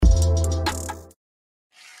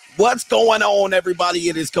What's going on, everybody?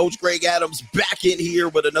 It is Coach Greg Adams back in here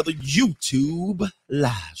with another YouTube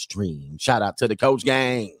live stream. Shout out to the Coach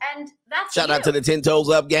Gang. And that's Shout you. out to the 10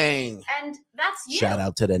 Toes Up Gang. And that's you. Shout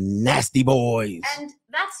out to the Nasty Boys. And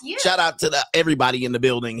that's you. Shout out to everybody in the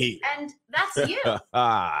building here. And that's you.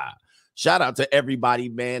 Shout out to everybody,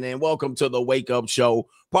 man, and welcome to the Wake Up Show,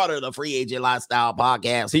 part of the Free Agent Lifestyle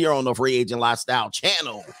podcast here on the Free Agent Lifestyle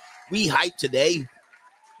channel. We hype today.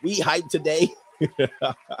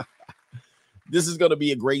 This is going to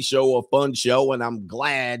be a great show, a fun show, and I'm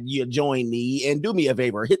glad you joined me. And do me a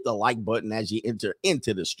favor, hit the like button as you enter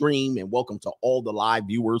into the stream, and welcome to all the live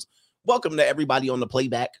viewers. Welcome to everybody on the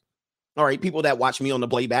playback. All right, people that watch me on the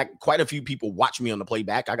playback, quite a few people watch me on the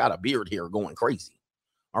playback. I got a beard here going crazy.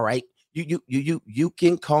 All right, you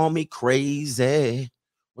can call me crazy.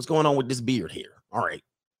 What's going on with this beard here? All right,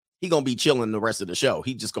 he gonna be chilling the rest of the show.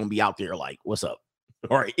 He just gonna be out there like, what's up?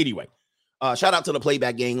 All right, anyway. Shout out to the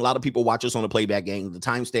Playback Gang. A lot of people watch us on the Playback Gang. The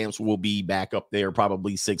timestamps will be back up there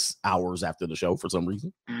probably 6 hours after the show for some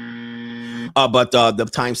reason. But the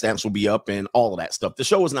timestamps will be up and all of that stuff. The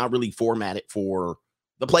show is not really formatted for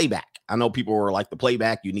the playback. I know people are like, the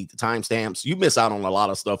playback, you need the timestamps. You miss out on a lot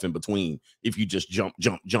of stuff in between if you just jump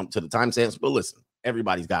to the timestamps. But listen,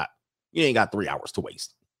 you ain't got 3 hours to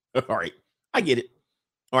waste. All right, I get it.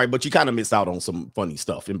 All right, but you kind of miss out on some funny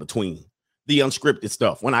stuff in between. The unscripted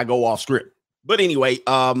stuff when I go off script. But anyway,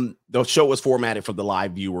 the show is formatted for the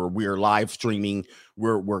live viewer. We're live streaming.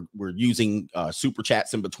 We're using super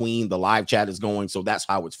chats in between. The live chat is going, so that's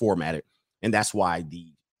how it's formatted, and that's why the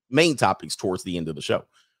main topic's towards the end of the show,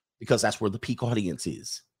 because that's where the peak audience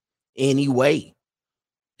is. Anyway,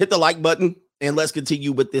 hit the like button and let's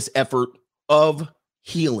continue with this effort of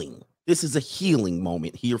healing. This is a healing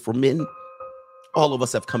moment here for men. All of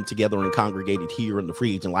us have come together and congregated here in the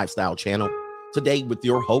Free Agent Lifestyle channel today with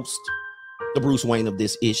your host, the Bruce Wayne of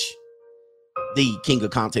this ish, the king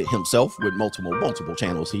of content himself with multiple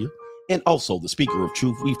channels here, and also the speaker of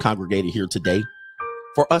truth. We've congregated here today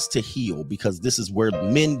for us to heal, because this is where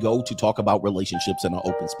men go to talk about relationships in an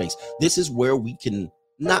open space. This is where we can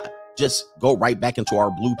not just go right back into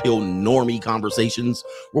our blue pill normie conversations,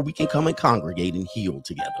 where we can come and congregate and heal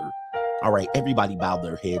together. All right, everybody bow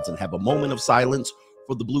their heads and have a moment of silence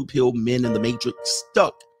for the blue pill men in the matrix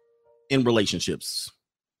stuck in relationships.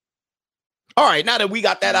 All right, now that we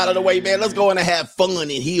got that out of the way, man, let's go in and have fun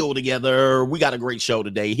and heal together. We got a great show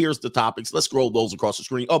today. Here's the topics. Let's scroll those across the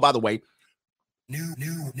screen. Oh, by the way, new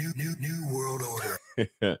world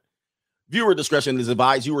order. Viewer discretion is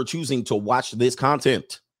advised. You are choosing to watch this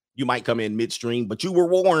content. You might come in midstream, but you were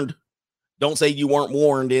warned. Don't say you weren't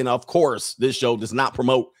warned. And of course, this show does not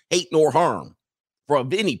promote hate nor harm for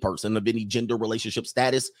any person of any gender, relationship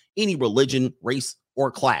status, any religion, race,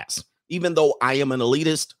 or class. Even though I am an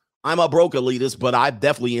elitist, I'm a broke elitist, but I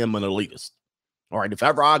definitely am an elitist. All right, if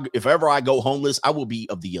ever I go homeless, I will be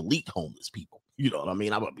of the elite homeless people. You know what I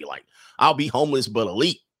mean? I'm gonna be like, I'll be homeless but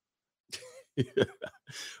elite.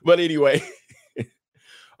 But anyway,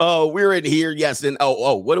 we're in here, yes, and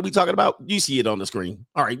what are we talking about? You see it on the screen.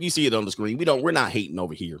 All right, you see it on the screen. We're not hating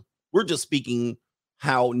over here. We're just speaking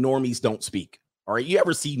how normies don't speak. All right, you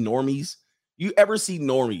ever see normies?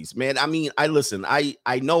 Man, I mean,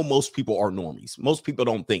 I know most people are normies. Most people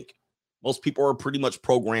don't think. Most people are pretty much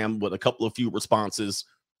programmed with a few responses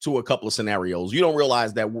to a couple of scenarios. You don't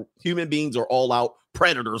realize that human beings are all out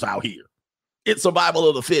predators out here. It's survival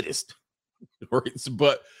of the fittest.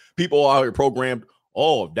 But people are out here programmed,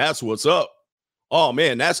 oh, that's what's up. Oh,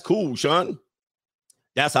 man, that's cool, Sean.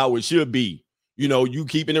 That's how it should be. You know, you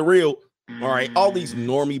keeping it real. All right, all these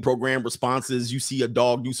normie program responses. You see a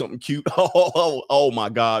dog do something cute. Oh my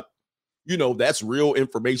God. You know, that's real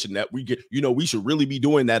information that we get. You know, we should really be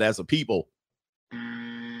doing that as a people.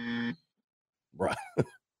 Right.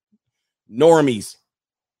 Normies.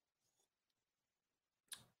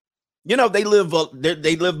 You know, they live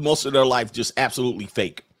most of their life just absolutely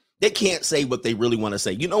fake. They can't say what they really want to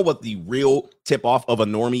say. You know what the real tip off of a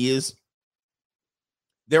normie is?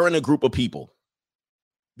 They're in a group of people.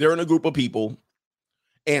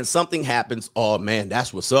 And something happens. Oh, man,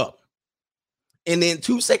 that's what's up. And then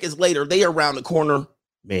 2 seconds later, they are around the corner.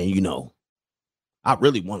 Man, you know, I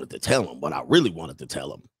really wanted to tell him what I really wanted to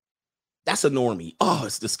tell him. That's a normie. Oh,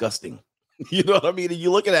 it's disgusting. You know what I mean? And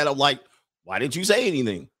you're looking at him like, why didn't you say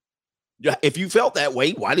anything? If you felt that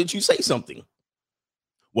way, why didn't you say something?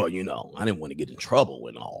 Well, you know, I didn't want to get in trouble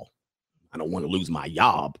and all. I don't want to lose my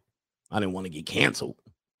job. I didn't want to get canceled.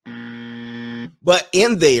 But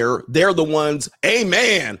in there, they're the ones,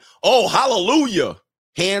 amen. Oh, hallelujah.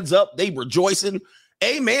 Hands up. They rejoicing.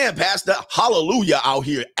 Amen, Pastor. Hallelujah out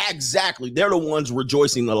here. Exactly. They're the ones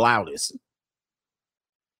rejoicing the loudest.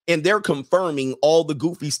 And they're confirming all the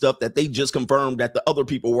goofy stuff that they just confirmed that the other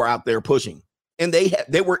people were out there pushing. And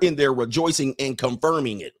they were in there rejoicing and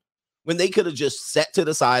confirming it. When they could have just sat to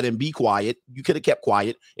the side and be quiet. You could have kept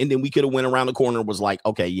quiet. And then we could have went around the corner and was like,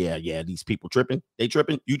 okay, yeah, these people tripping. They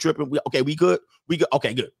tripping. You tripping. We good.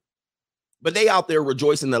 Okay, good. But they out there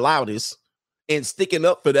rejoicing the loudest and sticking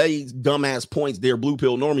up for these dumbass points, their blue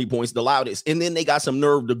pill normie points, the loudest. And then they got some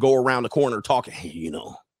nerve to go around the corner talking, hey,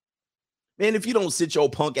 man, if you don't sit your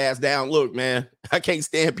punk ass down, look, man, I can't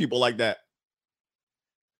stand people like that.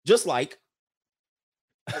 Just like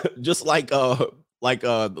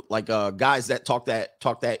guys that talk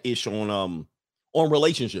that ish on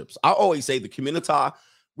relationships. I always say the community.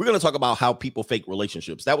 We're going to talk about how people fake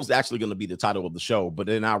relationships. That was actually going to be the title of the show, but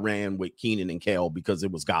then I ran with Keenan and Kel because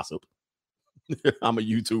it was gossip. I'm a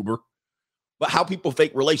YouTuber, but how people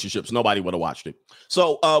fake relationships. Nobody would have watched it.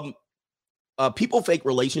 So people fake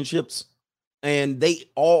relationships, and they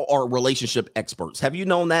all are relationship experts. Have you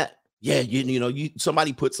known that? Yeah,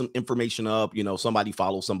 somebody put some information up, somebody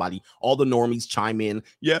follows somebody, all the normies chime in.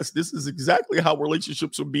 Yes, this is exactly how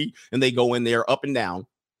relationships would be. And they go in there up and down.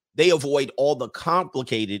 They avoid all the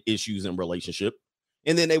complicated issues in relationship.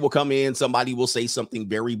 And then they will come in, somebody will say something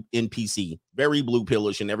very NPC, very blue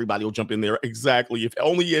pillish, and everybody will jump in there. Exactly. If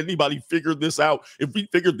only anybody figured this out, if we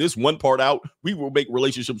figured this one part out, we will make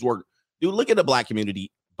relationships work. Dude, look at the Black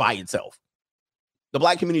community by itself. The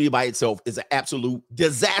Black community by itself is an absolute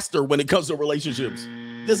disaster when it comes to relationships.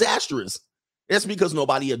 Disastrous. That's because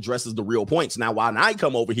nobody addresses the real points. Now, when I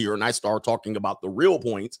come over here and I start talking about the real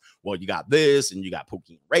points, well, you got this and you got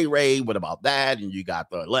Pookie and Ray Ray. What about that? And you got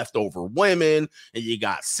the leftover women and you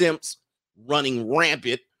got simps running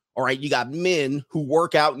rampant. All right. You got men who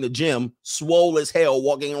work out in the gym, swole as hell,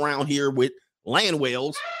 walking around here with land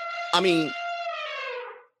whales. I mean,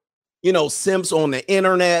 simps on the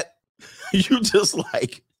internet. You just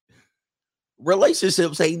like,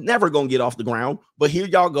 relationships ain't never gonna get off the ground. But here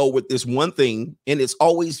y'all go with this one thing, and it's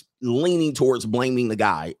always leaning towards blaming the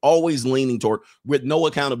guy, always leaning toward with no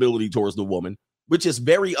accountability towards the woman, which is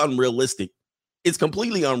very unrealistic. It's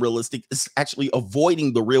completely unrealistic. It's actually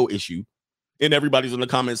avoiding the real issue. And everybody's in the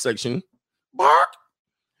comment section. Bark.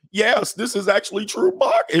 Yes, this is actually true,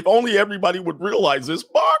 Bark. If only everybody would realize this,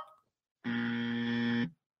 Bark.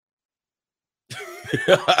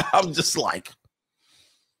 I'm just like,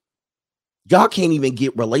 y'all can't even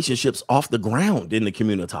get relationships off the ground in the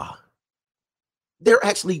community. They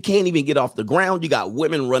actually can't even get off the ground. You got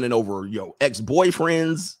women running over your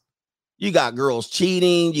ex-boyfriends. You got girls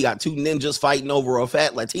cheating. You got two ninjas fighting over a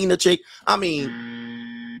fat Latina chick. I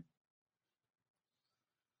mean,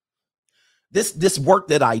 this work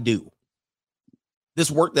that I do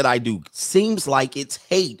seems like it's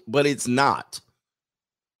hate, but it's not.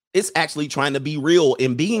 It's actually trying to be real,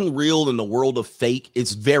 and being real in the world of fake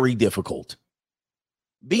is very difficult.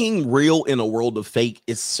 Being real in a world of fake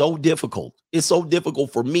is so difficult. It's so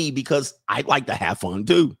difficult for me because I like to have fun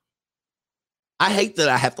too. I hate that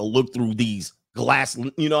I have to look through these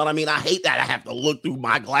glasses. You know what I mean? I hate that I have to look through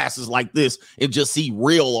my glasses like this and just see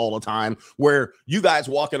real all the time, where you guys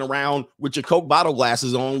walking around with your Coke bottle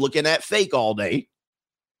glasses on looking at fake all day.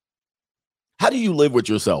 How do you live with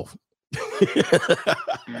yourself?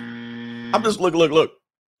 I'm just look.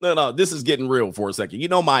 No, this is getting real for a second.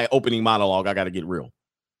 My opening monologue, I got to get real.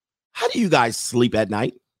 How do you guys sleep at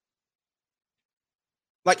night?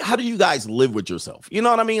 Like, how do you guys live with yourself? You know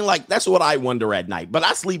what I mean? Like, that's what I wonder at night. But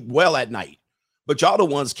I sleep well at night. But y'all the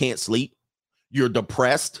ones can't sleep. You're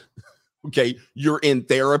depressed. Okay. You're in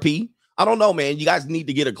therapy. I don't know, man. You guys need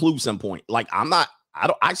to get a clue some point. Like,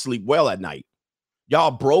 I sleep well at night.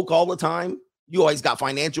 Y'all broke all the time. You always got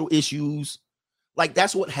financial issues. Like,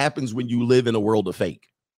 that's what happens when you live in a world of fake.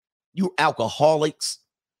 You alcoholics,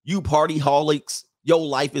 you partyholics, your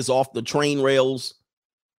life is off the train rails.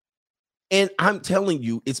 And I'm telling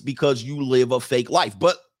you, it's because you live a fake life.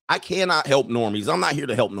 But I cannot help normies. I'm not here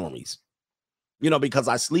to help normies. Because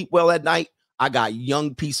I sleep well at night. I got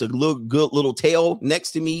young piece of good little tail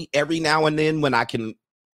next to me every now and then when I can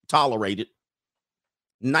tolerate it.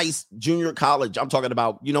 Nice junior college. I'm talking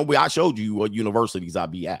about, where I showed you what universities I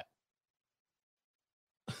be at.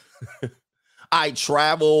 I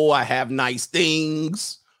travel. I have nice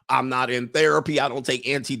things. I'm not in therapy. I don't take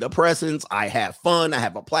antidepressants. I have fun. I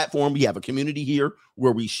have a platform. We have a community here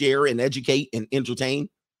where we share and educate and entertain.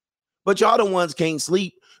 But y'all the ones can't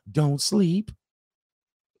sleep. Don't sleep.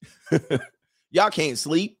 Y'all can't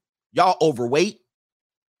sleep. Y'all overweight.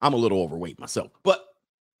 I'm a little overweight myself, but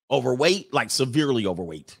overweight, like severely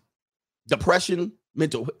overweight. Depression,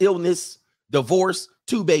 mental illness, divorce,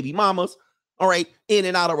 2 baby mamas. All right, in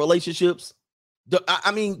and out of relationships.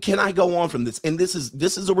 I mean, can I go on from this? And this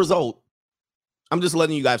is a result. I'm just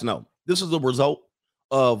letting you guys know. This is a result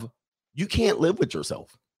of you can't live with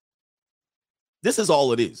yourself. This is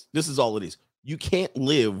all it is. This is all it is. You can't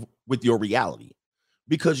live with your reality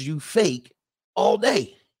because you fake all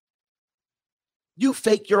day. You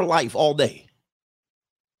fake your life all day.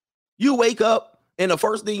 You wake up and the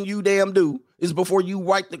first thing you damn do is before you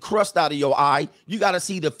wipe the crust out of your eye, you got to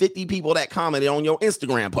see the 50 people that commented on your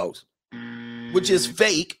Instagram post, which is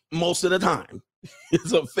fake most of the time.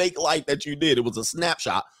 It's a fake life that you did. It was a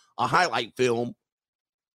snapshot, a highlight film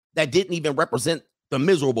that didn't even represent the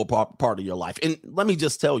miserable part of your life. And let me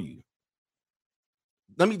just tell you,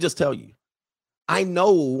 I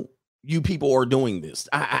know you people are doing this.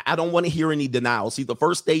 I don't want to hear any denial. See, the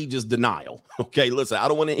first stage is denial. Okay, listen, I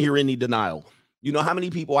don't want to hear any denial. You know how many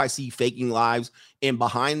people I see faking lives, and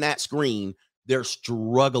behind that screen, they're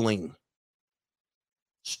struggling.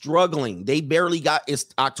 They barely got, it's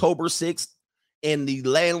October 6th, and the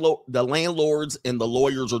landlords and the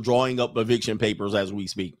lawyers are drawing up eviction papers as we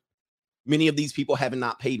speak. Many of these people have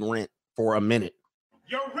not paid rent for a minute.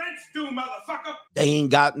 Your rent's due, motherfucker. They ain't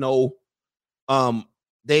got no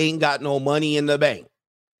money in the bank.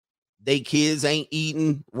 They kids ain't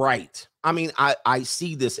eating right. I mean, I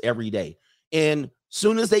see this every day. And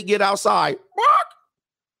soon as they get outside,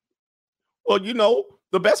 well, you know,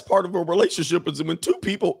 the best part of a relationship is when two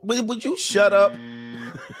people, would you shut up?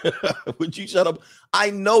 Would you shut up? I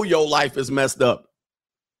know your life is messed up.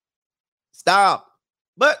 Stop.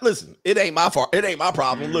 But listen, it ain't my fault. It ain't my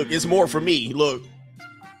problem. Look, it's more for me. Look,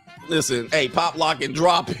 listen, hey, pop, lock, and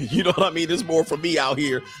drop. You know what I mean? It's more for me out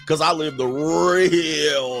here because I live the real.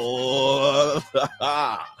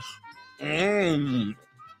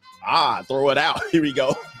 Throw it out. Here we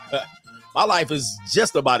go. My life is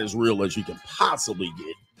just about as real as you can possibly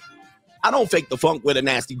get. I don't fake the funk with a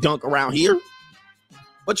nasty dunk around here.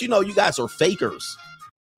 But you know, you guys are fakers.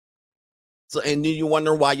 So, and then you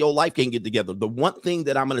wonder why your life can't get together. The one thing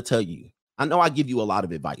that I'm going to tell you, I know I give you a lot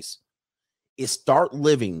of advice, is start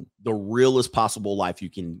living the realest possible life you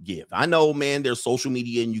can give. I know, man, there's social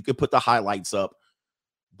media and you can put the highlights up,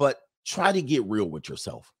 but try to get real with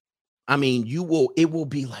yourself. I mean, it will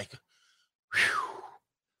be like, whew.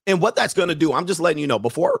 And what that's going to do, I'm just letting you know,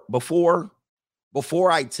 before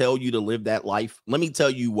I tell you to live that life, let me tell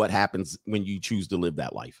you what happens when you choose to live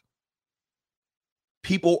that life.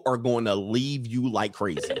 People are going to leave you like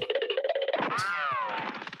crazy.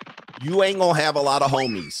 You ain't going to have a lot of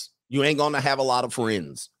homies. You ain't going to have a lot of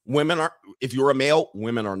friends. If you're a male,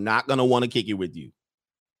 women are not going to want to kick it with you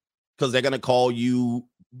because they're going to call you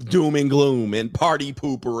doom and gloom and party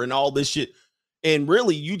pooper and all this shit. And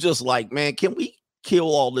really, you just like, man, can we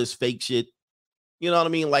kill all this fake shit? You know what I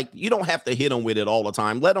mean? Like, you don't have to hit them with it all the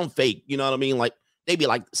time. Let them fake. You know what I mean? Like, they be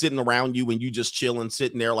like sitting around you and you just chilling,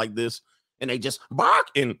 sitting there like this. And they just bark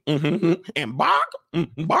and bark,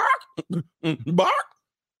 bark.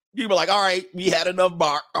 You be like, all right, we had enough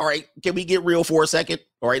bark. All right, can we get real for a second?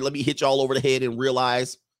 All right, let me hit you all over the head and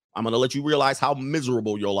realize, I'm going to let you realize how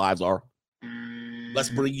miserable your lives are. Let's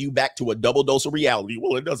bring you back to a double dose of reality.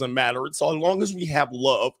 Well, it doesn't matter. It's so long as we have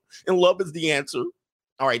love, and love is the answer.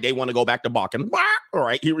 All right, they want to go back to barking. Bark. All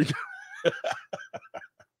right, here we go.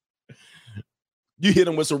 You hit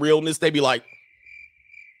them with some realness, they be like,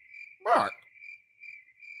 bark.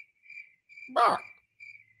 Bark.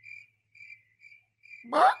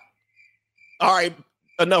 Bark. All right,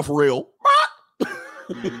 enough real. Bark.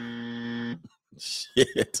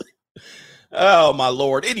 Shit. Oh, my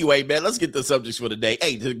Lord. Anyway, man, let's get the subjects for the day.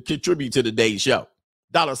 Hey, to contribute to today's show,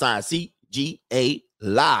 $CGA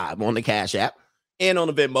Live on the Cash App and on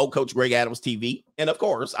the Venmo, Coach Greg Adams TV. And of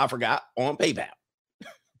course, I forgot, on PayPal.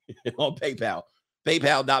 On PayPal.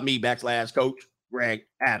 PayPal.me/Coach Greg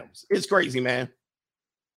Adams. It's crazy, man.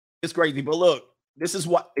 It's crazy. But look, this is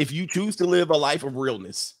what, if you choose to live a life of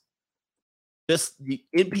realness, the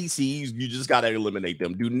NPCs, you just got to eliminate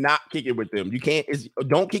them. Do not kick it with them.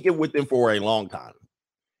 Don't kick it with them for a long time.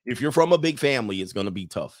 If you're from a big family, it's going to be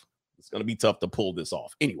tough. It's going to be tough to pull this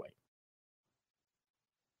off. Anyway,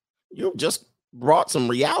 you just brought some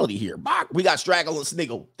reality here. We got Straggle and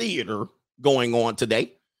Sniggle Theater going on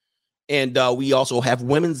today. And we also have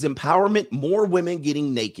women's empowerment, more women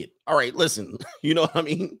getting naked. All right, listen, you know what I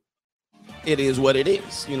mean? It is what it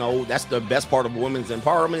is. You know, that's the best part of women's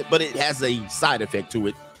empowerment, but it has a side effect to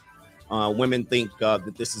it. Women think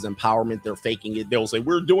that this is empowerment. They're faking it. They'll say,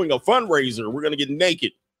 we're doing a fundraiser. We're going to get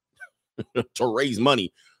naked to raise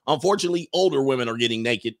money. Unfortunately, older women are getting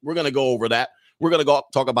naked. We're going to go over that. We're going to go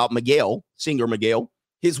talk about Miguel, singer Miguel.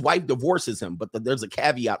 His wife divorces him, but there's a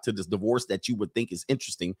caveat to this divorce that you would think is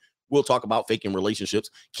interesting. We'll talk about faking relationships.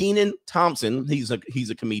 Kenan Thompson, he's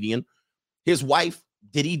a comedian. His wife,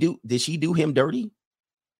 did she do him dirty?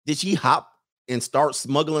 Did she hop and start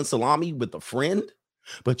smuggling salami with a friend?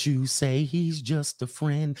 But you say he's just a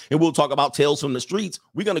friend. And we'll talk about Tales from the Streets.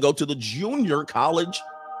 We're going to go to the junior college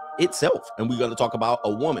itself. And we're going to talk about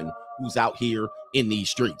a woman who's out here in these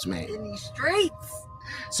streets, man. In these streets.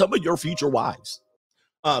 Some of your future wives.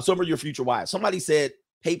 Somebody said,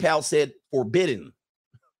 PayPal said forbidden.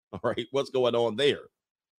 All right, what's going on there?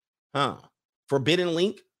 Forbidden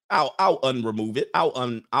link? I'll unremove it. I'll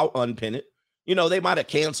unpin it. You know, they might have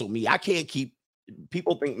canceled me. I can't keep,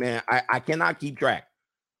 people think, man, I cannot keep track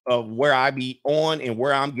of where I be on and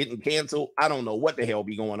where I'm getting canceled. I don't know what the hell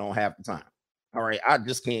be going on half the time. All right, I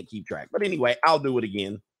just can't keep track. But anyway, I'll do it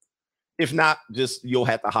again. If not, just you'll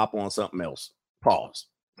have to hop on something else. Pause.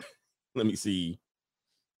 Let me see.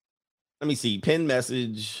 Pin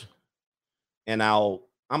message, and I'm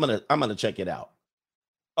gonna check it out.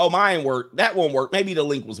 Oh, mine worked. That won't work. Maybe the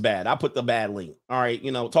link was bad. I put the bad link. All right,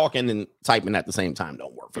 you know, talking and typing at the same time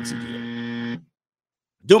don't work for CPA.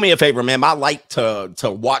 Do me a favor, man. My like to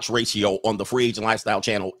watch ratio on the Free Agent Lifestyle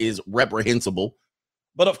channel is reprehensible.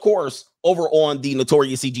 But of course, over on the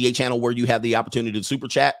Notorious CGA channel, where you have the opportunity to super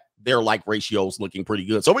chat, their like ratios looking pretty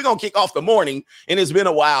good. So we're gonna kick off the morning, and it's been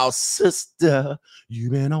a while, sister.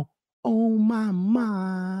 You've been on my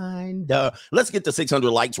mind. Let's get to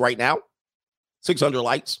 600 likes right now. 600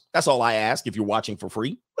 likes. That's all I ask if you're watching for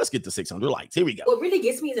free. Let's get to 600 likes. Here we go. What really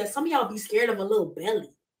gets me is that some of y'all be scared of a little belly.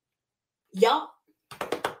 Y'all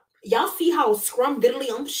see how scrum diddly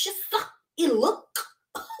shit it look?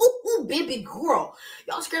 Ooh, baby girl.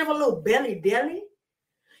 Y'all scared of a little belly deli?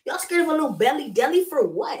 Y'all scared of a little belly deli for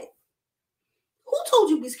what? Who told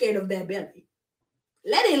you be scared of that belly?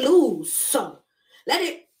 Let it loose, son. Let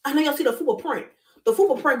it. I know y'all see the football print. The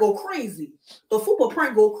football print go crazy.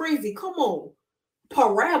 Come on.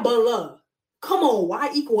 Parabola. Come on. Y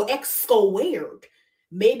equal X squared.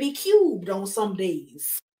 Maybe cubed on some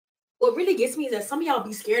days. What really gets me is that some of y'all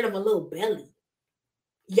be scared of a little belly.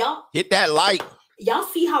 Y'all hit that like. Y'all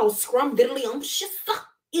see how scrum diddly shit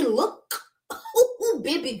it look? Ooh,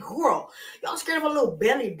 baby girl. Y'all scared of a little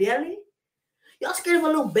belly deli? Y'all scared of a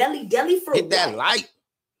little belly deli for hit what? That like.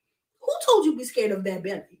 Who told you be scared of that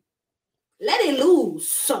belly? Let it loose,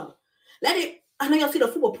 son. Let it. I know y'all see the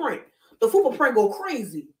football print. The football print go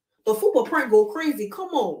crazy. Come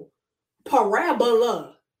on.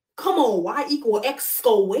 Parabola. Come on. Y equal X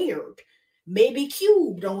squared. Maybe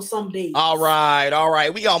cubed on some days. All right.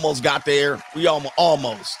 We almost got there. We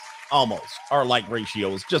almost. Our like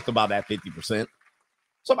ratio is just about at 50%.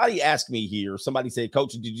 Somebody asked me here. Somebody said,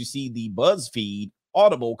 Coach, did you see the BuzzFeed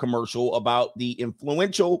Audible commercial about the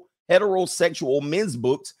influential heterosexual men's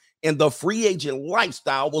books, and the Free Agent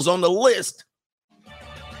Lifestyle was on the list?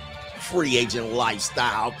 Free Agent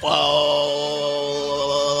Lifestyle.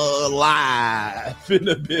 Oh, live in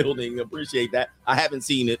the building. Appreciate that. I haven't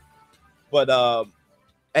seen it. But,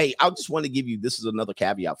 hey, I just want to give you, this is another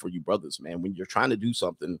caveat for you brothers, man. When you're trying to do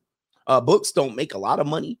something, books don't make a lot of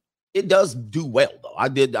money. It does do well, though.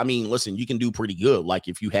 Listen, you can do pretty good. Like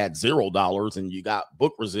if you had $0 and you got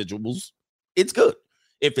book residuals, it's good.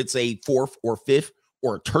 If it's a fourth or fifth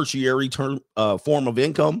or tertiary form of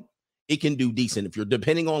income, it can do decent. If you're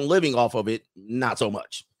depending on living off of it, not so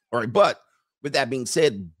much. All right. But with that being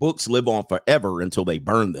said, books live on forever until they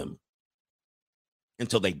burn them.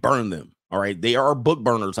 All right. There are book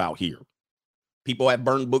burners out here. People have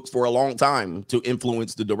burned books for a long time to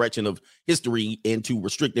influence the direction of history and to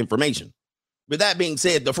restrict information. With that being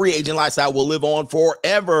said, the Free Agent Lifestyle will live on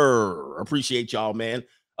forever. Appreciate y'all, man.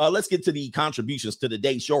 Let's get to the contributions to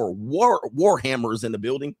today's show. Warhammer is in the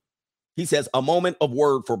building. He says, a moment of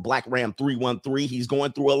word for Black Ram 313. He's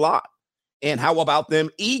going through a lot. And how about them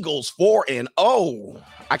Eagles 4-0?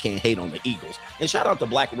 I can't hate on the Eagles. And shout out to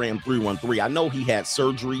Black Ram 313. I know he had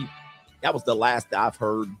surgery. That was the last I've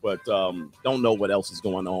heard, but don't know what else is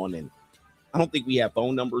going on. And I don't think we have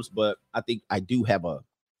phone numbers, but I think I do have a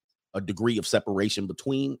degree of separation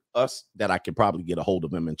between us that I could probably get a hold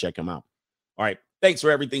of him and check him out. All right. Thanks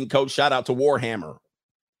for everything, Coach. Shout out to Warhammer.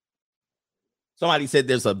 Somebody said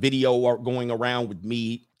there's a video going around with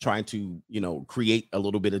me trying to, create a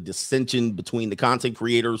little bit of dissension between the content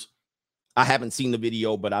creators. I haven't seen the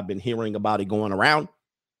video, but I've been hearing about it going around.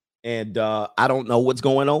 And I don't know what's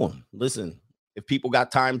going on. Listen, if people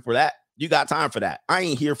got time for that, you got time for that. I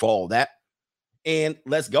ain't here for all that. And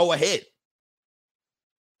let's go ahead.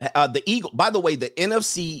 The Eagle, by the way, the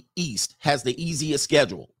NFC East has the easiest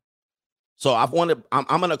schedule. So I'm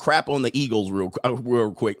going to crap on the Eagles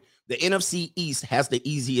real quick. The NFC East has the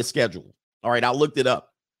easiest schedule. All right, I looked it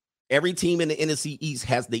up. Every team in the NFC East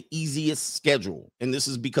has the easiest schedule, and this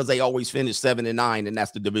is because they always finish 7-9, and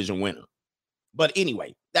that's the division winner. But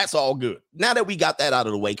anyway, that's all good. Now that we got that out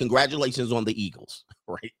of the way, congratulations on the Eagles,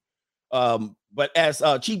 right? But as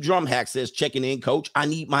Chief Drumhack says, checking in, Coach, I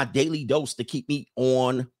need my daily dose to keep me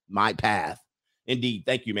on my path. Indeed.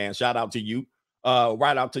 Thank you, man. Shout out to you.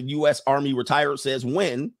 Right out to U.S. Army Retired says,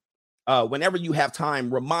 whenever you have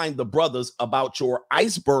time, remind the brothers about your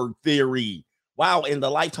iceberg theory. Wow, in the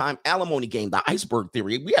Lifetime Alimony game, the iceberg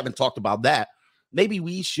theory. We haven't talked about that. Maybe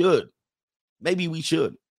we should.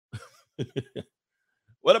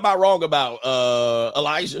 What am I wrong about,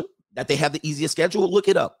 Elijah? That they have the easiest schedule? Look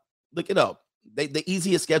it up. The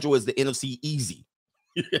easiest schedule is the NFC Easy.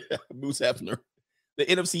 Moose Hefner. The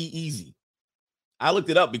NFC Easy. I looked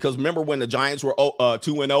it up because remember when the Giants were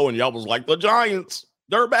 2-0 and y'all was like, the Giants,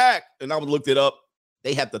 they're back. And I looked it up.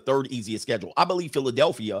 They have the third easiest schedule. I believe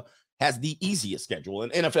Philadelphia has the easiest schedule in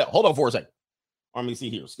NFL. Hold on for a second. Let me see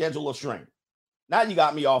here. Schedule of strength. Now you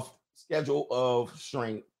got me off schedule of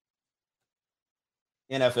strength.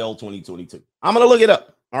 NFL 2022. I'm going to look it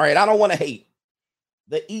up. All right. I don't want to hate.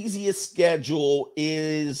 The easiest schedule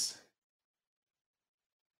is.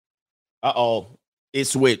 It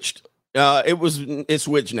switched. It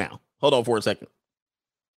switched now. Hold on for a second.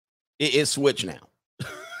 It is switched now.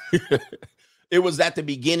 It was at the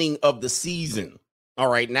beginning of the season. All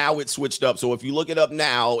right, now it's switched up. So if you look it up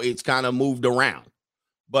now, it's kind of moved around.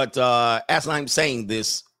 But as I'm saying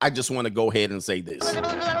this, I just want to go ahead and say this.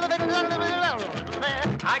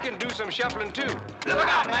 I can do some shuffling too. Look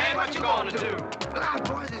out, man, what you gonna do? Look out,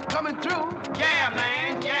 boys, it's coming through. Yeah,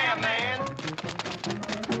 man, yeah, man.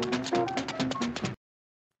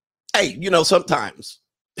 Hey, sometimes.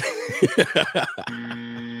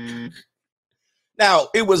 Now,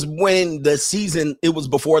 it was when the season, it was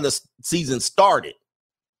before the season started.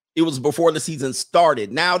 It was before the season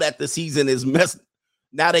started. Now that the season is messed,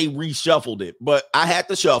 now they reshuffled it. But I had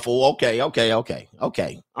to shuffle. Okay. All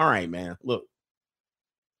right, man. Look,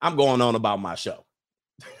 I'm going on about my show.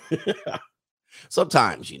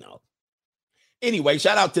 Sometimes, Anyway,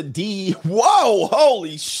 shout out to D. Whoa,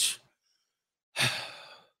 holy sh.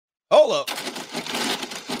 Hold up.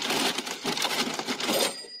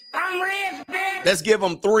 I'm rich, bitch. Let's give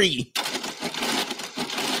them 3.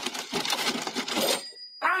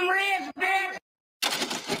 I'm rich, bitch.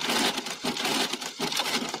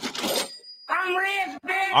 I'm rich,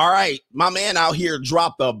 bitch. All right, my man out here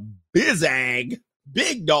dropped a bizag.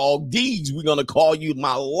 Big Dog Deeds, we're going to call you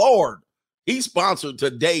my Lord. He sponsored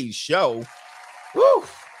today's show. Woo.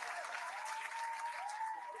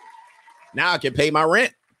 Now I can pay my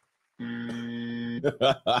rent. Woo.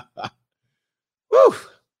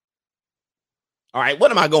 All right,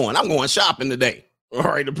 what am I going? I'm going shopping today. All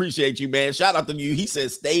right, appreciate you, man. Shout out to you. He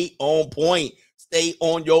says, stay on point. Stay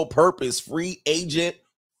on your purpose. Free agent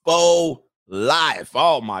for life.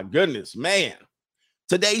 Oh, my goodness, man.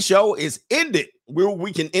 Today's show is ended.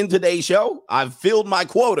 We can end today's show. I've filled my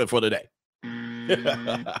quota for today.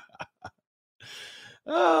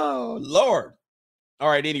 Oh, Lord. All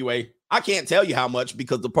right, anyway, I can't tell you how much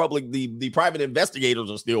because the public, the private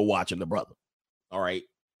investigators are still watching the brother. All right.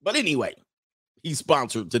 But anyway, he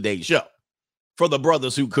sponsored today's show for the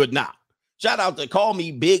brothers who could not. Shout out to Call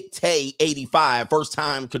Me Big Tay 85, first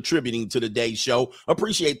time contributing to today's show.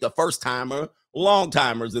 Appreciate the first timer, long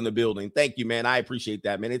timers in the building. Thank you, man. I appreciate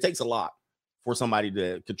that, man. It takes a lot for somebody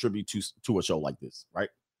to contribute to a show like this, right?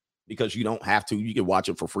 Because you don't have to. You can watch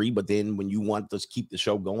it for free, but then when you want to keep the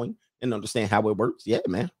show going and understand how it works, yeah,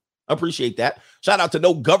 man. Appreciate that. Shout out to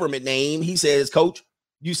No Government Name. He says, Coach,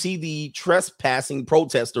 you see the trespassing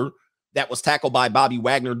protester that was tackled by Bobby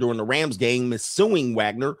Wagner during the Rams game is suing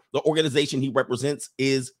Wagner. The organization he represents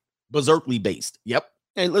is Berserkly based. Yep.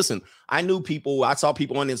 And listen, I saw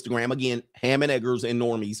people on Instagram, again, Ham and Eggers and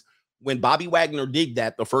Normies. When Bobby Wagner did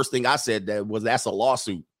that, the first thing I said that's a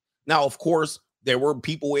lawsuit. Now, of course, there were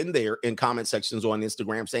people in there in comment sections on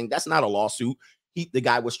Instagram saying that's not a lawsuit. The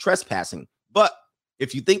guy was trespassing. But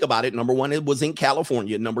if you think about it, number one, it was in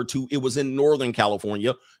California. Number two, it was in Northern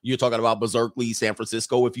California. You're talking about Berserkly, San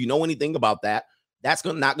Francisco. If you know anything about that, that's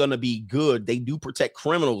not going to be good. They do protect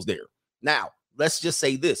criminals there. Now, let's just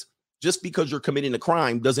say this. Just because you're committing a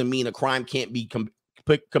crime doesn't mean a crime can't be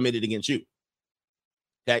committed against you.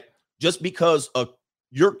 Okay? Just because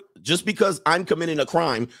I'm committing a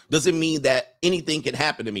crime doesn't mean that anything can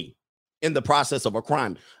happen to me in the process of a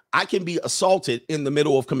crime. I can be assaulted in the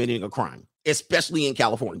middle of committing a crime, especially in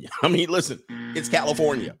California. I mean, listen, it's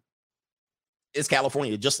California. It's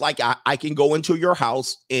California. Just like I can go into your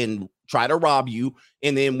house and try to rob you.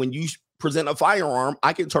 And then when you present a firearm,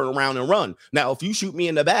 I can turn around and run. Now, if you shoot me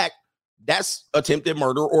in the back, that's attempted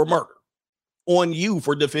murder or murder on you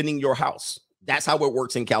for defending your house. That's how it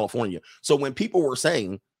works in California. So when people were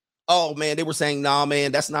saying, oh man, they were saying, nah,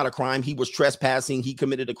 man, that's not a crime. He was trespassing. He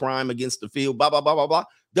committed a crime against the field, blah, blah, blah, blah, blah.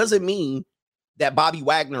 Doesn't mean that Bobby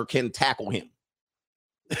Wagner can tackle him.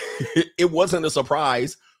 It wasn't a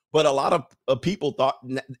surprise, but a lot of people thought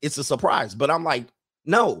it's a surprise. But I'm like,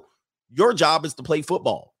 no, your job is to play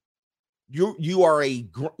football. You are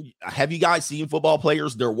have you guys seen football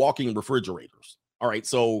players? They're walking refrigerators. All right.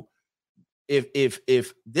 So if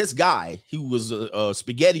this guy, who was a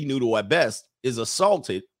spaghetti noodle at best, is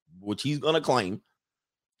assaulted, which he's going to claim,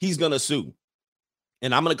 he's going to sue.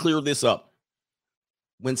 And I'm going to clear this up.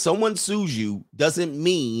 When someone sues you, doesn't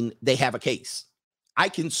mean they have a case. I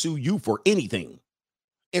can sue you for anything.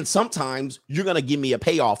 And sometimes you're going to give me a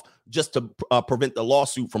payoff just to prevent the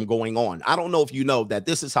lawsuit from going on. I don't know if you know that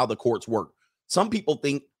this is how the courts work. Some people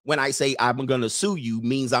think when I say I'm going to sue you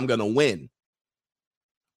means I'm going to win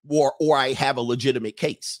or I have a legitimate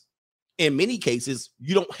case. In many cases,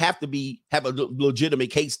 you don't have to have a legitimate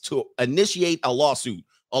case to initiate a lawsuit.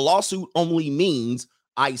 A lawsuit only means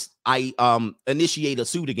I initiate a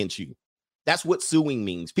suit against you. That's what suing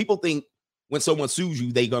means. People think when someone sues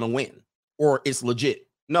you, they're going to win or it's legit.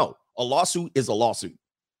 No, a lawsuit is a lawsuit.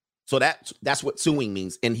 So that's what suing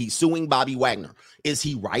means. And he's suing Bobby Wagner. Is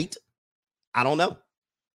he right? I don't know.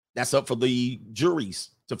 That's up for the juries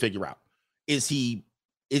to figure out. Is he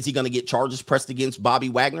going to get charges pressed against Bobby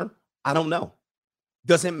Wagner? I don't know.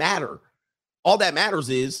 Doesn't matter. All that matters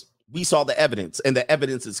is we saw the evidence, and the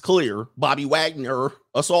evidence is clear. Bobby Wagner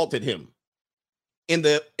assaulted him in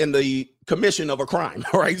the commission of a crime.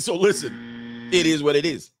 All right. So listen, it is what it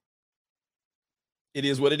is. It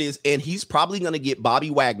is what it is. And he's probably going to get Bobby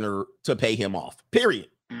Wagner to pay him off. Period.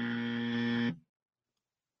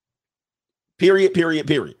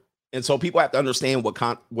 Period. And so people have to understand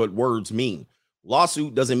what words mean.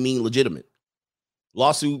 Lawsuit doesn't mean legitimate.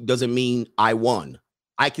 Lawsuit doesn't mean I won.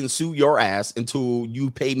 I can sue your ass until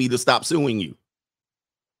you pay me to stop suing you.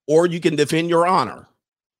 Or you can defend your honor.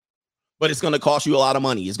 But it's going to cost you a lot of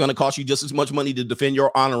money. It's going to cost you just as much money to defend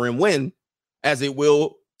your honor and win as it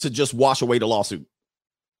will to just wash away the lawsuit.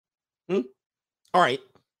 All right.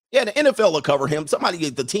 Yeah, the NFL will cover him.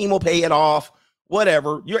 The team will pay it off.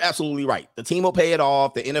 Whatever. You're absolutely right. The team will pay it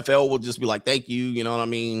off. The NFL will just be like, thank you. You know what I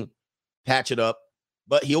mean? Patch it up.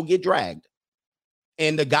 But he'll get dragged.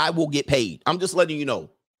 And the guy will get paid. I'm just letting you know.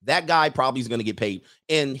 That guy probably is going to get paid.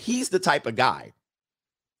 And he's the type of guy.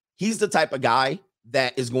 He's the type of guy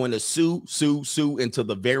that is going to sue until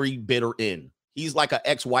the very bitter end. He's like an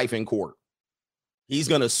ex-wife in court. He's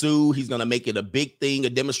going to sue. He's going to make it a big thing, a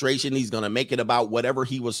demonstration. He's going to make it about whatever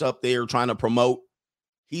he was up there trying to promote.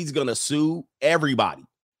 He's going to sue everybody.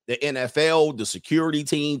 The NFL, the security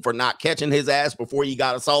team for not catching his ass before he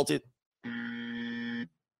got assaulted.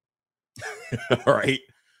 All right.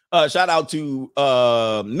 Shout out to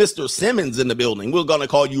Mr. Simmons in the building. We're going to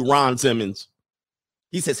call you Ron Simmons.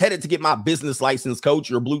 He says, headed to get my business license, coach.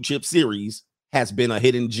 Your blue chip series has been a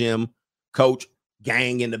hidden gem, coach.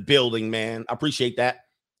 Gang in the building, man. I appreciate that.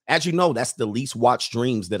 As you know, that's the least watched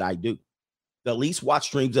streams that I do. The least watched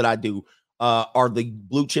streams that I do are the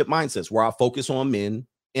blue chip mindsets where I focus on men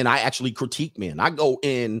and I actually critique men. I go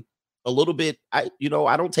in a little bit. I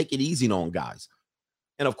don't take it easy on guys.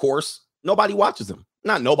 And of course, nobody watches them.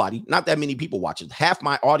 Not nobody. Not that many people watch it. Half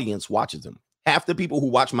my audience watches them. Half the people who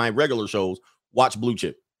watch my regular shows watch blue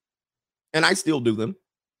chip. And I still do them.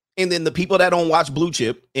 And then the people that don't watch blue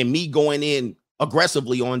chip and me going in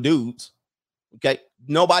aggressively on dudes, okay,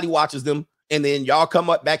 nobody watches them. And then y'all come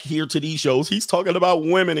up back here to these shows. He's talking about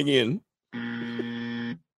women again.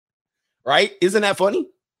 Right? Isn't that funny?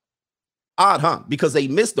 Odd, huh? Because they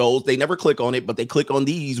miss those. They never click on it, but they click on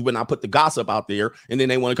these when I put the gossip out there. And then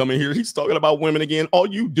they want to come in here. He's talking about women again. All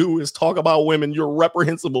you do is talk about women. You're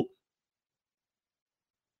reprehensible.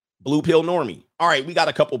 Blue pill normie. All right, we got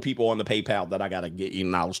a couple people on the PayPal that I got to get you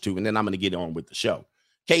knowledge to, and then I'm going to get on with the show.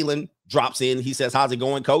 Kalen drops in. He says, how's it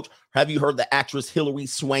going, coach? Have you heard the actress Hilary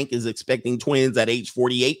Swank is expecting twins at age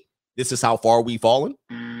 48? This is how far we've fallen.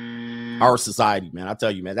 Our society, man. I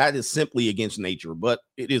tell you, man, that is simply against nature, but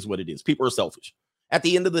it is what it is. People are selfish. At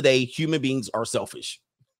the end of the day, human beings are selfish.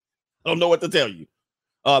 I don't know what to tell you.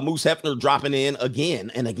 Moose Hefner dropping in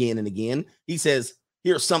again and again and again. He says,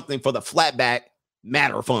 here's something for the Flatback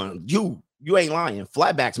Matter Fund. You ain't lying.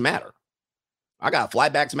 Flatbacks matter. I got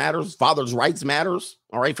Flatbacks matters. Father's rights matters.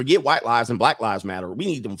 All right. Forget white lives and black lives matter. We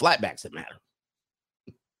need them flatbacks that matter.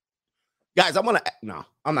 Guys, I'm not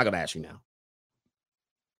going to ask you now.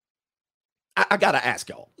 I got to ask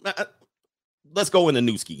y'all. Let's go into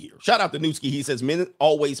Newski here. Shout out to Newski. He says, men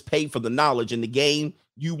always pay for the knowledge in the game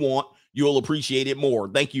you want. you'll appreciate it more.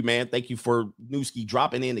 Thank you, man. Thank you for Newski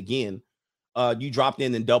dropping in again. You dropped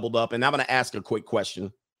in and doubled up, and I'm going to ask a quick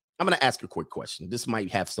question. This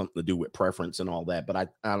might have something to do with preference and all that, but I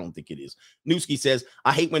don't think it is. Newski says,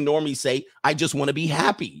 I hate when normies say, I just want to be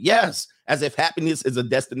happy. Yes, as if happiness is a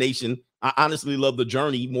destination. I honestly love the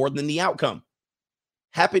journey more than the outcome.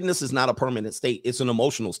 Happiness is not a permanent state. It's an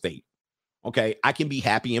emotional state. Okay, I can be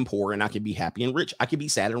happy and poor, and I can be happy and rich. I can be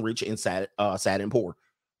sad and rich and sad and poor.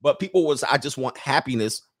 But people was, I just want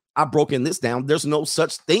happiness. I've broken this down. There's no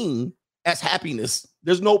such thing as happiness.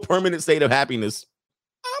 There's no permanent state of happiness.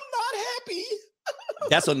 I'm not happy.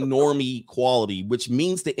 That's a normie quality, which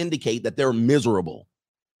means to indicate that they're miserable.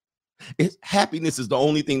 Happiness is the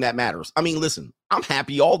only thing that matters. I mean, listen, I'm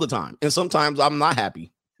happy all the time, and sometimes I'm not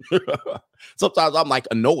happy. Sometimes I'm like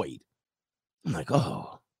annoyed. I'm like,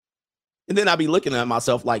 oh. And then I'll be looking at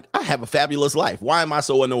myself like, I have a fabulous life. Why am I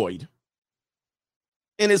so annoyed?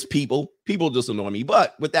 And it's people. People just annoy me.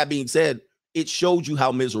 But with that being said, it shows you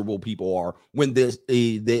how miserable people are when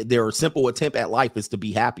their simple attempt at life is to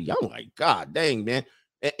be happy. I'm like, God dang, man,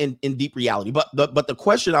 in deep reality. But the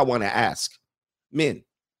question I want to ask, men,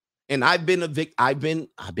 and I've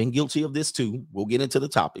been guilty of this too. We'll get into the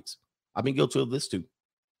topics. I've been guilty of this too.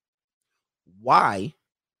 Why?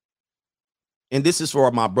 And this is for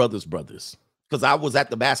my brother's brothers, because I was at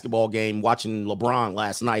the basketball game watching LeBron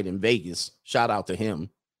last night in Vegas. Shout out to him,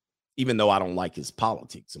 even though I don't like his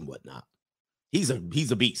politics and whatnot. He's a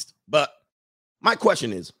beast. But my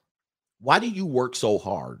question is, why do you work so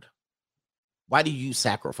hard? Why do you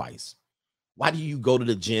sacrifice? Why do you go to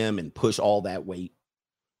the gym and push all that weight?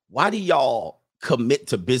 Why do y'all commit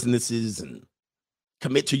to businesses and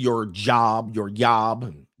commit to your job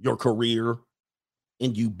and your career,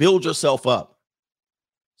 and you build yourself up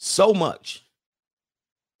so much,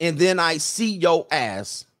 and then I see your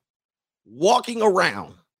ass walking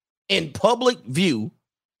around in public view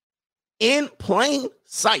in plain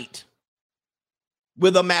sight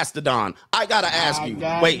with a mastodon? I gotta ask you.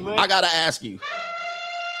 Wait, I gotta ask you.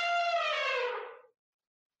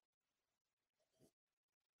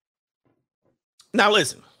 Now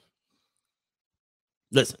listen.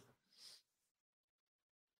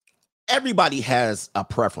 Everybody has a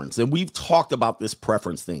preference, and we've talked about this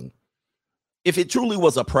preference thing. If it truly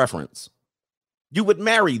was a preference, you would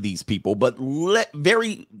marry these people, but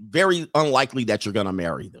very, very unlikely that you're going to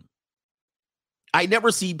marry them. I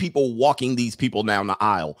never see people walking these people down the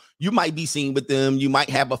aisle. You might be seen with them. You might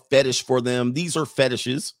have a fetish for them. These are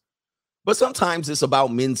fetishes, but sometimes it's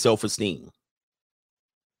about men's self-esteem.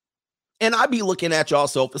 And I be looking at y'all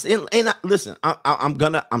self-esteem. And listen,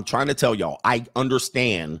 I'm trying to tell y'all, I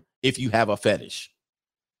understand if you have a fetish.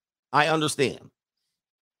 I understand.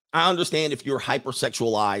 I understand if you're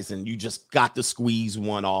hypersexualized and you just got to squeeze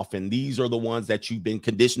one off, and these are the ones that you've been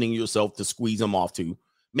conditioning yourself to squeeze them off to,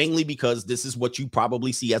 mainly because this is what you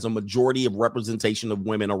probably see as a majority of representation of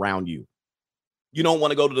women around you. You don't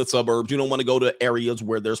want to go to the suburbs. You don't want to go to areas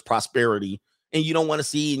where there's prosperity, and you don't want to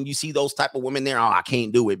see, and you see those type of women there. Oh, I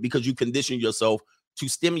can't do it, because you condition yourself to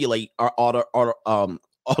stimulate or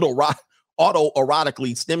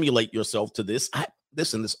autoerotically stimulate yourself to this.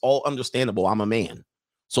 Listen, it's all understandable. I'm a man,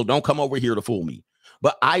 so don't come over here to fool me.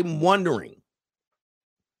 But I'm wondering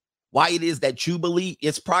why it is that you believe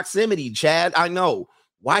it's proximity, Chad. I know.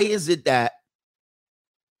 Why is it that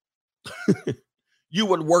you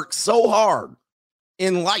would work so hard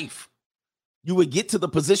in life, you would get to the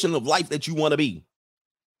position of life that you want to be,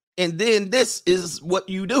 and then this is what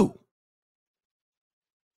you do?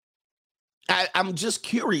 I'm just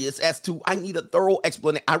curious as to, I need a thorough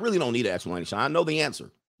explanation. I really don't need an explanation. I know the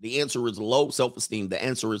answer. The answer is low self-esteem. The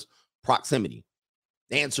answer is proximity.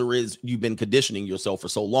 The answer is you've been conditioning yourself for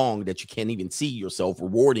so long that you can't even see yourself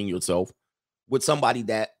rewarding yourself with somebody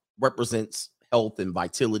that represents health and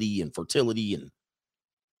vitality and fertility.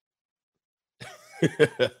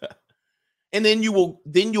 And then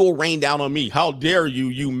you'll rain down on me. How dare you,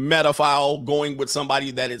 you metaphile, going with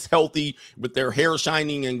somebody that is healthy, with their hair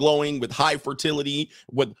shining and glowing, with high fertility,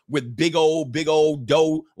 with big old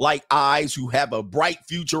doe-like eyes, who have a bright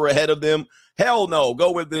future ahead of them. Hell no.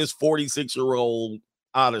 Go with this 46-year-old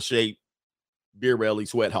out of shape beer belly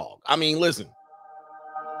sweat hog. I mean, listen.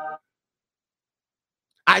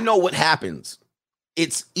 I know what happens.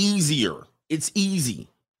 It's easier. It's easy.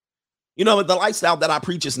 You know, the lifestyle that I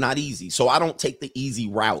preach is not easy, so I don't take the easy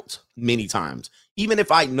route many times. Even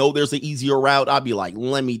if I know there's an easier route, I'll be like,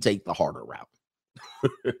 let me take the harder route.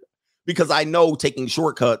 Because I know taking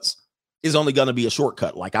shortcuts is only going to be a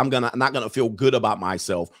shortcut. Like, I'm not going to feel good about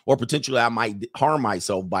myself, or potentially I might harm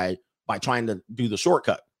myself by trying to do the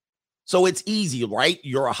shortcut. So it's easy, right?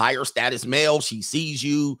 You're a higher status male. She sees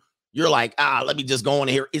you. You're like, let me just go in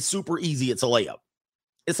here. It's super easy. It's a layup.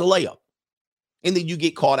 It's a layup. And then you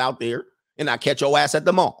get caught out there and I catch your ass at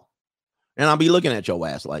the mall. And I'll be looking at your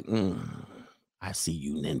ass like, I see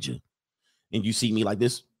you, ninja. And you see me like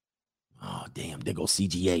this. Oh, damn, there goes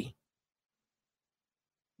CGA.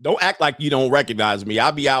 Don't act like you don't recognize me.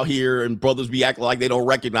 I'll be out here and brothers be acting like they don't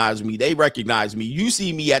recognize me. They recognize me. You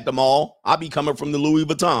see me at the mall. I'll be coming from the Louis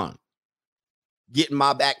Vuitton, getting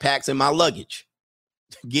my backpacks and my luggage,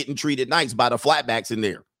 getting treated nice by the flatbacks in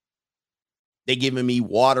there. They giving me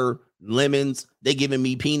water, lemons. They giving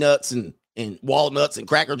me peanuts and walnuts and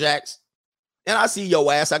Cracker Jacks. And I see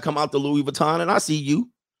your ass. I come out the Louis Vuitton and I see you.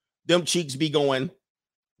 Them cheeks be going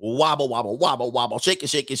wobble, wobble, wobble, wobble, shake it,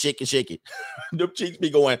 shake it, shake it, shake it. Them cheeks be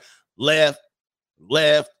going left,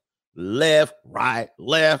 left, left, right,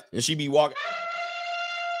 left. And she be walking,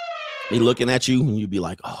 be looking at you, and you be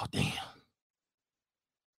like, oh, damn.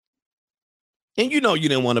 And you know you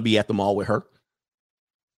didn't want to be at the mall with her.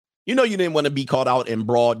 You know you didn't want to be caught out in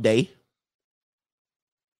broad day.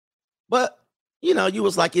 But, you know, you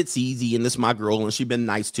was like, it's easy, and this is my girl, and she been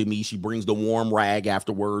nice to me. She brings the warm rag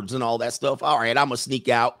afterwards and all that stuff. All right, I'm going to sneak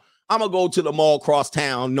out. I'm going to go to the mall across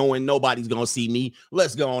town knowing nobody's going to see me.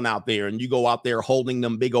 Let's go on out there. And you go out there holding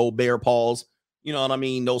them big old bear paws. You know what I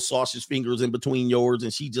mean? Those sausage fingers in between yours,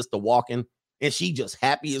 and she just a walking, and she just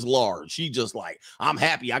happy as large. She just like, I'm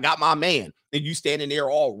happy. I got my man. And you standing there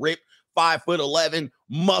all ripped, 5'11",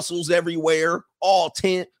 muscles everywhere, all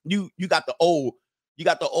tent. You got the old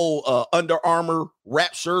Under Armour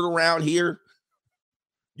wrap shirt around here.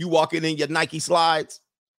 You walking in your Nike slides,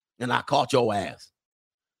 and I caught your ass.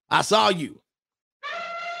 I saw you.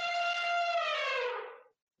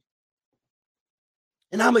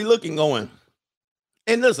 And I'm looking going,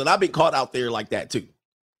 and listen, I've been caught out there like that too.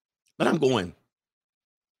 But I'm going,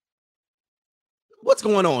 what's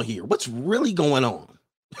going on here? What's really going on?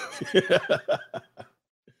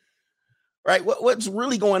 Right? What's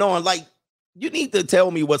really going on? Like, you need to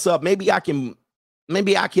tell me what's up. Maybe I can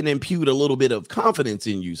impute a little bit of confidence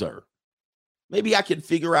in you, sir. Maybe I can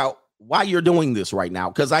figure out why you're doing this right now.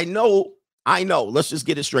 Because I know, let's just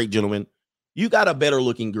get it straight, gentlemen. You got a better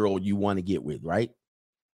looking girl you want to get with, right?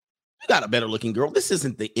 You got a better looking girl. This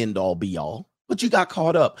isn't the end all be all, but you got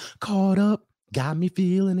caught up, got me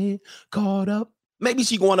feeling it, caught up. Maybe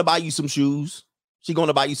she going to buy you some shoes. She going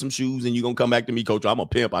to buy you some shoes and you're going to come back to me, coach. I'm a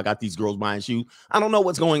pimp. I got these girls buying shoes. I don't know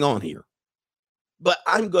what's going on here. But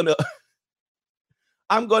I'm going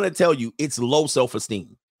to tell you it's low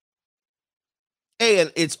self-esteem.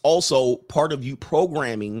 And it's also part of you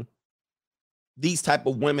programming these type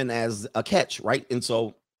of women as a catch, right? And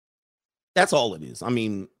so that's all it is. I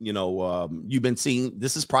mean, you know, you've been seeing,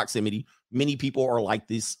 this is proximity. Many people are like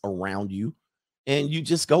this around you and you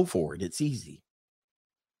just go for it. It's easy.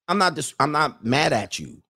 I'm not mad at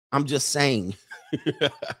you. I'm just saying,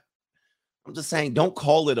 don't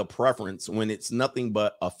call it a preference when it's nothing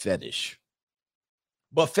but a fetish.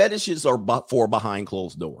 But fetishes are for behind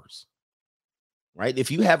closed doors, right?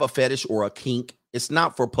 If you have a fetish or a kink, it's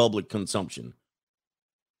not for public consumption.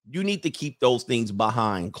 You need to keep those things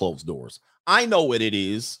behind closed doors. I know what it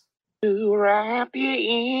is. To wrap you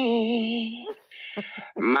in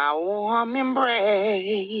my warm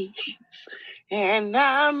embrace, and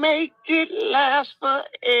I'll make it last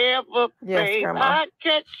forever, Yes, babe. Grandma. I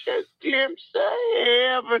catch a glimpse of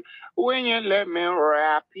heaven when you let me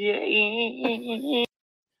wrap you in.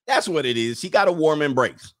 That's what it is. She got a warm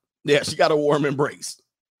embrace. Yeah, she got a warm embrace.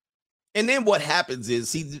 And then what happens is,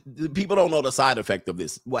 see, the people don't know the side effect of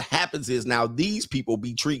this. What happens is now these people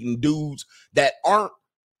be treating dudes that aren't,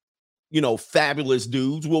 you know, fabulous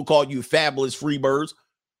dudes. We'll call you fabulous freebirds.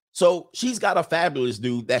 So she's got a fabulous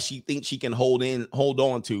dude that she thinks she can hold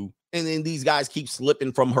on to. And then these guys keep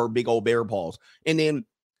slipping from her big old bear paws. And then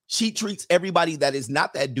she treats everybody that is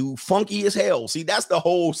not that dude funky as hell. See, that's the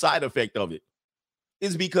whole side effect of it.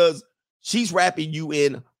 Is because she's wrapping you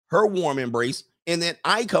in her warm embrace. And then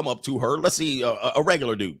I come up to her. Let's see, a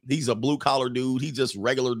regular dude. He's a blue collar dude. He's just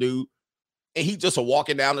regular dude. And he just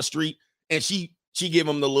walking down the street. And she give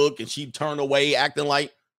him the look and she turn away acting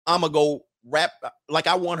like I'm going to go wrap. Like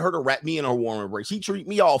I want her to wrap me in her warm embrace. She treat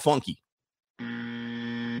me all funky.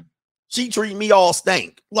 She treat me all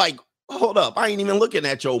stank. Like, hold up. I ain't even looking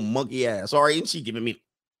at your monkey ass. All right. And she giving me.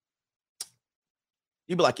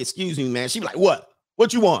 You be like, excuse me, man. She be like, what?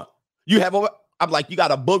 What you want? You have a. I'm like, you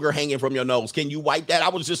got a booger hanging from your nose. Can you wipe that? I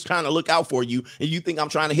was just trying to look out for you, and you think I'm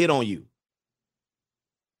trying to hit on you.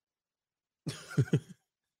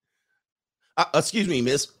 Excuse me,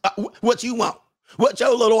 miss. What you want? What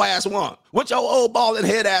your little ass want? What your old balding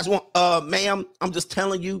head ass want? Ma'am, I'm just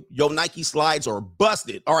telling you, your Nike slides are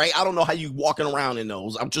busted. All right. I don't know how you walking around in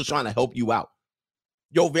those. I'm just trying to help you out.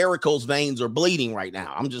 Your varicose veins are bleeding right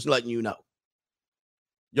now. I'm just letting you know.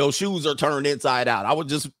 Your shoes are turned inside out. I was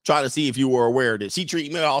just trying to see if you were aware of this. She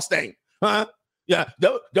treat me all stank. Huh? Yeah.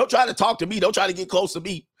 Don't try to talk to me. Don't try to get close to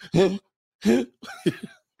me.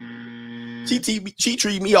 She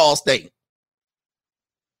treat me all stank.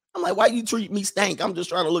 I'm like, why you treat me stank? I'm just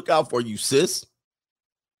trying to look out for you, sis.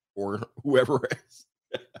 Or whoever else.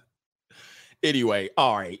 Anyway,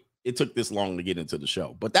 all right. It took this long to get into the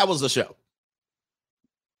show, but that was the show.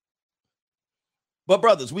 But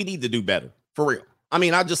brothers, we need to do better. For real. I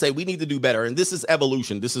mean, I just say we need to do better. And this is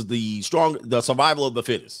evolution. This is the survival of the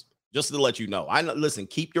fittest. Just to let you know. Listen,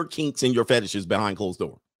 keep your kinks and your fetishes behind closed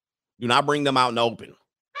door. Do not bring them out in the open.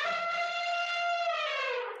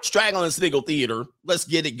 Straggle and Sniggle Theater. Let's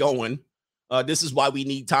get it going. This is why we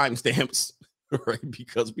need timestamps, right?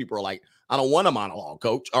 Because people are like, I don't want a monologue,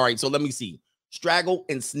 coach. All right, so let me see. Straggle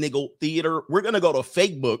and Sniggle Theater. We're going to go to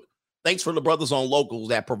Fakebook. Thanks for the brothers on Locals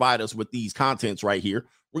that provide us with these contents right here.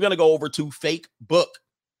 We're going to go over to Fakebook.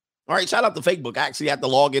 All right, shout out to Fakebook. I actually had to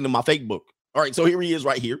log into my Fakebook. All right, so here he is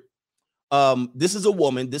right here. This is a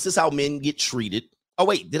woman. This is how men get treated. Oh,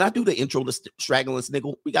 wait, did I do the intro to Straggle and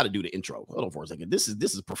Sniggle? We got to do the intro. Hold on for a second. This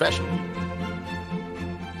is professional.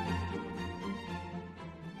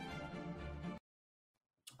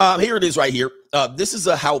 Here it is right here. This is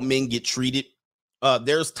how men get treated.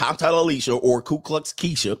 There's Top Title Alicia or Ku Klux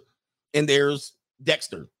Keisha, and there's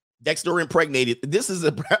Dexter. Dexter impregnated.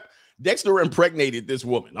 Dexter impregnated this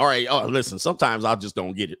woman. All right. Oh, listen, sometimes I just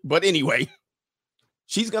don't get it. But anyway,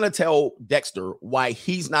 she's going to tell Dexter why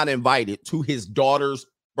he's not invited to his daughter's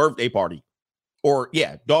birthday party.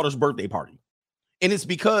 Daughter's birthday party. And it's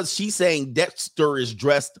because she's saying Dexter is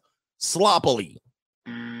dressed sloppily.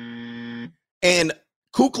 And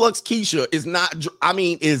Ku Klux Keisha is not,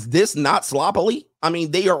 is this not sloppily? I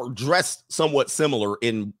mean, they are dressed somewhat similar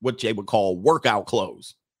in what they would call workout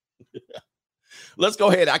clothes. Let's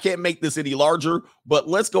go ahead. I can't make this any larger, but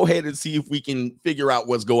let's go ahead and see if we can figure out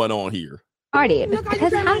what's going on here. Party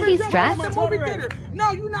because how he's dressed.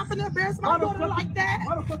 No, you're not gonna embarrass my daughter like that.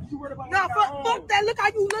 No, fuck that. Look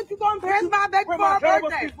how you look. You gonna embarrass my baby for her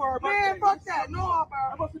birthday. Man, fuck that. No, bro.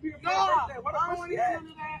 I don't want to hear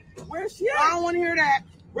that. Where is she at? I don't want to hear that.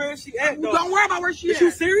 Where is she at? Don't worry about where she at. Is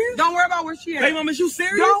you serious? Don't worry about where she at. Hey, mom, is you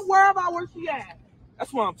serious? Don't worry about where she at.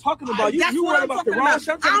 That's what I'm talking about. You worried about the wrong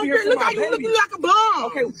shit. I don't care. Look how you look like a bum.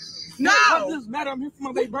 Okay. No. What does this matter? I'm here for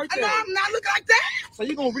my baby birthday. No, I'm not looking like that. So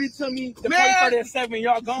you gonna really tell me the party started at 7 and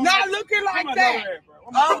y'all gone? Not looking like that.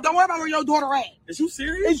 Don't worry about where your daughter at. Is you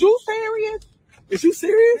serious? Is you serious? Is you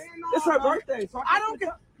serious? Man, no, it's her birthday. So I don't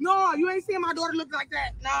care. No, you ain't seeing my daughter look like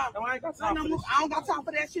that. Nah. No, I ain't got time for this. I don't got time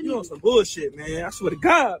for that shit. You on some bullshit, man. I swear to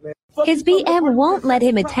God, man. His BM won't let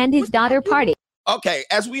him attend his daughter party. Okay,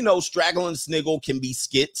 as we know, Straggle and Sniggle can be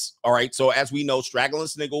skits. All right, so as we know, Straggle and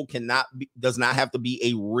Sniggle does not have to be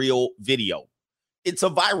a real video. It's a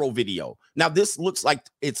viral video. Now, this looks like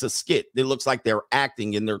it's a skit. It looks like they're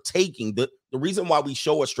acting and they're taking the reason why we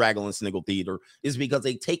show a Straggle and Sniggle Theater is because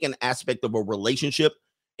they take an aspect of a relationship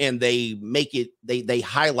and they make it, they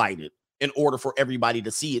highlight it in order for everybody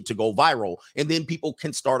to see it to go viral. And then people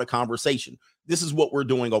can start a conversation. This is what we're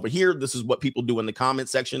doing over here. This is what people do in the comment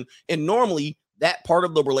section. And normally that part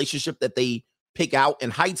of the relationship that they pick out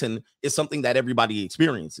and heighten is something that everybody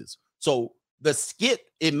experiences. So the skit,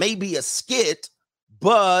 it may be a skit,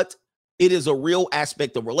 but it is a real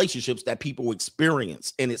aspect of relationships that people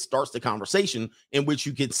experience. And it starts the conversation in which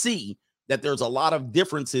you can see that there's a lot of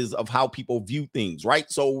differences of how people view things, right?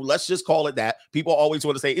 So let's just call it that. People always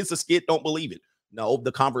want to say it's a skit, don't believe it. No,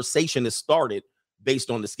 the conversation is started based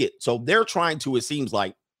on the skit. So they're trying to, it seems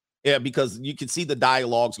like, because you can see the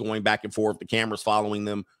dialogues going back and forth, the camera's following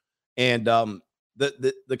them. And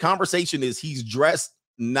the conversation is he's dressed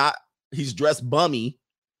bummy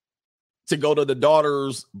to go to the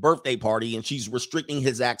daughter's birthday party, and she's restricting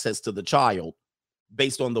his access to the child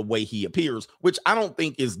based on the way he appears, which I don't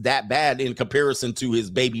think is that bad in comparison to his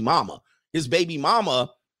baby mama. His baby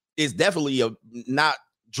mama is definitely not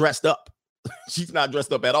dressed up. She's not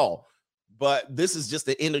dressed up at all. But this is just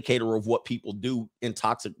an indicator of what people do in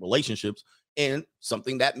toxic relationships and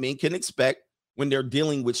something that men can expect when they're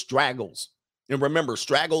dealing with straggles. And remember,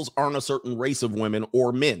 straggles aren't a certain race of women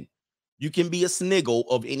or men. You can be a sniggle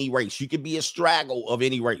of any race. You can be a straggle of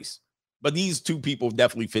any race. But these two people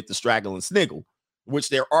definitely fit the straggle and sniggle, which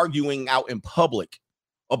they're arguing out in public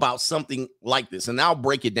about something like this. And I'll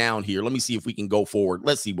break it down here. Let me see if we can go forward.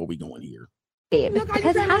 Let's see where we're going here. Look how you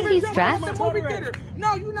because said how you he's were dressed. at the movie theater.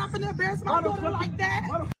 No, you're not gonna embarrass my daughter like that.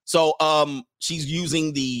 So she's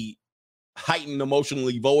using the heightened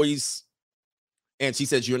emotionally voice, and she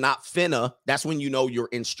says you're not finna. That's when you know you're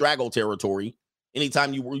in straggle territory.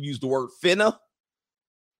 Anytime you use the word finna,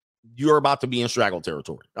 you're about to be in straggle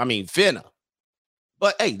territory. I mean, finna.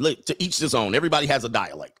 But hey, look, to each his own. Everybody has a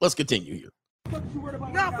dialect. Let's continue here. No,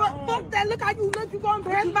 fuck that. Look how you look. You gonna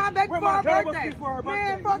embarrass my back for her birthday.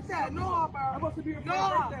 Man, fuck that. No, bro. No,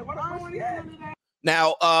 I don't want to hear none of that.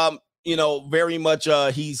 Now, you know, very much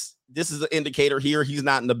this is an indicator here. He's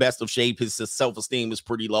not in the best of shape. His self-esteem is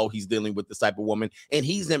pretty low. He's dealing with this type of woman, and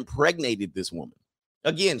he's impregnated this woman.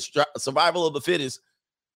 Again, survival of the fittest.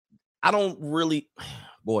 I don't really,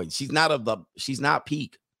 boy, she's not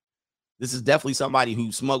peak. This is definitely somebody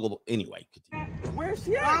who smuggled. Anyway, Where is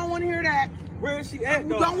she at? I don't want to hear that. Where is she at,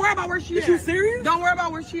 though? Don't worry about where she at. Is you serious? Don't worry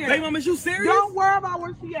about where she at. Baby mama, is you serious? Don't worry about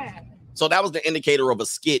where she at. so that was the indicator of a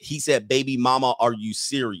skit. He said, "Baby mama, are you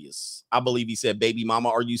serious?" I believe he said, "Baby mama,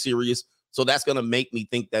 are you serious?" So that's gonna make me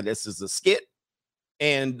think that this is a skit.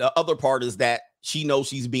 And the other part is that she knows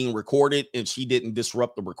she's being recorded and she didn't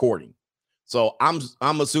disrupt the recording. So I'm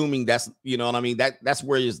assuming that's, you know what I mean. That's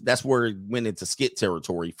where it went into skit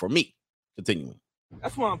territory for me. Continuing.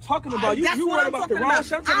 That's what I'm talking about. That's You what worried I'm about the talking wrong about.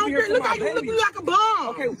 shit. I'm I trying to don't be here care. for Look my how you baby. look like a bum.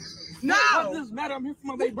 Okay. No. What does this matter? I'm here for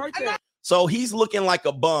my baby birthday. So he's looking like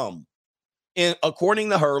a bum. And according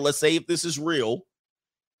to her, let's say if this is real,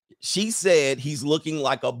 she said he's looking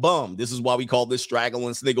like a bum. This is why we call this straggle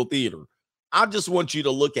and sniggle theater. I just want you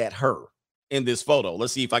to look at her in this photo.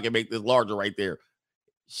 Let's see if I can make this larger right there.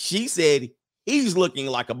 She said he's looking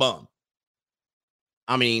like a bum.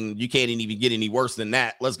 I mean, you can't even get any worse than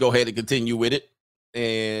that. Let's go ahead and continue with it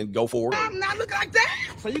and go forward. I'm not looking like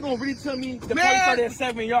that. So you gonna really tell me the Man. party started at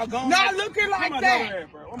 7 and y'all gone? Not looking like Where my that. daughter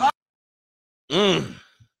at, bro? Where my-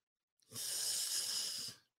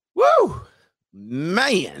 Woo!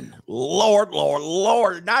 Man,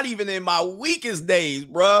 Lord. Not even in my weakest days,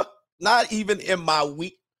 bruh. Not even in my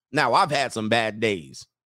weak. Now, I've had some bad days.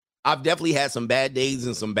 I've definitely had some bad days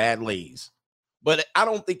and some bad lays. But I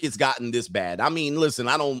don't think it's gotten this bad. I mean, listen,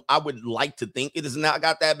 I would like to think it has not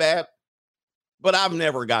got that bad, but I've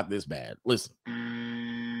never got this bad. Listen,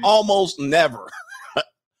 almost never.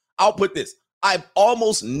 I'll put this. I've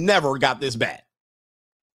almost never got this bad.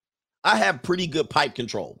 I have pretty good pipe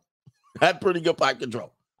control. I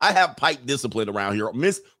have pipe discipline around here,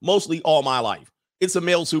 mostly all my life. It's a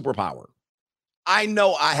male superpower. I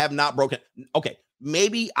know I have not broken. Okay,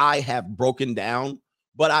 maybe I have broken down,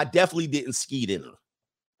 but I definitely didn't skeet in her.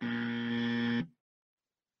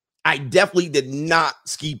 I definitely did not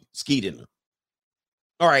skeet in her.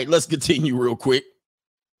 All right, let's continue real quick.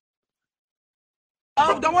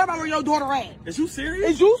 Don't worry about where your daughter at. Is you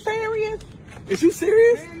serious? Is you serious? Is you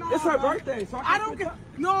serious? Man, no, It's her bro. birthday. So I don't care.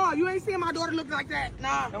 No, you ain't seeing my daughter look like that.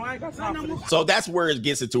 Nah. No, I ain't got time for this. So that's where it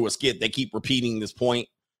gets into a skit. They keep repeating this point,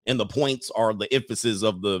 and the points are the emphasis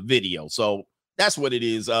of the video. So that's what it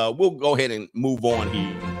is. We'll go ahead and move on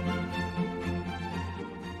here.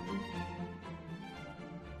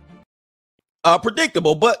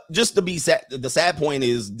 Predictable, but just to be sad, the sad point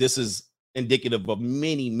is this is indicative of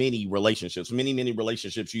many relationships. Many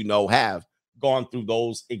relationships, you know, have gone through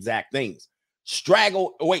those exact things.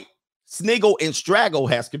 Sniggle and Straggle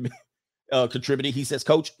has contributed. He says,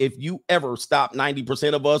 Coach, if you ever stop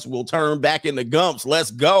 90% of us, we'll turn back into Gumps.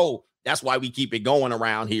 Let's go. That's why we keep it going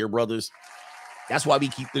around here, brothers. That's why we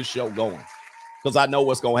keep this show going, because I know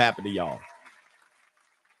what's going to happen to y'all.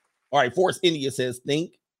 All right, Forrest India says,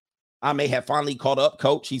 think I may have finally caught up,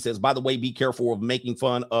 Coach. He says, by the way, be careful of making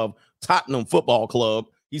fun of Tottenham Football Club.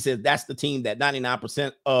 He says that's the team that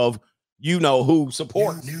 99% of you know who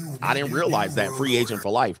supports. I didn't realize that. Free agent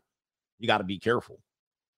for life. You got to be careful.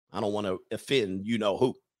 I don't want to offend you know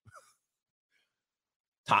who.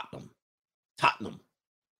 Tottenham.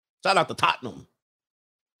 Shout out to Tottenham.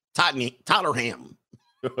 Tottenham.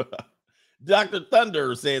 Dr.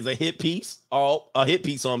 Thunder says a hit piece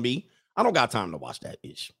on me. I don't got time to watch that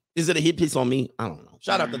ish. Is it a hit piece on me? I don't know.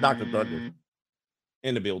 Shout out to Dr. Thunder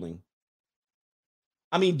in the building.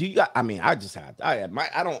 I mean, shout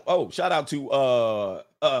out to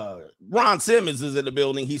Ron Simmons is in the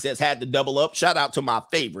building. He says had to double up. Shout out to my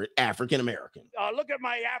favorite African-American. Look at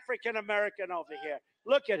my African-American over here.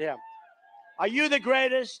 Look at him. Are you the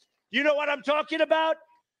greatest? You know what I'm talking about?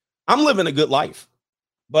 I'm living a good life.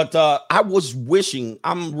 But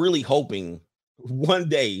I'm really hoping one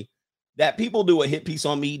day that people do a hit piece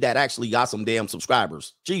on me that actually got some damn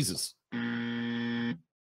subscribers. Jesus.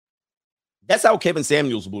 That's how Kevin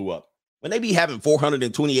Samuels blew up. When they be having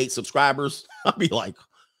 428 subscribers, I'll be like,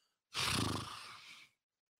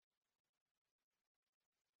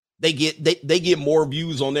 they get more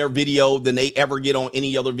views on their video than they ever get on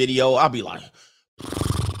any other video. I'll be like,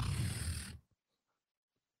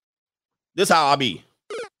 this how I be.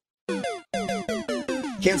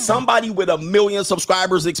 Can somebody with 1 million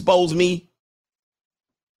subscribers expose me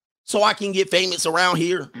so I can get famous around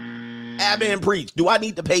here? Abba and Preach, do I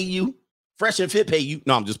need to pay you? Fresh and Fit pay you?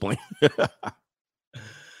 No, I'm just playing.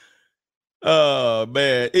 Oh,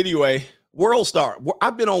 man. Anyway, World Star.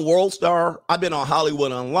 I've been on World Star. I've been on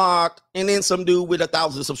Hollywood Unlocked. And then some dude with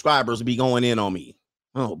 1,000 subscribers be going in on me.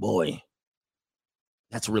 Oh, boy.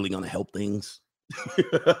 That's really going to help things.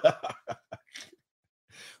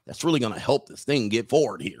 That's really going to help this thing get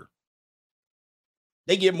forward here.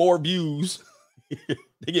 They get more views.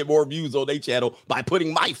 They get more views on their channel by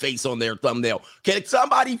putting my face on their thumbnail. Can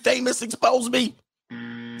somebody famous expose me?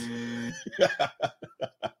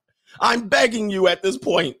 I'm begging you at this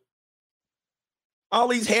point. All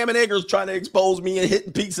these ham and eggers trying to expose me and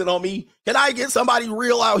hitting pizza on me. Can I get somebody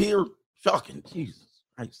real out here? Shocking. Jesus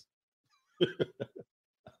Christ.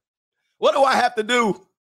 What do I have to do?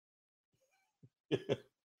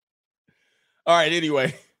 All right,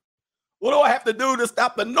 anyway. What do I have to do to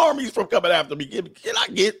stop the normies from coming after me? Can I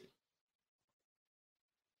get?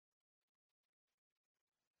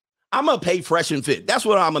 I'm going to pay Fresh and Fit. That's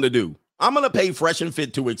what I'm going to do. I'm going to pay Fresh and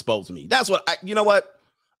Fit to expose me. That's what you know what?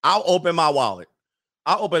 I'll open my wallet.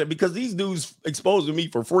 I'll open it because these dudes exposing me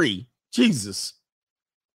for free. Jesus.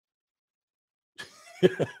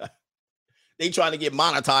 They trying to get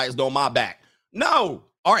monetized on my back. No.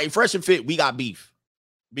 All right, Fresh and Fit, we got beef.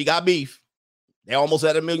 We got beef. They almost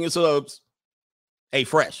had 1 million subs. Hey,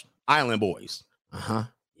 Fresh, Island Boys. Uh-huh.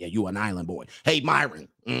 Yeah, you an Island boy. Hey, Myron.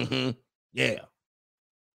 Mm-hmm. Yeah.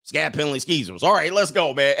 Scab Penalty Skeezers. All right, let's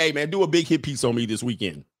go, man. Hey, man, do a big hit piece on me this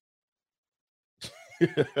weekend.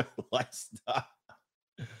 Let's stop.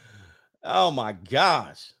 Oh, my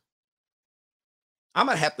gosh. I'm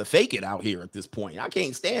going to have to fake it out here at this point. I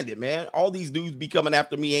can't stand it, man. All these dudes be coming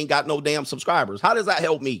after me, ain't got no damn subscribers. How does that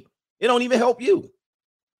help me? It don't even help you.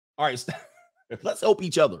 All right, let's help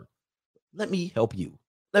each other. Let me help you.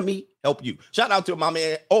 Let me help you. Shout out to my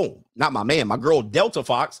man. Oh, not my man. My girl, Delta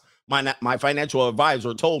Fox. My financial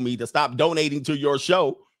advisor told me to stop donating to your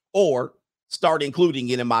show or start including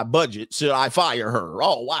it in my budget. Should I fire her?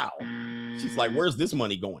 Oh, wow. She's like, where's this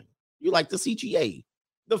money going? You like the CGA,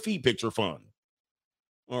 the Feed Picture Fund.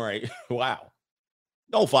 All right. Wow.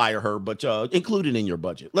 Don't fire her, but include it in your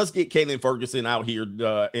budget. Let's get Kaylin Ferguson out here.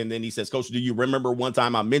 And then he says, Coach, do you remember one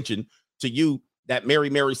time I mentioned to you that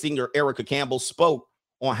Mary singer Erica Campbell spoke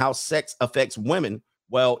on how sex affects women?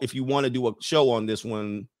 Well, if you want to do a show on this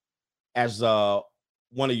one as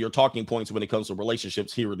one of your talking points when it comes to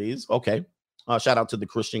relationships, here it is. Okay. Shout out to the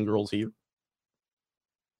Christian girls here.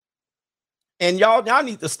 And y'all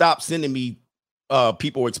need to stop sending me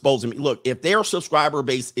people exposing me. Look, if their subscriber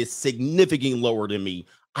base is significantly lower than me,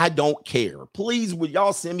 I don't care. Please, would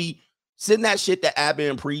y'all send that shit to Abba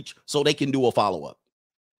and Preach so they can do a follow-up.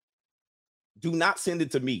 Do not send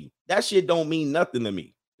it to me. That shit don't mean nothing to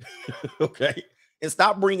me. Okay? And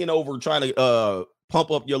stop bringing over trying to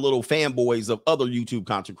pump up your little fanboys of other YouTube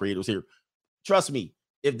content creators here. Trust me,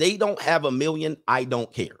 if they don't have 1 million, I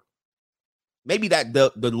don't care. Maybe that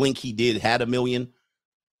the link he did had 1 million.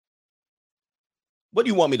 What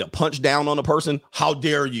do you want me to punch down on a person? How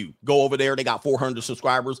dare you go over there? They got 400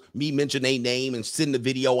 subscribers. Me mention their name and send the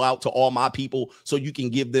video out to all my people so you can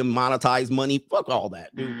give them monetized money. Fuck all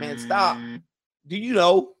that, dude, man. Stop. Do you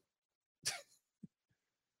know?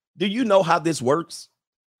 Do you know how this works?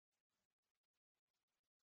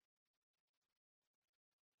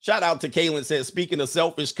 Shout out to Kaylin says, speaking of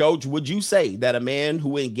selfish, Coach, would you say that a man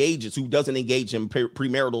who doesn't engage in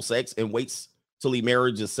premarital sex and waits till he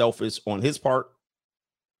marriage is selfish on his part?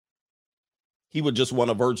 He would just want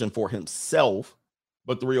a virgin for himself,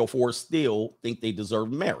 but 304 still think they deserve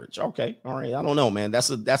marriage. Okay. All right. I don't know, man. That's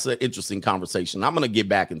an interesting conversation. I'm going to get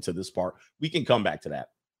back into this part. We can come back to that.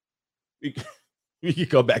 We can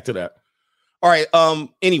come back to that. All right.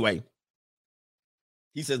 Anyway,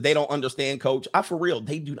 he says they don't understand, Coach. For real,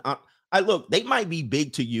 they do not. Look, they might be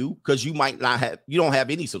big to you because you don't have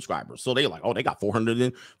any subscribers. So they're like, oh, they got 400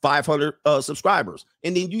 and 500 subscribers.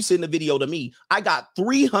 And then you send a video to me. I got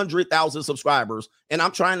 300,000 subscribers and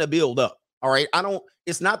I'm trying to build up. All right.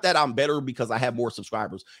 It's not that I'm better because I have more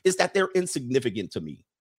subscribers. It's that they're insignificant to me.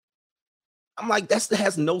 I'm like, that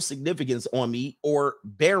has no significance on me or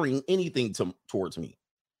bearing anything towards me.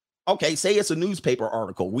 Okay. Say it's a newspaper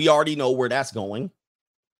article. We already know where that's going.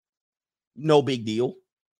 No big deal.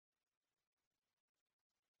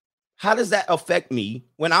 How does that affect me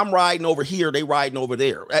when I'm riding over here, they riding over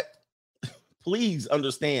there? Please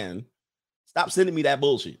understand. Stop sending me that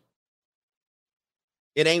bullshit.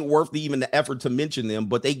 It ain't worth even the effort to mention them,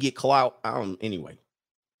 but they get clout anyway.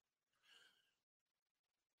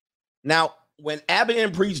 Now, when Abba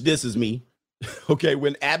and Preach disses me, okay,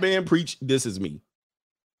 when Abba and Preach disses me,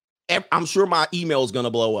 I'm sure my email is going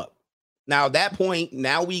to blow up. Now, at that point,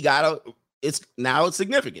 now it's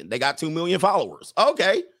significant. They got 2 million followers.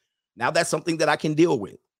 Okay, now that's something that I can deal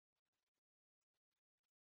with.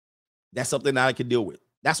 That's something that I can deal with.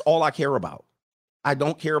 That's all I care about. I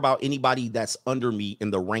don't care about anybody that's under me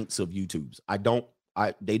in the ranks of YouTubes.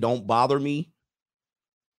 They don't bother me.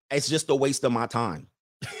 It's just a waste of my time.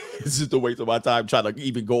 It's just a waste of my time trying to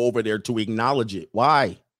even go over there to acknowledge it.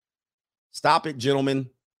 Why? Stop it, gentlemen.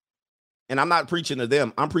 And I'm not preaching to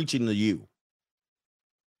them. I'm preaching to you.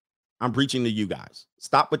 I'm preaching to you guys.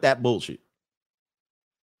 Stop with that bullshit.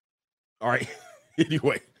 All right.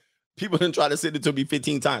 Anyway, people didn't try to send it to me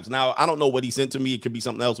 15 times. Now, I don't know what he sent to me. It could be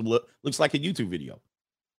something else. Looks like a YouTube video.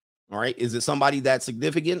 All right. Is it somebody that's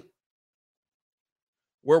significant?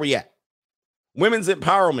 Where we at? Women's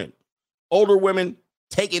empowerment. Older women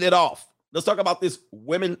taking it off. Let's talk about this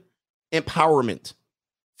women empowerment.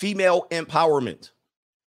 Female empowerment.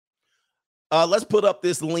 Let's put up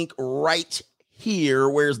this link right here.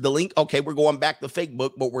 Where's the link? Okay, we're going back to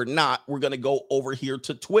Facebook, but we're not. We're going to go over here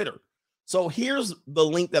to Twitter. So here's the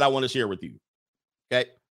link that I want to share with you. Okay.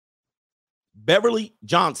 Beverly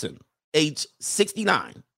Johnson, age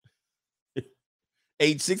 69.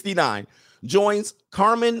 Age 69, joins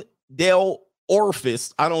Carmen Del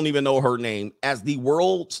Orfis, I don't even know her name, as the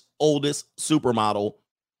world's oldest supermodel.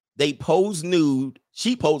 They pose nude.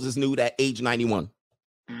 She poses nude at age 91.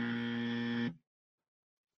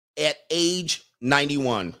 At age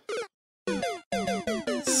 91.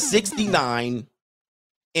 69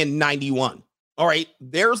 and 91. All right,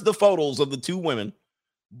 there's the photos of the two women.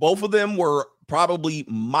 Both of them were probably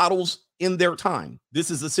models in their time. This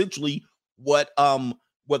is essentially what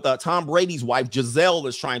Tom Brady's wife Giselle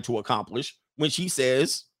is trying to accomplish when she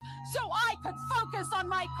says, so I could focus on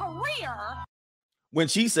my career. When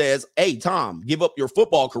she says, hey, Tom, give up your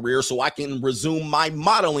football career so I can resume my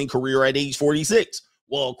modeling career at age 46.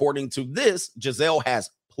 Well, according to this, Giselle has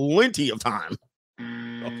plenty of time.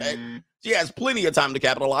 Okay. She has plenty of time to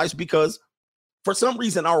capitalize because for some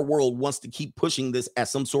reason, our world wants to keep pushing this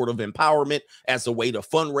as some sort of empowerment, as a way to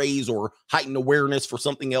fundraise or heighten awareness for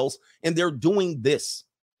something else. And they're doing this.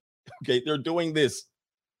 Okay. They're doing this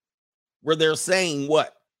where they're saying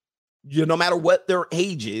what? No matter what their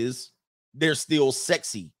age is, they're still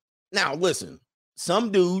sexy. Now, listen,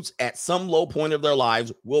 some dudes at some low point of their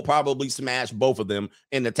lives will probably smash both of them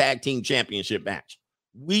in the tag team championship match.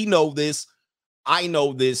 We know this. I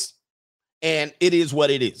know this. And it is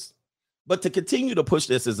what it is. But to continue to push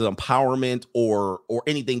this as an empowerment or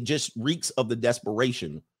anything just reeks of the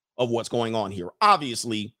desperation of what's going on here.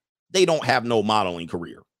 Obviously, they don't have no modeling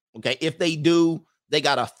career. Okay. If they do, they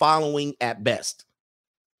got a following at best.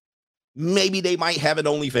 Maybe they might have an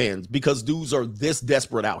OnlyFans because dudes are this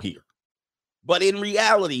desperate out here. But in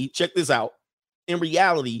reality, check this out. In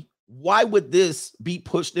reality, why would this be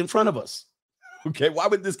pushed in front of us? Okay, why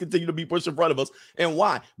would this continue to be pushed in front of us? And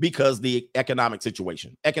why? Because the economic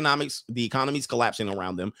situation. The economy's collapsing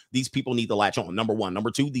around them. These people need to latch on. Number one.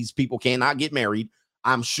 Number two, these people cannot get married.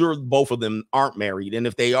 I'm sure both of them aren't married. And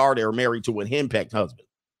if they are, they're married to a henpecked husband.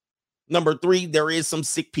 Number three, there is some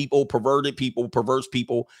sick people, perverted people, perverse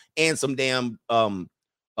people, and some damn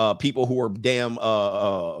people who are damn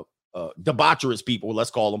debaucherous people, let's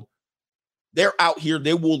call them. They're out here.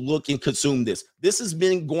 They will look and consume this. This has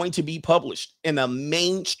been going to be published in a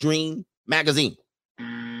mainstream magazine.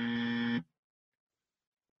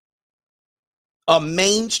 A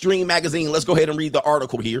mainstream magazine. Let's go ahead and read the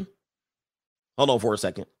article here. Hold on for a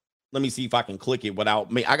second. Let me see if I can click it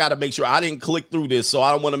without me. I got to make sure I didn't click through this, so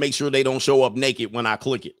I don't want to make sure they don't show up naked when I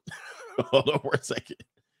click it. Hold on for a second.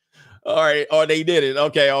 All right. Oh, they did it.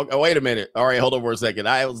 Okay. Oh, wait a minute. All right. Hold on for a second.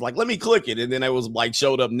 I was like, let me click it. And then it was like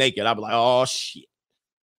showed up naked. I'd be like, oh, shit.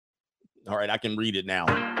 All right. I can read it now.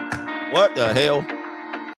 What the hell?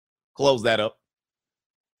 Close that up.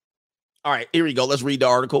 All right. Here we go. Let's read the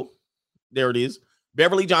article. There it is.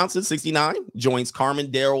 Beverly Johnson, 69, joins Carmen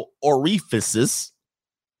Del Orfis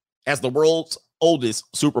as the world's oldest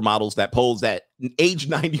supermodels that pose at age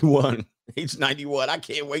 91. Age 91. I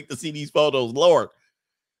can't wait to see these photos. Lord.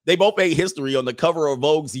 They both made history on the cover of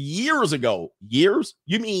Vogue's years ago. Years?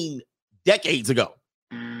 You mean decades ago.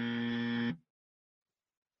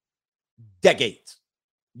 Decades.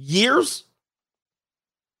 Years?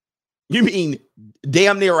 You mean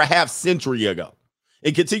damn near a half century ago.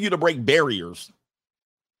 And continue to break barriers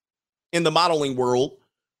in the modeling world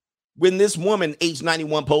when this woman, age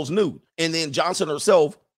 91, posed nude. And then Johnson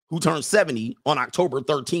herself, who turned 70 on October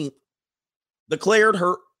 13th, declared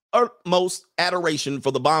her utmost adoration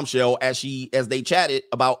for the bombshell as they chatted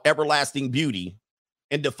about everlasting beauty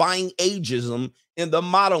and defying ageism in the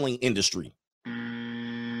modeling industry.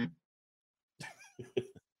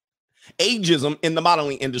 Ageism in the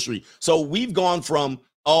modeling industry. So we've gone from,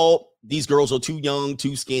 oh, these girls are too young,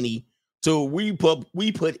 too skinny, to we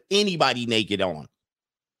put anybody naked on.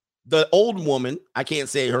 The old woman, I can't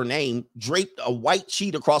say her name, draped a white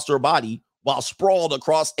sheet across her body while sprawled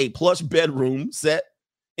across a plush bedroom set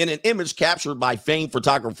in an image captured by famed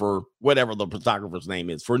photographer, whatever the photographer's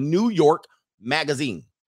name is, for New York Magazine.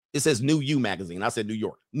 It says New You Magazine. I said New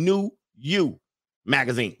York. New You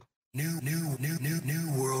Magazine. New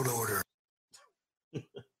world order.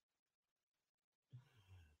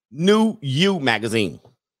 New You Magazine.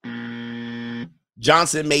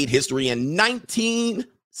 Johnson made history in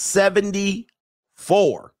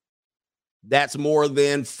 1974. That's more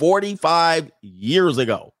than 45 years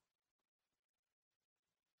ago.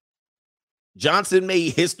 Johnson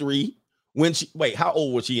made history when how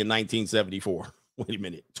old was she in 1974? Wait a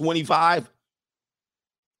minute, 25?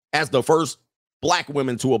 As the first Black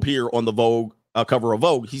woman to appear on the Vogue cover of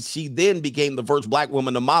Vogue. She then became the first Black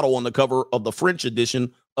woman to model on the cover of the French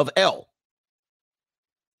edition of Elle.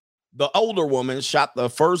 The older woman shot the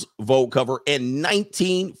first Vogue cover in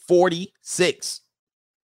 1946.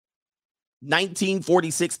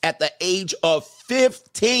 1946 at the age of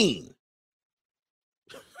 15.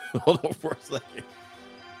 Hold on for a second.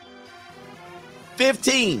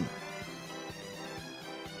 15.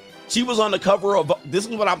 She was on the cover of, this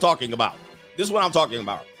is what I'm talking about.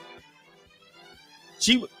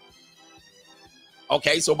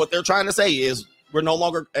 Okay, so what they're trying to say is we're no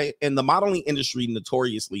longer in the modeling industry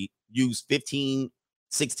notoriously use 15,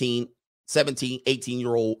 16, 17,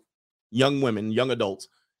 18-year-old young women, young adults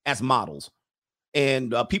as models.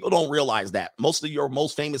 And people don't realize that most of your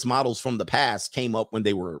most famous models from the past came up when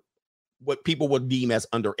they were what people would deem as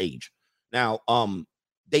underage. Now,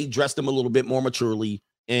 they dressed them a little bit more maturely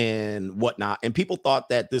and whatnot. And people thought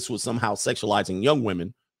that this was somehow sexualizing young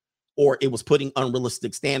women, or it was putting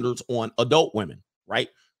unrealistic standards on adult women, right?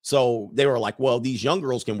 So they were like, well, these young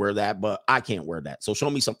girls can wear that, but I can't wear that. So show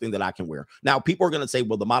me something that I can wear. Now, people are going to say,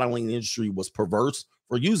 well, the modeling industry was perverse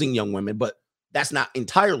for using young women, but that's not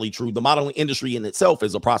entirely true. The modeling industry in itself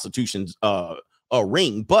is a prostitution a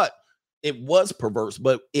ring, but it was perverse,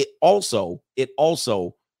 but it also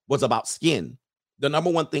was about skin. The number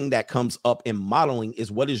one thing that comes up in modeling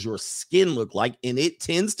is what does your skin look like? And it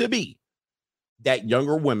tends to be that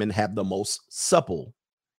younger women have the most supple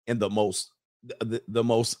and the most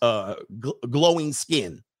glowing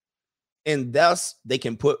skin. And thus they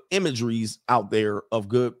can put imageries out there of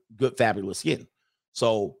good, fabulous skin.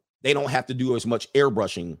 So they don't have to do as much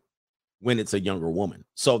airbrushing when it's a younger woman.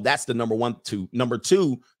 So that's the number one. Number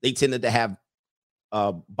two, they tended to have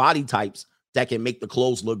body types that can make the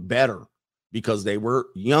clothes look better because they were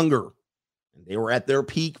younger and they were at their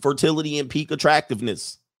peak fertility and peak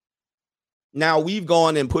attractiveness. Now we've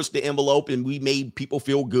gone and pushed the envelope and we made people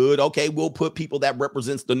feel good. Okay, we'll put people that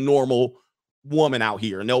represents the normal woman out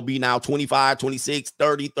here, and they'll be now 25, 26,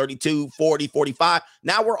 30, 32, 40, 45.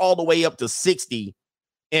 Now we're all the way up to 60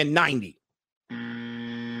 and 90.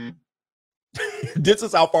 This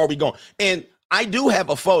is how far we go. And I do have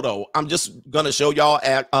a photo. I'm just going to show y'all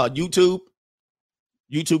at YouTube.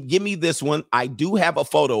 YouTube, give me this one. I do have a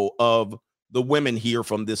photo of the women here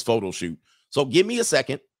from this photo shoot. So give me a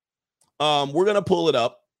second. We're going to pull it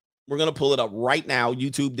up. We're going to pull it up right now.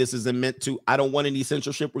 YouTube, this isn't meant to, I don't want any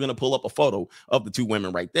censorship. We're going to pull up a photo of the two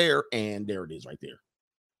women right there. And there it is right there.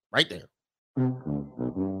 Right there.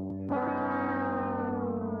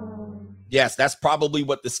 Yes, that's probably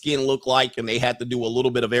what the skin looked like. And they had to do a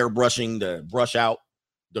little bit of airbrushing to brush out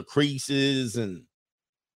the creases and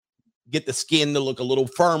get the skin to look a little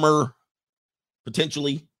firmer,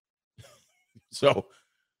 potentially. So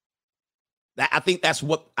I think that's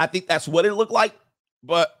what it looked like.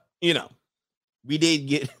 But you know, we did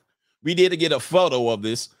get a photo of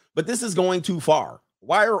this, but this is going too far.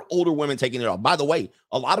 Why are older women taking it off? By the way,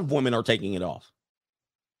 a lot of women are taking it off.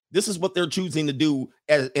 This is what they're choosing to do,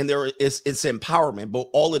 and it's empowerment. But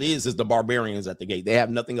all it is the barbarians at the gate. They have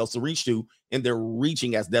nothing else to reach to, and they're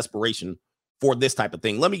reaching as desperation for this type of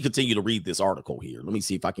thing. Let me continue to read this article here. Let me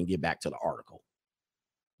see if I can get back to the article.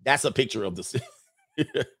 That's a picture of the.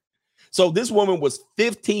 So this woman was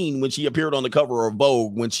 15 when she appeared on the cover of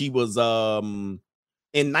Vogue when she was in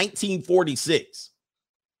 1946.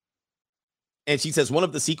 And she says one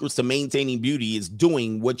of the secrets to maintaining beauty is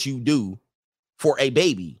doing what you do for a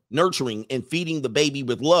baby, nurturing and feeding the baby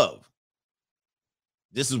with love.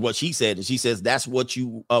 This is what she said. And she says that's what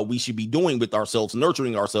we should be doing with ourselves,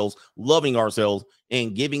 nurturing ourselves, loving ourselves,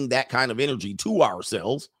 and giving that kind of energy to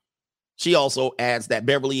ourselves. She also adds that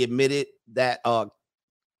Beverly admitted that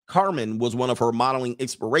Carmen was one of her modeling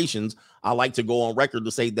inspirations. I like to go on record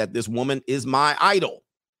to say that this woman is my idol.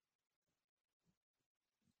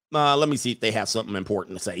 Let me see if they have something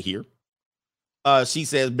important to say here. She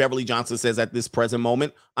says, Beverly Johnson says, at this present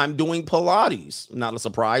moment, I'm doing Pilates. Not a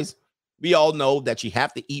surprise. We all know that you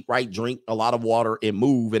have to eat right, drink a lot of water, and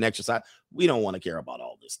move and exercise. We don't want to care about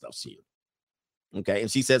all this stuff here. Okay.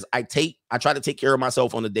 And she says, I try to take care of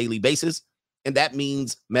myself on a daily basis. And that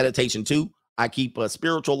means meditation too. I keep a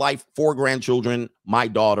spiritual life, 4 grandchildren, my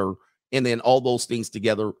daughter, and then all those things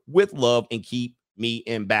together with love and keep me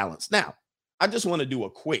in balance. Now, I just want to do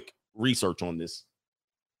a quick research on this.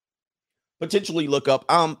 Potentially look up,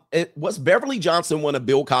 was Beverly Johnson one of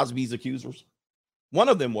Bill Cosby's accusers? One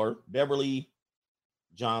of them were Beverly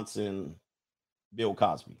Johnson, Bill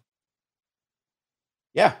Cosby.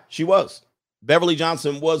 Yeah, she was. Beverly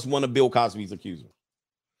Johnson was one of Bill Cosby's accusers.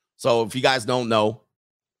 So if you guys don't know,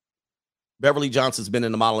 Beverly Johnson's been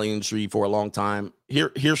in the modeling industry for a long time.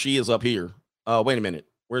 Here she is up here. Wait a minute.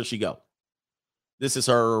 Where did she go? This is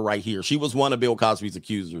her right here. She was one of Bill Cosby's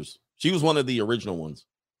accusers. She was one of the original ones.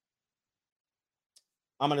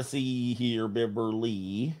 I'm going to see here,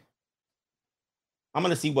 Beverly. I'm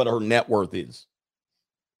going to see what her net worth is.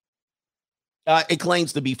 It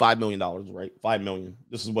claims to be $5 million, right? $5 million.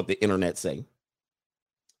 This is what the internet say.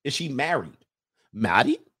 Is she married?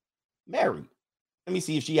 Married? Married. Let me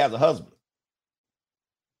see if she has a husband.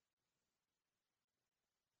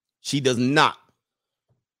 She does not.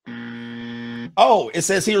 Oh, it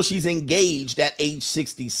says here she's engaged at age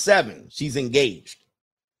 67. She's engaged.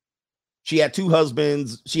 She had 2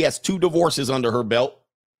 husbands. She has 2 divorces under her belt.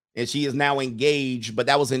 And she is now engaged, but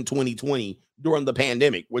that was in 2020 during the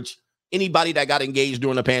pandemic, which anybody that got engaged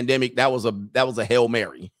during the pandemic, that was a Hail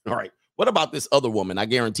Mary. All right. What about this other woman? I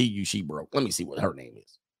guarantee you she broke. Let me see what her name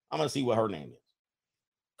is. I'm going to see what her name is.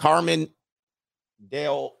 Carmen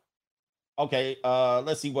Dale. Okay.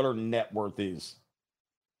 Let's see what her net worth is.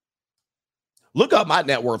 Look up my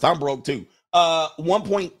net worth. I'm broke too.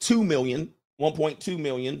 1.2 million. 1.2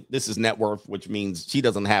 million. This is net worth, which means she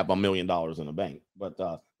doesn't have $1 million in the bank. But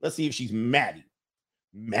let's see if she's married.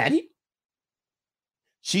 Married?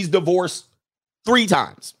 She's divorced 3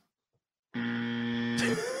 times.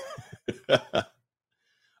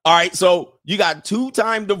 All right, so you got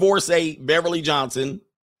 2-time divorcee Beverly Johnson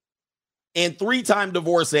and 3-time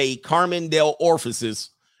divorcee Carmen Del Orfices.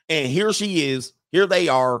 And here she is. Here they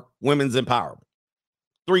are, women's empowerment.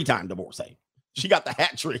 3-time divorcee. She got the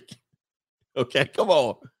hat trick. Okay, come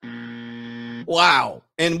on. Wow.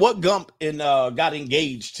 And what Gump got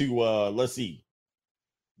engaged to, let's see,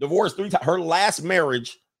 divorced 3 times. Her last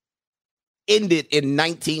marriage ended in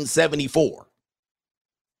 1974.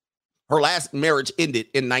 Her last marriage ended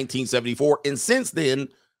in 1974. And since then,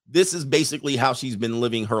 this is basically how she's been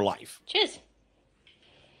living her life. Cheers.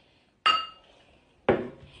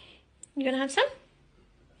 You gonna have some?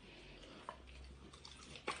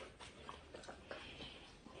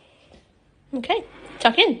 Okay,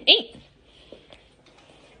 tuck in, eat.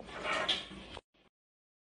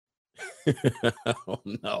 Oh,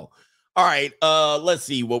 no. All right, let's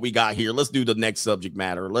see what we got here. Let's do the next subject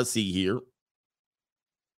matter. Let's see here.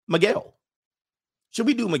 Miguel. Should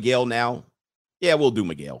we do Miguel now? Yeah, we'll do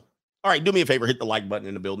Miguel. All right, do me a favor, hit the like button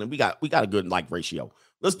in the building. We got a good like ratio.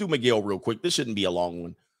 Let's do Miguel real quick. This shouldn't be a long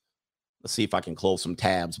one. Let's see if I can close some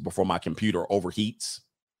tabs before my computer overheats.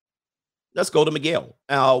 Let's go to Miguel.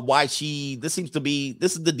 This is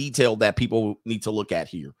the detail that people need to look at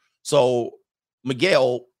here. So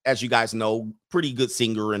Miguel, as you guys know, pretty good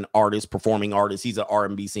singer and artist, performing artist. He's an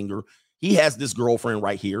R&B singer. He has this girlfriend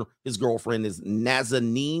right here. His girlfriend is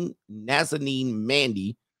Nazanin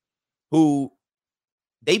Mandy, who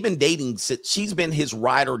they've been dating since she's been his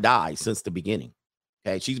ride or die since the beginning.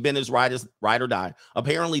 Okay, she's been his ride or die.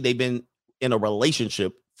 Apparently, they've been in a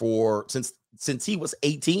relationship since he was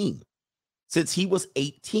 18. Since he was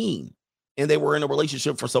 18, and they were in a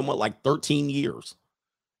relationship for somewhat like 13 years.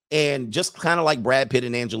 And just kind of like Brad Pitt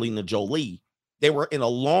and Angelina Jolie, they were in a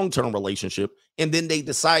long-term relationship, and then they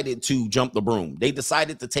decided to jump the broom. They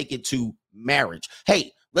decided to take it to marriage.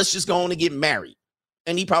 Hey, let's just go on and get married.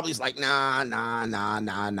 And he probably is like, nah.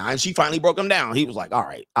 And she finally broke him down. He was like, all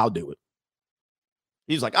right, I'll do it.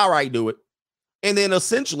 He was like, all right, do it. And then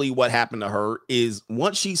essentially what happened to her is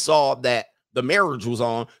once she saw that the marriage was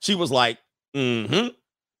on, she was like,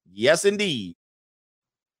 yes, indeed.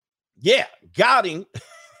 Yeah, got him.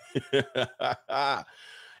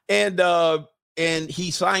 And And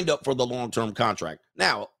he signed up for the long-term contract.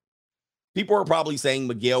 Now, people are probably saying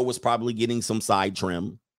Miguel was probably getting some side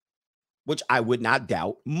trim, which I would not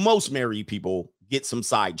doubt. Most married people get some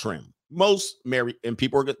side trim. Most married, and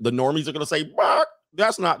the normies are going to say,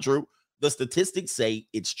 that's not true. The statistics say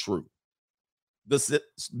it's true. The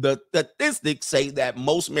statistics say that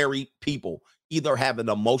most married people either have an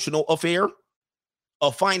emotional affair,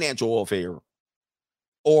 a financial affair,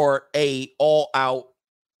 or a all-out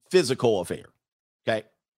physical affair. Okay?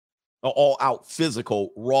 An all-out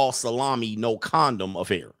physical, raw salami, no condom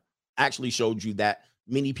affair. Actually showed you that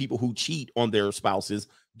many people who cheat on their spouses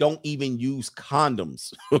don't even use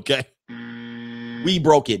condoms. Okay? We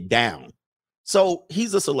broke it down. So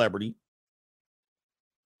he's a celebrity.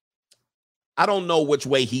 I don't know which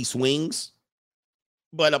way he swings,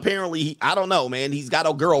 but apparently, I don't know, man. He's got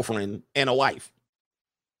a girlfriend and a wife.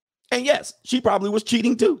 And yes, she probably was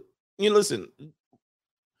cheating too. Listen,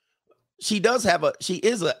 she is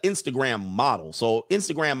an Instagram model. So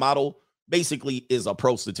Instagram model basically is a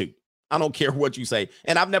prostitute. I don't care what you say.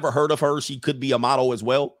 And I've never heard of her. She could be a model as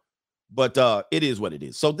well, but it is what it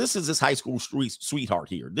is. So this is his high school sweetheart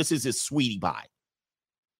here. This is his sweetie pie.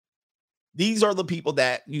 These are the people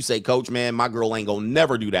that you say, Coach, man, my girl ain't gonna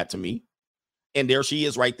never do that to me. And there she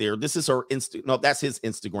is right there. This is her that's his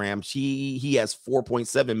Instagram. He has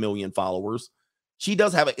 4.7 million followers. She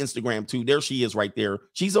does have an Instagram too. There she is right there.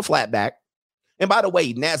 She's a flatback. And by the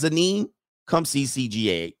way, Nazanin, come see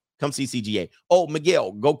CGA. Come see CGA. Oh,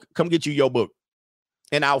 Miguel, come get you your book.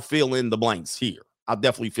 And I'll fill in the blanks here. I'll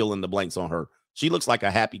definitely fill in the blanks on her. She looks like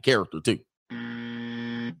a happy character too.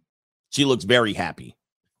 She looks very happy.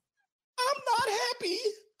 I'm not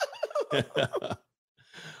happy.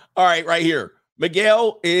 All right, right here.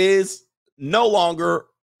 Miguel is no longer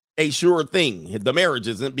a sure thing. The marriage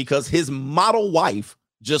isn't, because his model wife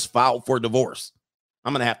just filed for divorce.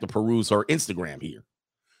 I'm going to have to peruse her Instagram here.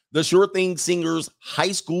 The Sure Thing singer's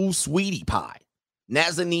high school sweetie pie,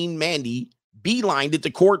 Nazanin Mandy, beelined it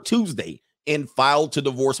to court Tuesday and filed to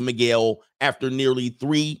divorce Miguel after nearly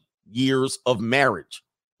 3 years of marriage.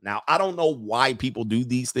 Now, I don't know why people do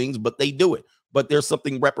these things, but they do it. But there's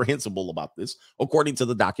something reprehensible about this. According to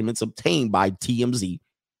the documents obtained by TMZ,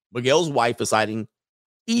 Miguel's wife is citing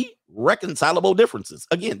irreconcilable differences.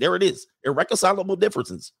 Again, there it is. Irreconcilable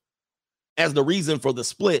differences as the reason for the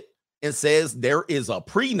split, and says there is a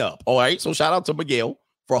prenup. All right. So shout out to Miguel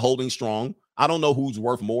for holding strong. I don't know who's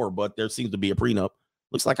worth more, but there seems to be a prenup.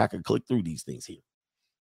 Looks like I could click through these things here.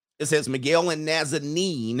 It says Miguel and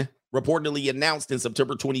Nazanin reportedly announced in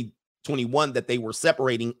September 2021 that they were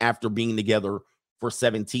separating after being together for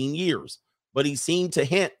 17 years. But he seemed to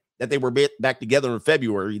hint that they were back together in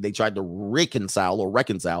February. They tried to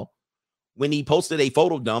reconcile when he posted a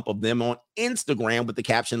photo dump of them on Instagram with the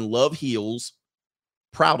caption, "Love heals,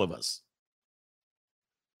 proud of us."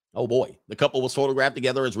 Oh boy. The couple was photographed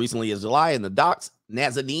together as recently as July. In the docs,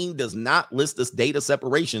 Nazanin does not list this date of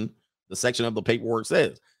separation. The section of the paperwork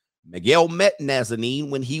says Miguel met Nazanin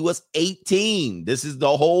when he was 18. This is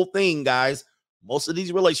the whole thing, guys. Most of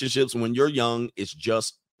these relationships when you're young, it's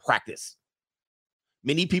just practice.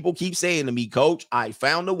 Many people keep saying to me, Coach, I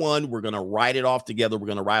found the one. We're going to ride it off together. We're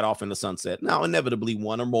going to ride off in the sunset. Now, inevitably,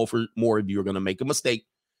 one or more of you are going to make a mistake.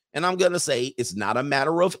 And I'm going to say it's not a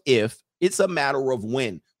matter of if, it's a matter of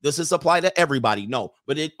when. Does this apply to everybody? No,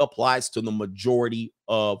 but it applies to the majority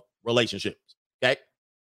of relationships. Okay.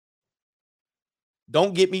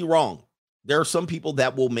 Don't get me wrong. There are some people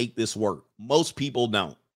that will make this work. Most people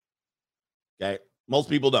don't. Okay. Most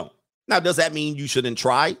people don't. Now, does that mean you shouldn't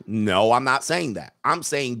try? No, I'm not saying that. I'm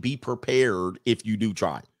saying be prepared if you do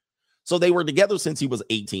try. So they were together since he was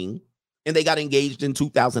 18, and they got engaged in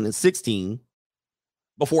 2016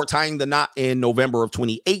 before tying the knot in November of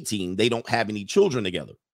 2018. They don't have any children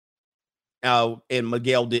together. And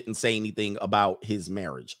Miguel didn't say anything about his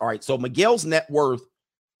marriage. All right. So Miguel's net worth,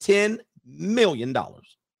 $10 million.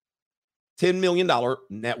 $10 million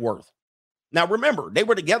net worth. Now, remember, they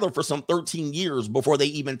were together for some 13 years before they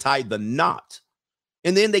even tied the knot.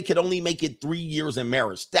 And then they could only make it 3 years in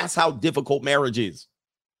marriage. That's how difficult marriage is.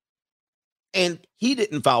 And he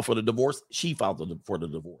didn't file for the divorce. She filed for the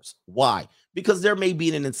divorce. Why? Because there may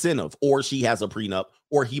be an incentive, or she has a prenup,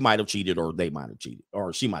 or he might have cheated, or they might have cheated,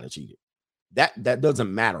 or she might have cheated. That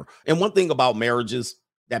doesn't matter. And one thing about marriages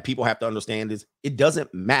that people have to understand is it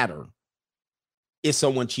doesn't matter if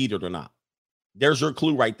someone cheated or not. There's your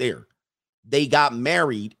clue right there. They got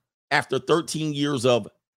married after 13 years of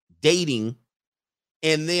dating,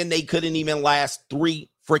 and then they couldn't even last 3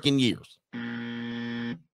 freaking years.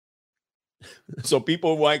 So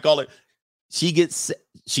people might call it, she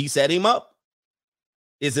set him up.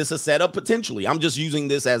 Is this a setup? Potentially. I'm just using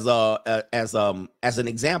this as an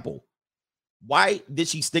example. Why did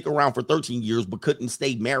she stick around for 13 years but couldn't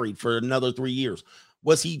stay married for another 3 years?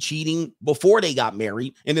 Was he cheating before they got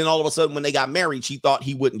married? And then all of a sudden, when they got married, she thought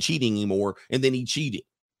he wasn't cheating anymore. And then he cheated.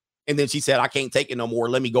 And then she said, I can't take it no more.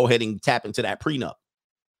 Let me go ahead and tap into that prenup.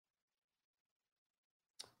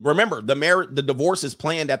 Remember, the divorce is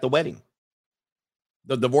planned at the wedding.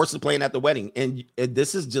 The divorce is planned at the wedding. And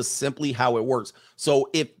this is just simply how it works. So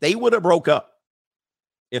if they would have broke up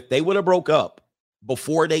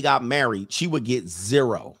before they got married, she would get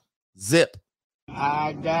zero. Zip.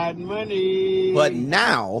 I got money. But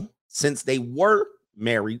now, since they were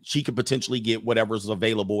married, she could potentially get whatever's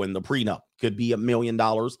available in the prenup. Could be $1 million.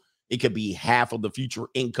 It could be half of the future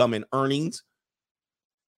income and earnings.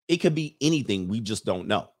 It could be anything. We just don't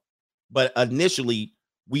know. But initially,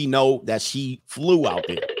 we know that she flew out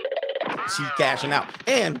there. She's cashing out.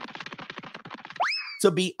 And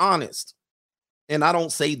to be honest, and I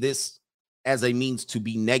don't say this as a means to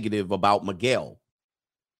be negative about Miguel,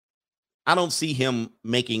 I don't see him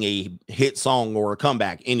making a hit song or a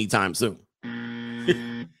comeback anytime soon.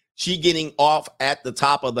 She getting off at the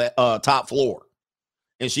top of the top floor.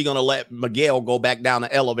 And she going to let Miguel go back down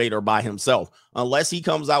the elevator by himself. Unless he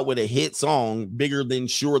comes out with a hit song bigger than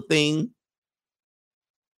Sure Thing.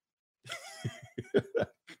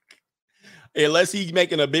 Unless he's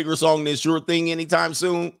making a bigger song than Sure Thing anytime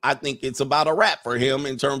soon, I think it's about a wrap for him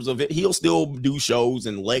in terms of it. He'll still do shows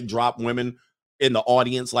and leg drop women in the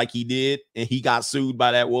audience like he did. And he got sued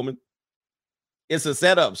by that woman. It's a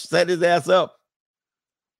setup. Set his ass up.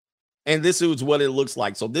 And this is what it looks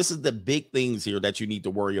like. So this is the big things here that you need to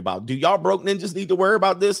worry about. Do y'all broke ninjas need to worry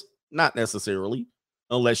about this? Not necessarily,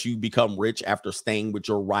 unless you become rich after staying with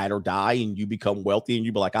your ride or die and you become wealthy and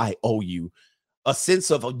you be like, I owe you. A sense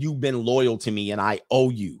of you've been loyal to me and I owe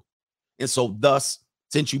you. And so thus,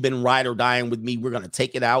 since you've been ride or dying with me, we're going to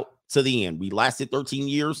take it out to the end. We lasted 13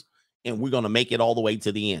 years and we're going to make it all the way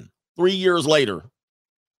to the end. 3 years later.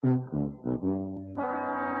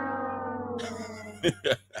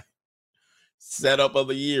 Setup of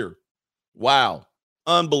the year. Wow.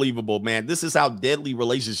 Unbelievable, man. This is how deadly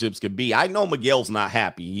relationships can be. I know Miguel's not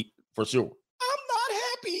happy for sure. I'm not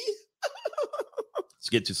happy. Let's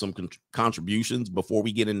get to some contributions before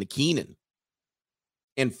we get into Keenan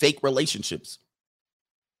and fake relationships.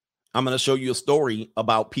 I'm going to show you a story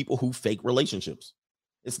about people who fake relationships.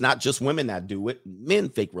 It's not just women that do it. Men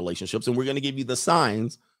fake relationships. And we're going to give you the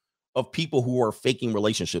signs of people who are faking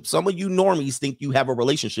relationships. Some of you normies think you have a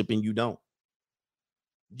relationship and you don't.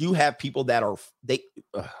 You have people that are,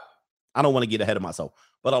 I don't want to get ahead of myself,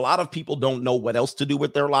 but a lot of people don't know what else to do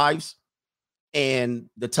with their lives. And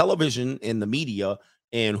the television and the media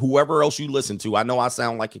and whoever else you listen to, I know I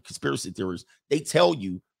sound like a conspiracy theorist. They tell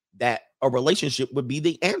you that a relationship would be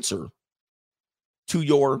the answer to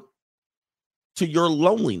your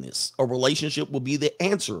loneliness. A relationship will be the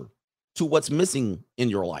answer to what's missing in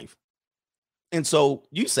your life. And so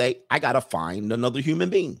you say, I got to find another human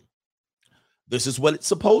being. This is what it's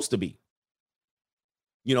supposed to be.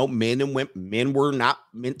 You know, men were not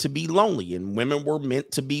meant to be lonely and women were meant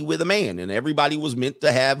to be with a man and everybody was meant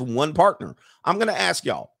to have one partner. I'm going to ask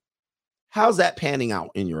y'all, how's that panning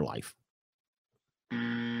out in your life?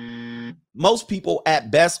 Most people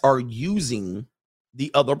at best are using the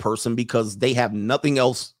other person because they have nothing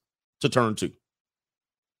else to turn to.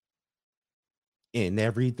 And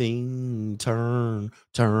everything turn.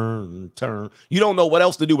 You don't know what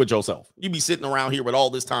else to do with yourself. You be sitting around here with all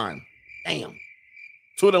this time. Damn.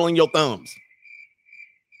 Twiddling your thumbs.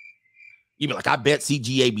 You be like, I bet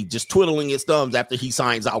CGA be just twiddling his thumbs after he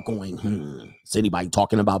signs out going, is anybody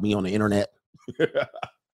talking about me on the internet?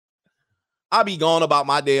 I'll be gone about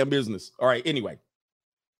my damn business. All right, anyway.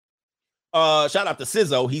 Shout out to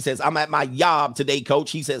Sizzo. He says, I'm at my job today,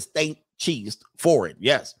 coach. He says, thank cheese for it.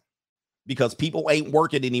 Yes. Because people ain't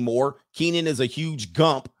working anymore. Keenan is a huge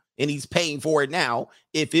gump and he's paying for it now.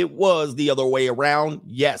 If it was the other way around,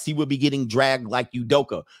 yes, he would be getting dragged like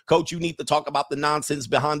Udoka. Coach, you need to talk about the nonsense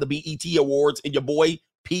behind the BET Awards and your boy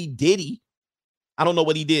P. Diddy. I don't know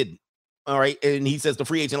what he did. All right. And he says the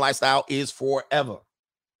free agent lifestyle is forever.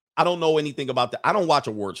 I don't know anything about that. I don't watch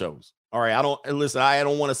award shows. All right. I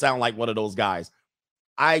don't want to sound like one of those guys.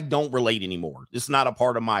 I don't relate anymore. It's not a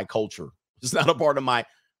part of my culture. It's not a part of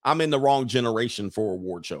I'm in the wrong generation for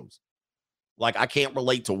award shows. Like, I can't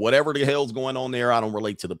relate to whatever the hell's going on there. I don't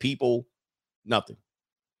relate to the people, nothing.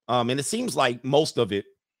 And it seems like most of it,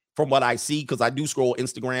 from what I see, because I do scroll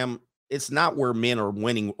Instagram, it's not where men are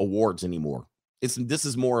winning awards anymore. This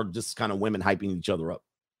is more just kind of women hyping each other up.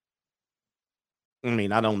 I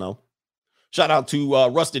mean, I don't know. Shout out to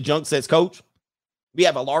Rusted Junk says, coach, We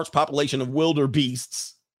have a large population of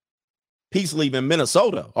wildebeests peace leaving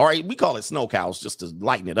Minnesota. All right, we call it snow cows just to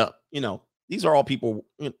lighten it up. You know, these are all people.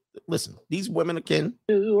 You know, listen, these women can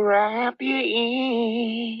wrap you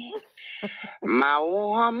in my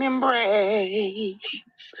warm embrace,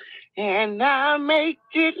 and I'll make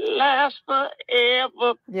it last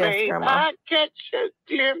forever, Yes, babe. Grandma. I catch a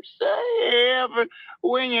glimpse of heaven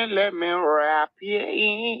when you let me wrap you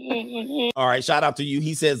in. All right, shout out to you.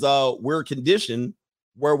 He says, we're conditioned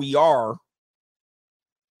where we are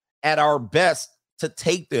at our best to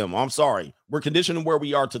take them. I'm sorry. We're conditioned where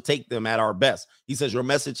we are to take them at our best. He says, your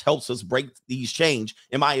message helps us break these chains.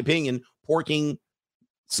 In my opinion, porking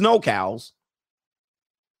snow cows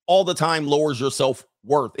all the time lowers your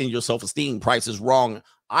self-worth and your self-esteem. Price is wrong.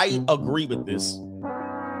 I agree with this.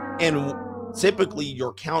 And typically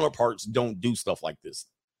your counterparts don't do stuff like this.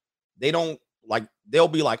 They don't like, they'll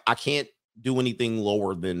be like, I can't do anything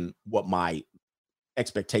lower than what my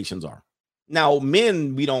expectations are. Now,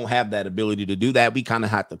 men, we don't have that ability to do that. We kind of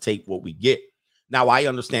have to take what we get. Now, I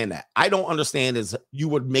understand that. I don't understand is you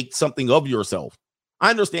would make something of yourself. I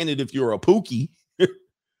understand it if you're a pookie,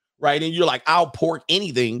 right? And you're like, I'll pork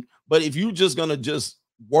anything. But if you're just going to just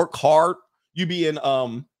work hard, you be in,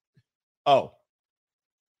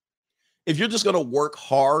 if you're just going to work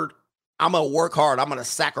hard, I'm going to work hard. I'm going to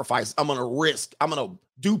sacrifice. I'm going to risk. I'm going to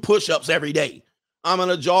do push-ups every day. I'm going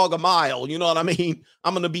to jog a mile. You know what I mean?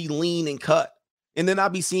 I'm going to be lean and cut. And then I'll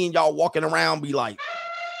be seeing y'all walking around be like,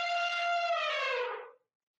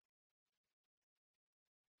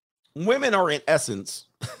 women are in essence,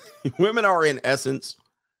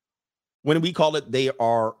 when we call it, they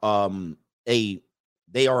are a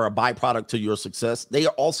byproduct to your success. They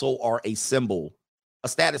also are a symbol, a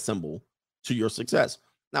status symbol to your success.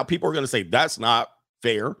 Now, people are going to say, that's not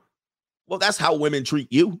fair. Well, that's how women treat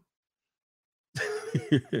you.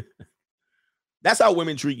 That's how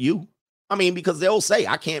women treat you. I mean, because they'll say,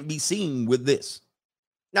 I can't be seen with this.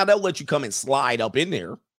 Now, they'll let you come and slide up in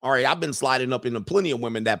there. All right, I've been sliding up into plenty of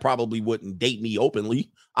women that probably wouldn't date me openly.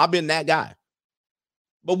 I've been that guy.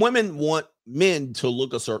 But women want men to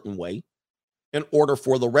look a certain way in order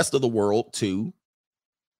for the rest of the world to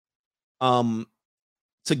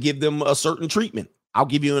give them a certain treatment. I'll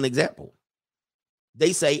give you an example.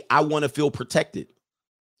 They say, I want to feel protected.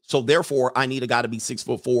 So therefore, I need a guy to be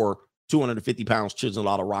 6'4", 250 pounds, chiseling a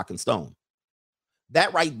lot of rock and stone.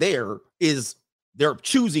 That right there is, they're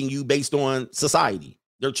choosing you based on society.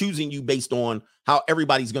 They're choosing you based on how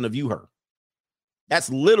everybody's going to view her. That's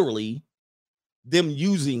literally them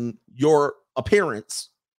using your appearance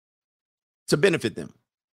to benefit them.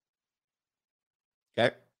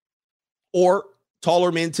 Okay. Or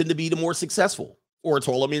taller men tend to be the more successful, or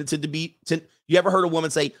taller men tend to be, you ever heard a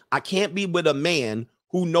woman say, I can't be with a man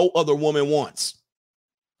who no other woman wants?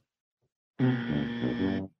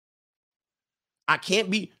 I can't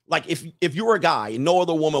be like, if you're a guy and no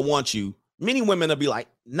other woman wants you, many women will be like,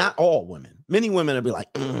 not all women. Many women will be like,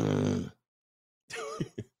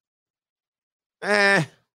 why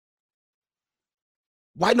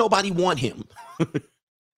nobody want him?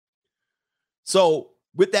 So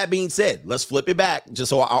with that being said, let's flip it back. Just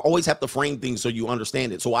so I always have to frame things so you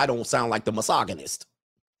understand it, so I don't sound like the misogynist.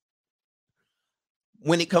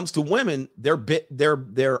 When it comes to women, their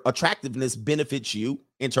attractiveness benefits you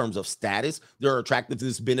in terms of status. Their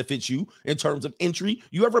attractiveness benefits you in terms of entry.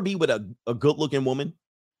 You ever be with a good-looking woman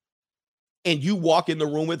and you walk in the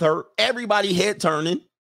room with her, everybody head turning.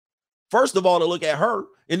 First of all, to look at her,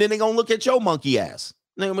 and then they're going to look at your monkey ass.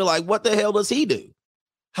 And they're going to be like, what the hell does he do?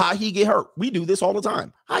 How he get hurt? We do this all the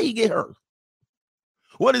time. How he get hurt?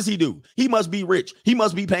 What does he do? He must be rich. He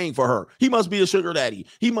must be paying for her. He must be a sugar daddy.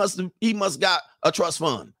 He must got a trust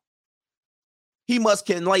fund. He must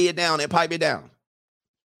can lay it down and pipe it down.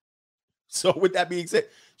 So with that being said,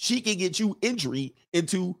 she can get you entry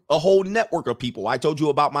into a whole network of people. I told you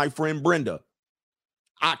about my friend Brenda.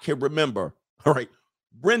 I can remember. All right.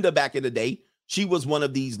 Brenda back in the day, she was one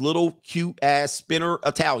of these little cute ass spinner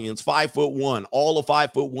Italians, 5'1", all of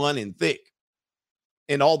 5'1" and thick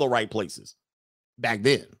in all the right places. Back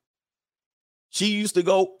then, she used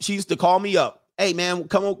to call me up. Hey man,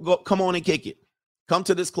 come on and kick it. Come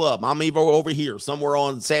to this club. I'm either over here somewhere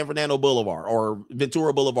on San Fernando Boulevard or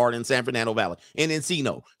Ventura Boulevard in San Fernando Valley in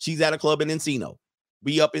Encino. She's at a club in Encino.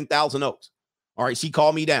 We up in Thousand Oaks. All right. She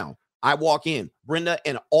called me down. I walk in. Brenda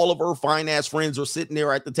and all of her fine ass friends are sitting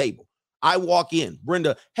there at the table. I walk in.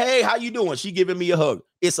 Brenda, hey, how you doing? She giving me a hug.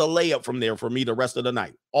 It's a layup from there for me the rest of the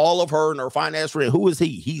night. All of her and her fine ass friend. Who is he?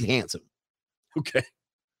 He's handsome. Okay.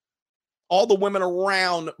 All the women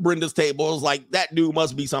around Brenda's table was like, that dude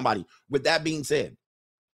must be somebody. With that being said,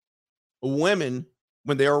 women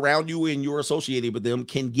when they're around you and you're associated with them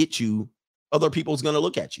can get you, other people's going to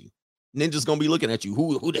look at you. Ninja's going to be looking at you.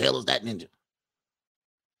 Who the hell is that ninja?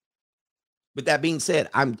 But that being said,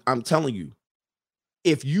 I'm telling you,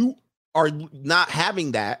 if you are not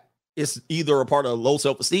having that, it's either a part of low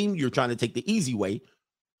self-esteem, you're trying to take the easy way.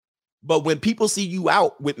 But when people see you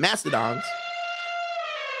out with mastodons,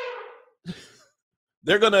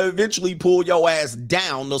 they're going to eventually pull your ass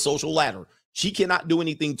down the social ladder. She cannot do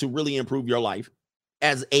anything to really improve your life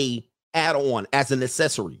as a add-on, as an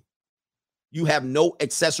accessory. You have no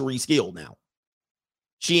accessory skill now.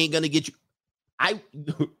 She ain't going to get you. I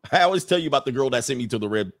always tell you about the girl that sent me to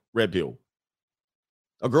the red pill.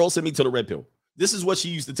 A girl sent me to the red pill. This is what she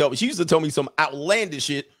used to tell me. She used to tell me some outlandish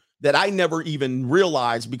shit that I never even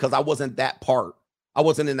realized because I wasn't in that part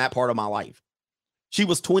of my life. She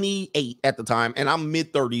was 28 at the time, and I'm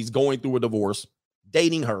mid-30s going through a divorce,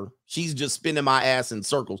 dating her. She's just spinning my ass in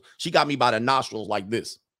circles. She got me by the nostrils like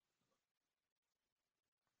this.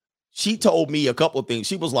 She told me a couple of things.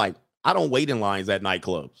 She was like, I don't wait in lines at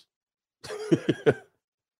nightclubs.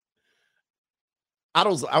 I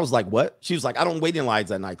was like, what? She was like, I don't wait in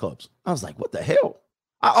lines at nightclubs. I was like, what the hell?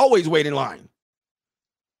 I always wait in line.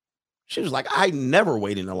 She was like, I never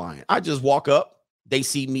wait in the line. I just walk up, they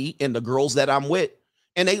see me and the girls that I'm with,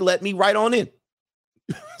 and they let me right on in.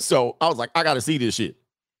 So I was like, I got to see this shit.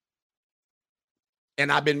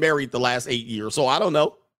 And I've been married the last 8 years, so I don't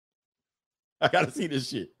know. I got to see this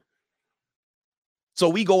shit. So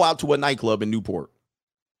we go out to a nightclub in Newport.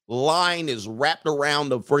 Line is wrapped around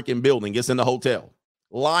the freaking building. It's in the hotel.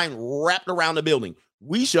 Line wrapped around the building.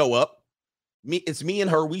 We show up. It's me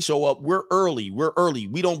and her. We show up. We're early.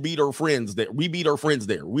 We don't beat our friends there. We beat our friends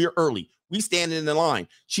there. We're early. We stand in the line.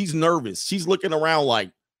 She's nervous. She's looking around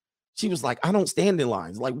like, she was like, I don't stand in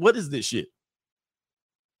lines. Like, what is this shit?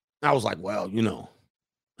 I was like, well,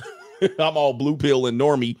 I'm all blue pill and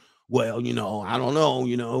normie. Well, I don't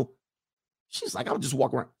know, She's like, I'll just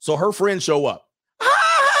walk around. So her friends show up.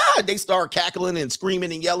 They start cackling and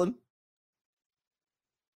screaming and yelling.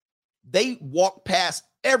 They walk past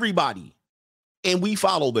everybody and we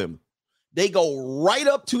follow them. They go right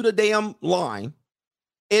up to the damn line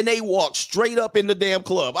and they walk straight up in the damn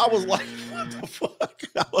club. I was like, what the fuck?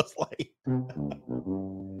 I was like,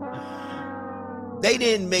 they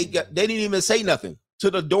didn't even say nothing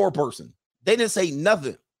to the door person. They didn't say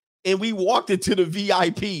nothing. And we walked into the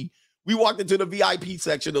VIP. We walked into the VIP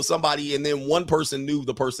section of somebody, and then one person knew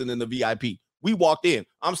the person in the VIP. We walked in.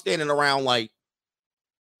 I'm standing around like,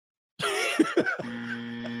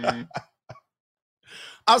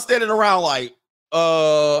 I'm standing around like,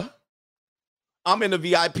 I'm in the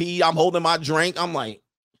VIP. I'm holding my drink. I'm like,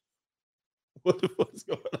 what the fuck's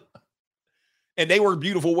going on? And they were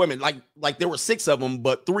beautiful women. Like there were 6 of them,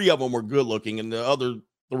 but 3 of them were good looking, and the other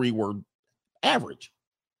 3 were average.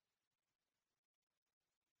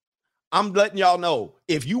 I'm letting y'all know,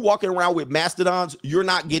 if you walking around with mastodons, you're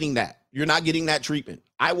not getting that. You're not getting that treatment.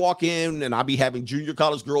 I walk in and I be having junior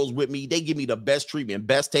college girls with me. They give me the best treatment,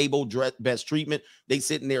 best table, best treatment. They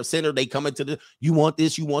sit in their center. They come into you want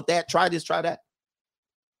this, you want that, try this, try that.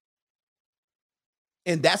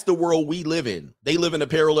 And that's the world we live in. They live in a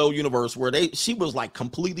parallel universe where she was like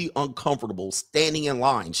completely uncomfortable standing in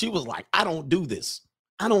line. She was like, I don't do this.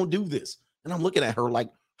 I don't do this. And I'm looking at her like,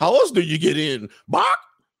 how else do you get in? Bach?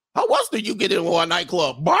 How else do you get in a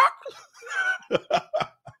nightclub? Bach?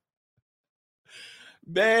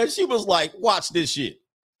 Man, she was like, watch this shit.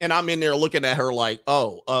 And I'm in there looking at her like,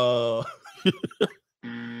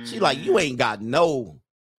 she like, you ain't got no.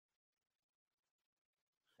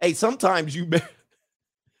 Hey, sometimes you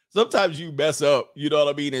mess up, you know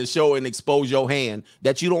what I mean, and show and expose your hand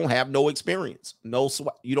that you don't have no experience,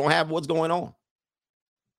 you don't have what's going on.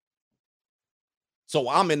 So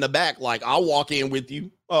I'm in the back, like I'll walk in with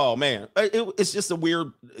you. Oh man, it's just a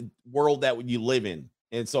weird world that you live in,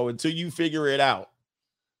 and so until you figure it out,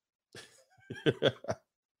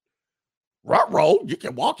 roll, you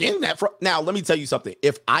can walk in that front. Now let me tell you something.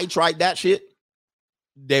 If I tried that shit,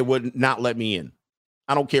 they would not let me in.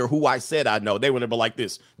 I don't care who I said I know. They would have been like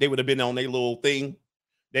this. They would have been on their little thing.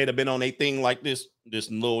 They'd have been on a thing like this. This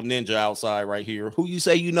little ninja outside right here. Who you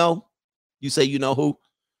say you know? You say you know who?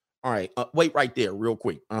 All right. Wait right there real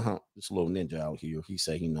quick. This little ninja out here. He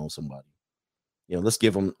say he knows somebody. Yeah, let's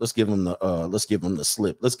give him the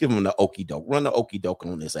slip. Let's give him the okie doke. Run the okie doke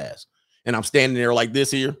on his ass. And I'm standing there like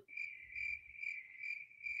this here.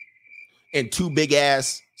 And 2 big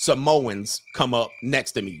ass Samoans come up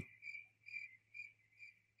next to me.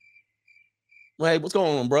 Hey, what's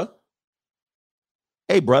going on, bro?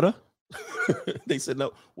 Hey, brother. They said,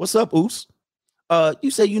 no. What's up, Oos? You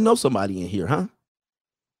say you know somebody in here, huh?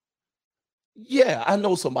 Yeah, I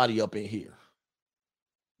know somebody up in here.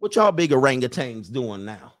 What y'all big orangutans doing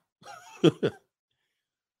now?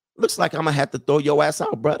 Looks like I'm gonna have to throw your ass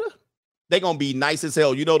out, brother. They gonna be nice as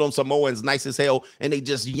hell. You know them Samoans nice as hell, and they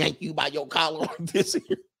just yank you by your collar like this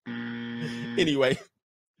here. Anyway,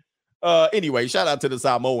 shout out to the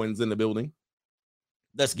Samoans in the building.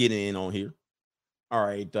 Let's get in on here. All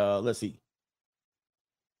right, let's see.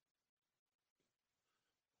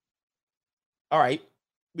 All right,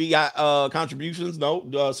 we got contributions.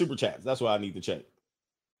 No, super chats. That's what I need to check.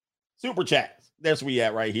 Super chats. That's where we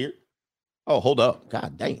at right here. Oh, hold up.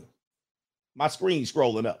 God dang. My screen's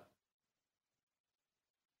scrolling up.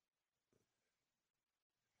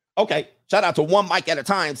 Okay. Shout out to One Mic at a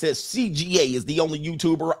Time. Says CGA is the only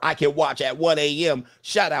YouTuber I can watch at 1 a.m.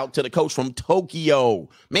 Shout out to the coach from Tokyo.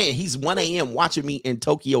 Man, he's 1 a.m. watching me in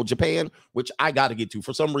Tokyo, Japan, which I got to get to.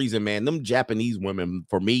 For some reason, man, them Japanese women,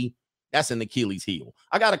 for me, that's an Achilles heel.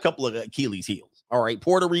 I got a couple of Achilles heels. All right.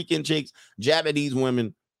 Puerto Rican chicks, Japanese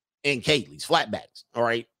women, and Kaylee's flatbacks. All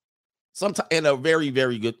right. Sometimes, and a very,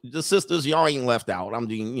 very good. The sisters, y'all ain't left out. I'm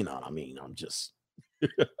doing, you know what I mean? I'm just.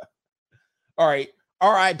 All right.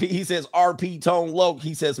 RIP. He says RP Tone Loke.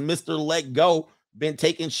 He says Mr. Let Go been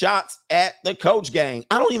taking shots at the coach gang.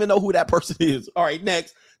 I don't even know who that person is. All right.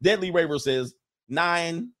 Next, Deadly Raver says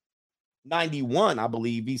 991, I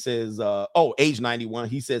believe. He says, age 91.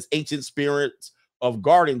 He says ancient spirits of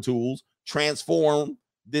garden tools transform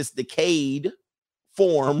this decayed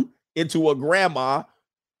form into a grandma,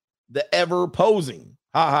 the ever posing.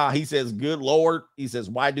 Ha. He says, good Lord. He says,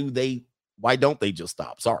 why don't they just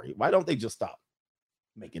stop? Sorry. Why don't they just stop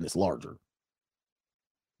making this larger?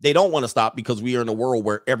 They don't want to stop because we are in a world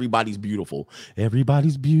where everybody's beautiful.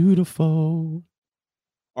 Everybody's beautiful.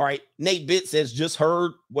 All right. Nate Bitt says, just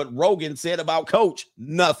heard what Rogan said about Coach.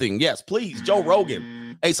 Nothing. Yes, please. Joe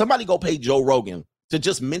Rogan. Hey, somebody go pay Joe Rogan to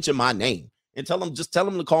just mention my name and tell him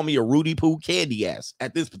to call me a Rudy Poo candy ass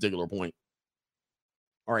at this particular point.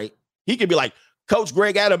 All right. He could be like, Coach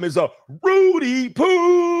Greg Adams is a Rudy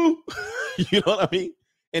Poo. You know what I mean?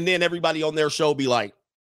 And then everybody on their show be like,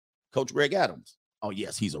 Coach Greg Adams. Oh,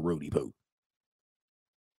 yes, he's a Rudy Poo.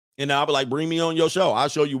 And I'll be like, bring me on your show. I'll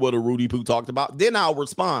show you what a Rudy Poo talked about. Then I'll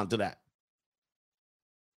respond to that.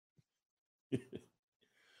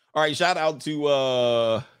 All right. Shout out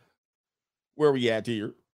to where we at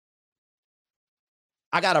here.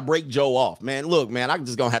 I got to break Joe off, man. Look, man, I'm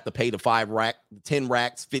just going to have to pay the 5 rack, 10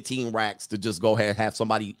 racks, 15 racks to just go ahead and have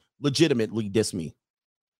somebody legitimately diss me.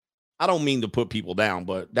 I don't mean to put people down,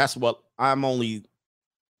 but that's what I'm only.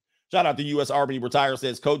 Shout out to U.S. Army Retire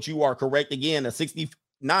says, Coach, you are correct again. A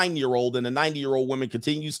 69-year-old and a 90-year-old woman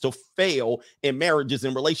continues to fail in marriages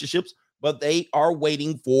and relationships, but they are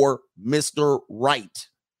waiting for Mr. Right.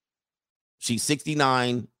 She's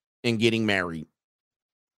 69 and getting married.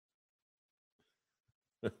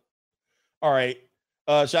 All right.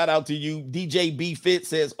 Shout out to you. DJ B Fit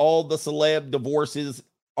says all the celeb divorces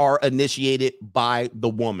are initiated by the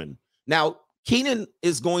woman. Now, Keenan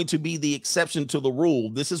is going to be the exception to the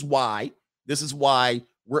rule. This is why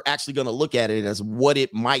we're actually going to look at it as what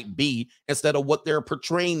it might be instead of what they're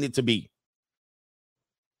portraying it to be.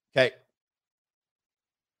 Okay.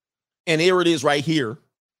 And here it is right here.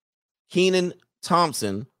 Kenan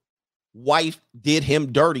Thompson, wife did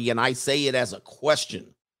him dirty. And I say it as a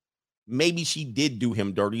question. Maybe she did do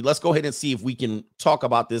him dirty. Let's go ahead and see if we can talk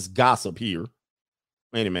about this gossip here.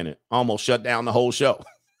 Wait a minute. I almost shut down the whole show.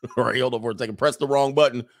 All right, hold on for a second. Press the wrong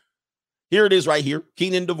button. Here it is right here.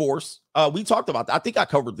 Kenan divorce. We talked about that. I think I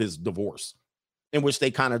covered this divorce in which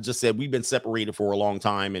they kind of just said we've been separated for a long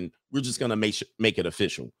time and we're just going to make it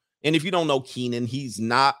official. And if you don't know Kenan, he's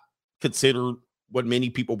not considered what many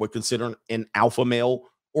people would consider an alpha male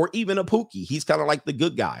or even a Pookie. He's kind of like the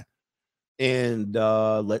good guy. And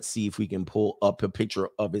let's see if we can pull up a picture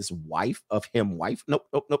of his wife, of him wife. Nope.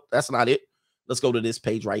 That's not it. Let's go to this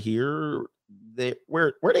page right here.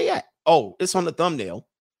 Where they at? Oh, it's on the thumbnail.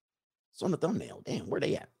 It's on the thumbnail. Damn, where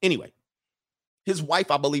they at? Anyway, his wife,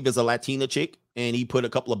 I believe, is a Latina chick, and he put a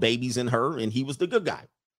couple of babies in her, and he was the good guy.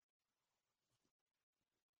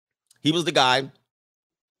 He was the guy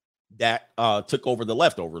that took over the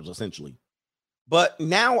leftovers, essentially. But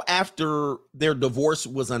now, after their divorce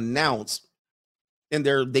was announced, and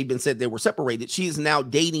they've been said they were separated, she is now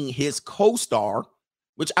dating his co-star,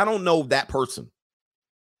 which I don't know that person.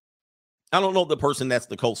 I don't know the person that's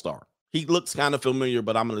the co-star. He looks kind of familiar,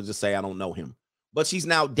 but I'm going to just say I don't know him. But she's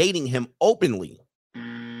now dating him openly.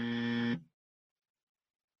 I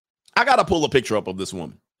got to pull a picture up of this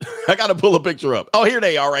woman. I got to pull a picture up. Oh, here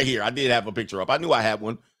they are right here. I did have a picture up. I knew I had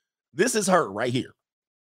one. This is her right here.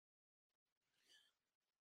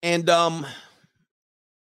 And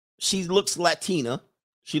she looks Latina.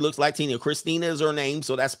 She looks Latina. Christina is her name,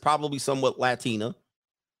 so that's probably somewhat Latina.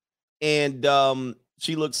 And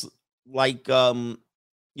she looks like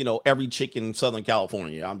every chick in Southern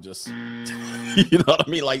California. I'm just you know what I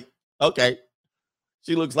mean? Like, okay.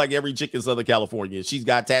 She looks like every chick in Southern California. She's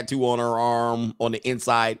got a tattoo on her arm on the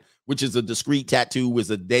inside, which is a discreet tattoo, was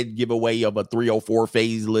a dead giveaway of a 304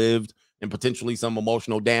 phase lived and potentially some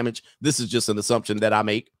emotional damage. This is just an assumption that I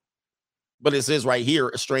make. But it says right here,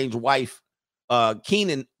 estranged wife,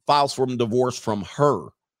 Keenan files for divorce from her.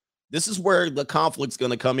 This is where the conflict's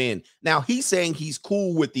going to come in. Now, he's saying he's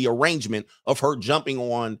cool with the arrangement of her jumping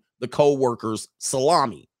on the co-worker's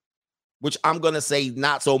salami, which I'm going to say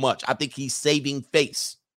not so much. I think he's saving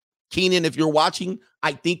face. Keenan, if you're watching,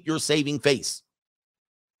 I think you're saving face.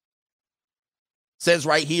 Says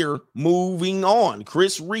right here, moving on.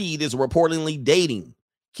 Chris Reed is reportedly dating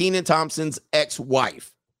Kenan Thompson's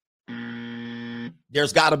ex-wife.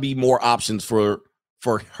 There's got to be more options for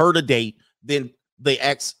her to date than the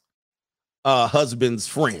ex-husband's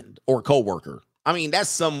friend or coworker. I mean,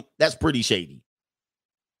 that's pretty shady.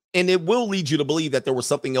 And it will lead you to believe that there was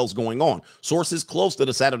something else going on. Sources close to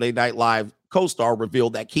the Saturday Night Live co-star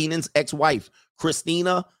revealed that Kenan's ex-wife,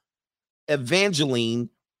 Christina Evangeline,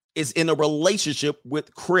 is in a relationship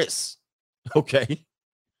with Chris. Okay.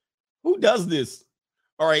 Who does this?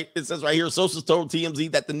 All right. It says right here, sources told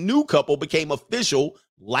TMZ that the new couple became official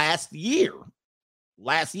last year.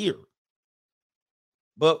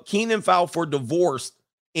 But Kenan filed for divorce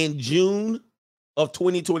in June of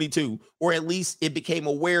 2022, or at least it became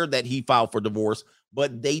aware that he filed for divorce,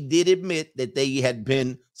 but they did admit that they had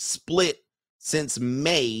been split since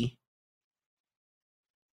May.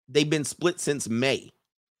 They've been split since May.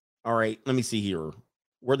 All right, let me see here.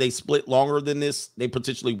 Were they split longer than this? They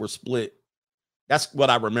potentially were split. That's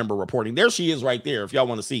what I remember reporting. There she is right there. If y'all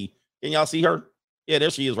want to see, can y'all see her? Yeah,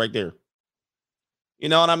 there she is right there. You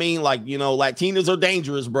know what I mean? Like, Latinas are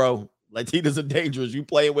dangerous, bro. Latinas are dangerous. You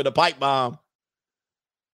playing with a pipe bomb.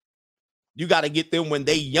 You got to get them when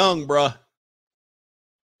they young, bruh.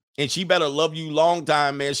 And she better love you long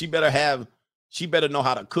time, man. She better know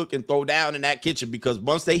how to cook and throw down in that kitchen, because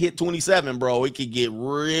once they hit 27, bro, it could get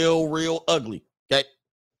real, real ugly. Okay.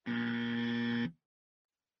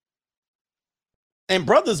 And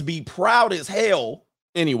brothers be proud as hell.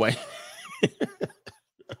 Anyway,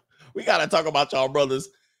 we got to talk about y'all brothers.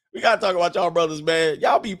 Man.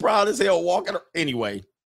 Y'all be proud as hell walking. Anyway,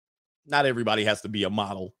 not everybody has to be a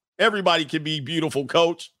model. Everybody can be beautiful,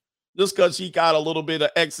 coach. Just because she got a little bit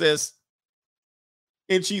of excess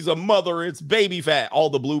and she's a mother, it's baby fat.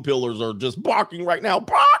 All the blue pillars are just barking right now.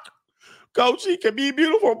 Bark! Coach, she can be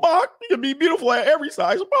beautiful. Bark! She can be beautiful at every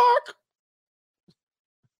size. Bark!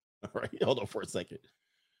 All right, hold on for a second.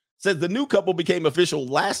 Says the new couple became official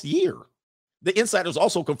last year. The insiders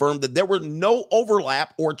also confirmed that there were no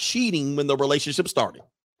overlap or cheating when the relationship started.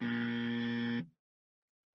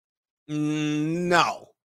 No.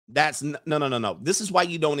 That's no. This is why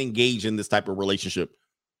you don't engage in this type of relationship.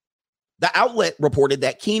 The outlet reported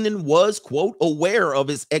that Kenan was, quote, aware of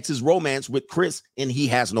his ex's romance with Chris, and he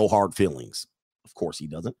has no hard feelings. Of course he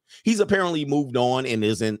doesn't. He's apparently moved on and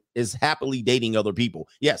is happily dating other people.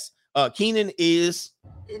 Yes, Kenan is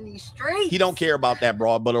in these streets. He don't care about that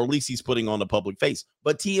broad, but at least he's putting on the public face.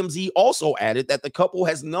 But TMZ also added that the couple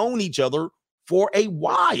has known each other for a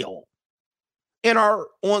while and are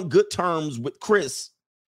on good terms with Chris,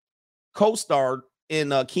 co-starred in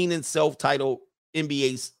Kenan's self-titled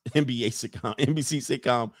NBC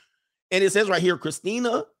sitcom. And it says right here,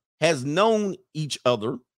 Christina has known each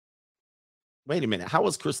other. Wait a minute. How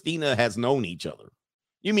is Christina has known each other?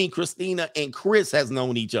 You mean Christina and Chris has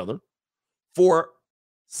known each other for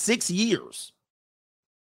 6 years,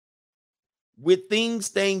 with things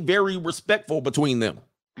staying very respectful between them.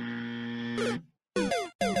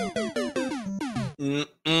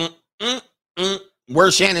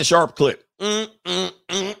 Where's Shannon Sharp clip?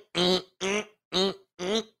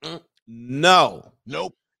 No.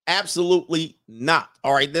 Nope. Absolutely not.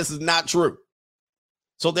 All right. This is not true.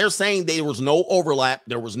 So they're saying there was no overlap.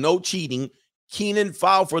 There was no cheating. Kenan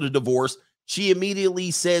filed for the divorce. She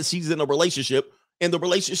immediately says she's in a relationship, and the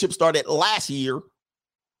relationship started last year.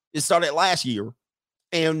 It started last year.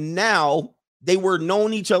 And now they were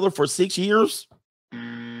known each other for 6 years.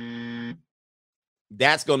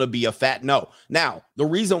 That's going to be a fat no. Now, the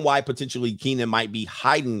reason why potentially Kenan might be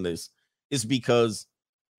hiding this is because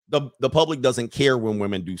the public doesn't care when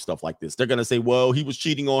women do stuff like this. They're going to say, well, he was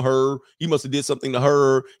cheating on her. He must have did something to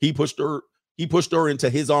her. He pushed her into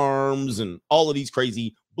his arms and all of these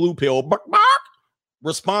crazy blue pill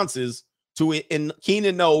responses to it. And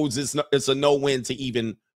Kenan knows it's a no-win to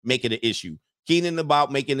even make it an issue. Keenan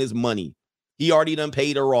about making his money. He already done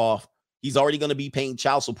paid her off. He's already going to be paying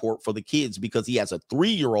child support for the kids because he has a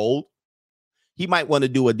 3-year-old. He might want to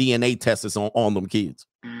do a DNA test on them kids.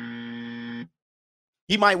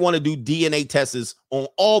 He might want to do DNA tests on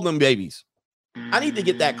all them babies. I need to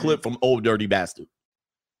get that clip from Old Dirty Bastard.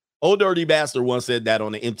 Old Dirty Bastard once said that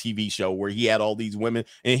on the MTV show where he had all these women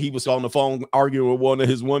and he was on the phone arguing with one of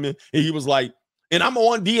his women. And he was like, and I'm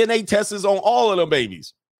on DNA tests on all of them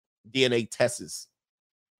babies. DNA tests.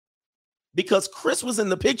 Because Chris was in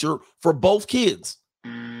the picture for both kids.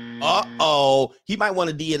 Uh-oh. He might want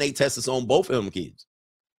a DNA test on both of them kids.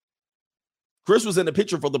 Chris was in the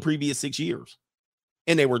picture for the previous 6 years.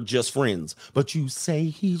 And they were just friends. But you say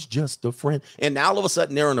he's just a friend. And now all of a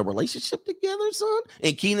sudden they're in a relationship together, son.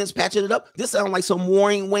 And Keenan's patching it up. This sounds like some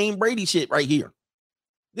Wayne Brady shit right here.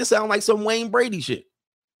 This sounds like some Wayne Brady shit.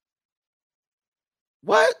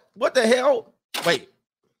 What? What the hell? Wait.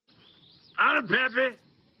 I'm Pepe.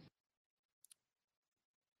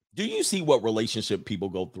 Do you see what relationship people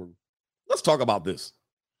go through? Let's talk about this.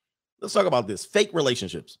 Let's talk about this. Fake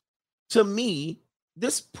relationships. To me,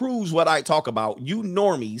 this proves what I talk about. You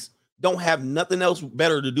normies don't have nothing else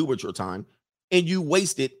better to do with your time, and you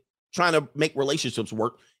waste it trying to make relationships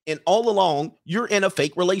work. And all along, you're in a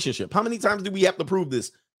fake relationship. How many times do we have to prove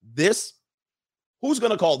this? Who's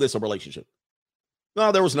going to call this a relationship?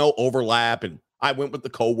 No, there was no overlap, and I went with the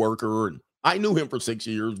coworker, and I knew him for 6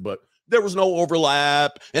 years, but there was no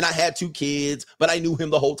overlap, and I had 2 kids, but I knew him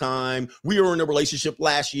the whole time. We were in a relationship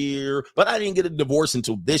last year, but I didn't get a divorce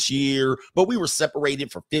until this year, but we were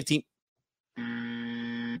separated for 15.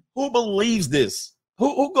 Who believes this?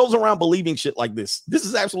 Who goes around believing shit like this? This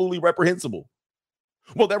is absolutely reprehensible.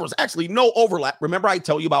 Well, there was actually no overlap. Remember I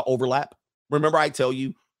tell you about overlap? Remember I tell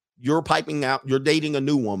you you're piping out, you're dating a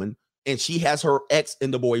new woman, and she has her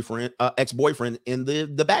ex-boyfriend in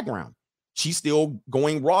the background. She's still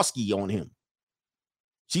going Roski on him.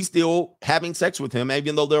 She's still having sex with him,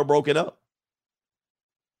 even though they're broken up.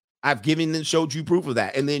 I've given and showed you proof of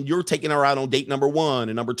that. And then you're taking her out on date number 1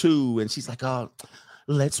 and number 2. And she's like, oh,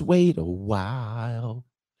 let's wait a while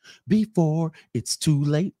before it's too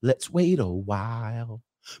late. Let's wait a while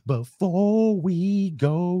before we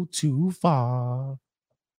go too far.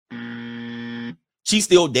 She's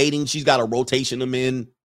still dating. She's got a rotation of men.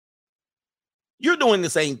 You're doing the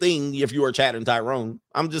same thing if you are Chad and Tyrone.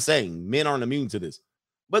 I'm just saying, men aren't immune to this.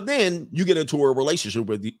 But then you get into a relationship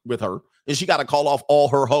with her, and she got to call off all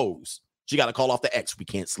her hoes. She got to call off the ex. We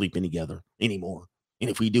can't sleep in together anymore. And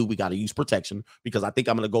if we do, we got to use protection because I think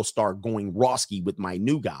I'm going to go start going Roski with my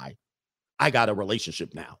new guy. I got a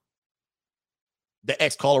relationship now. The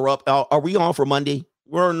ex called her up. Are we on for Monday?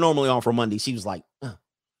 We're normally on for Monday. She was like,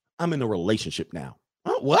 I'm in a relationship now.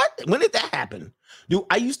 What? When did that happen? Dude,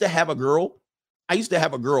 I used to have a girl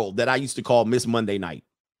that I used to call Miss Monday Night.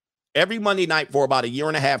 Every Monday night for about 1.5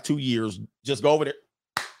 years, 2 years, just go over there,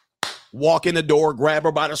 walk in the door, grab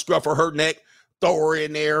her by the scruff of her neck, throw her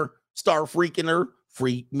in there, start freaking her.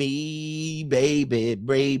 Freak me, baby,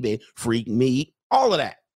 baby, freak me. All of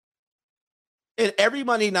that. And every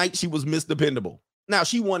Monday night, she was Miss Dependable. Now,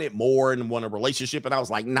 she wanted more and wanted a relationship, and I was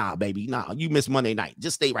like, nah, baby, nah, you miss Monday night.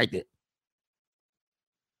 Just stay right there.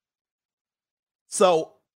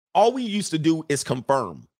 So, all we used to do is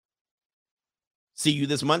confirm. See you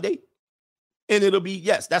this Monday? And it'll be,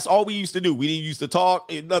 yes, that's all we used to do. We didn't used to talk,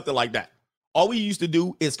 nothing like that. All we used to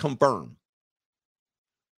do is confirm.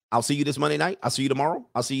 I'll see you this Monday night. I'll see you tomorrow.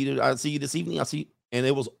 I'll see you this evening. I'll see you. And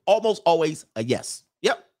it was almost always a yes.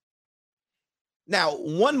 Yep. Now,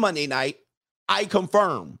 one Monday night, I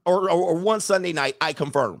confirm. Or one Sunday night, I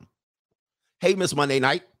confirm. Hey, Miss Monday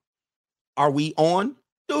Night, are we on?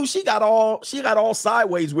 Dude, she got all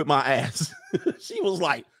sideways with my ass. She was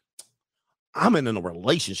like, I'm in a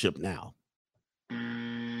relationship now.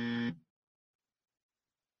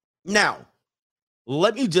 Now,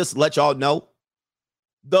 let me just let y'all know,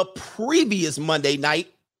 the previous Monday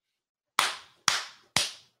night,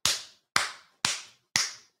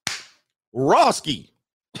 Roski.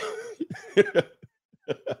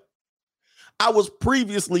 I was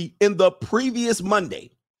previously in the previous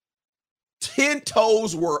Monday. 10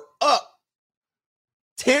 toes were up.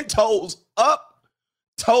 10 toes up,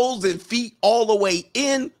 toes and feet all the way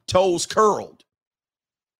in, toes curled.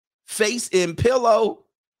 Face in pillow,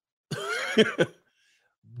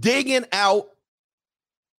 digging out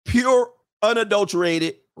pure,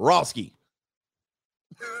 unadulterated Roski.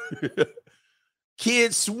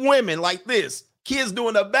 Kids swimming like this. Kids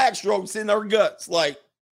doing the backstrokes in their guts. Like,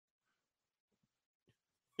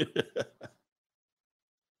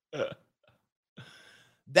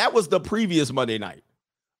 that was the previous Monday night.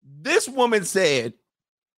 This woman said,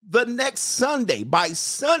 The next Sunday, by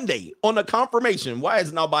Sunday, on the confirmation, why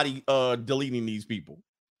is nobody deleting these people?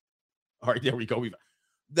 All right, there we go.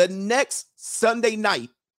 The next Sunday night,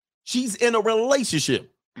 she's in a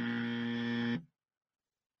relationship. And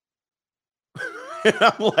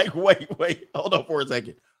I'm like, wait, hold up for a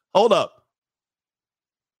second. Hold up.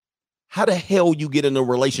 How the hell you get in a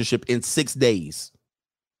relationship in 6 days?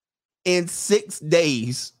 In 6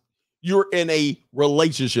 days, you're in a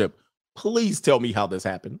relationship. Please tell me how this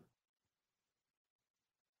happened.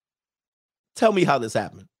 Tell me how this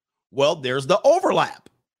happened. Well, there's the overlap.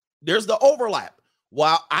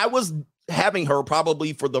 While I was having her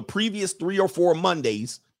probably for the previous 3 or 4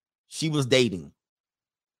 Mondays, she was dating.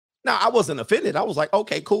 Now, I wasn't offended. I was like,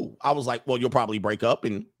 okay, cool. I was like, well, you'll probably break up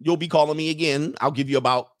and you'll be calling me again. I'll give you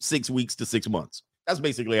about 6 weeks to 6 months. That's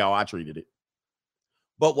basically how I treated it.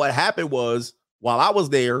 But what happened was, while I was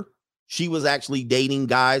there, she was actually dating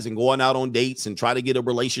guys and going out on dates and trying to get a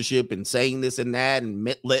relationship and saying this and that.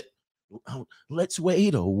 And let's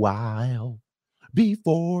wait a while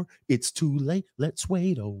before it's too late. Let's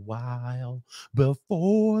wait a while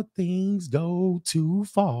before things go too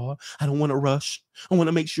far. I don't want to rush. I want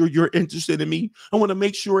to make sure you're interested in me. I want to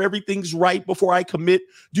make sure everything's right before I commit.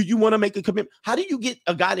 Do you want to make a commitment? How do you get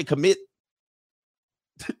a guy to commit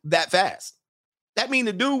that fast? That means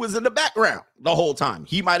the dude was in the background the whole time.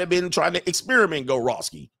 He might have been trying to experiment, go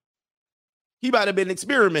Roski. He might have been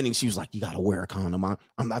experimenting. She was like, you got to wear a condom.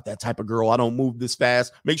 I'm not that type of girl. I don't move this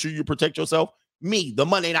fast. Make sure you protect yourself. Me, the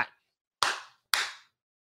Monday night.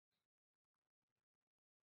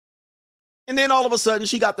 And then all of a sudden,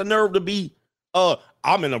 she got the nerve to be,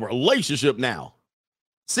 I'm in a relationship now.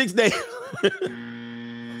 6 days.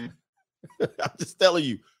 I'm just telling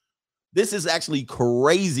you. This is actually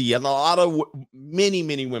crazy. And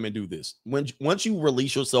many women do this. Once you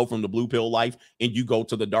release yourself from the blue pill life and you go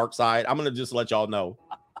to the dark side, I'm going to just let y'all know.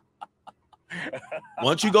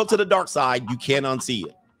 Once you go to the dark side, you can't unsee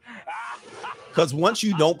it. Because once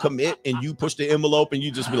you don't commit and you push the envelope and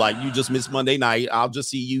you just be like, you just missed Monday night. I'll just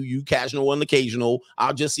see you. You casual and occasional.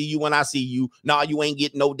 I'll just see you when I see you. Nah, you ain't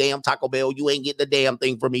getting no damn Taco Bell. You ain't getting the damn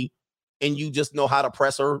thing for me. And you just know how to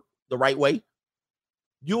press her the right way.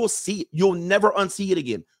 You'll see it. You'll never unsee it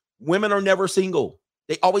again. Women are never single.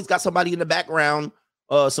 They always got somebody in the background,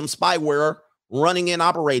 some spyware running and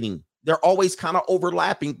operating. They're always kind of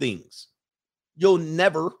overlapping things. You'll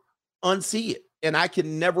never unsee it. And I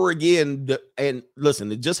can never again. And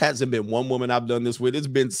listen, it just hasn't been one woman I've done this with. It's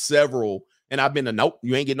been several. And I've been nope,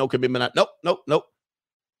 you ain't getting no commitment. Nope.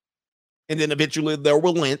 And then eventually they'll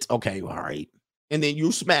relent. Okay, all right. And then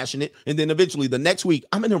you're smashing it. And then eventually the next week,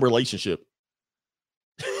 I'm in a relationship.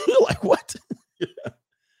 You're like, what?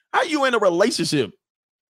 How are you in a relationship?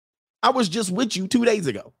 I was just with you 2 days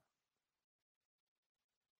ago.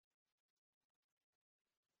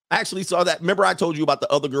 I actually saw that. Remember I told you about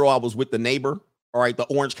the other girl I was with, the neighbor? All right, the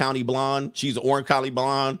Orange County blonde. She's an Orange County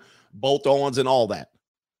blonde, bolt-ons and all that.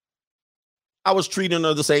 I was treating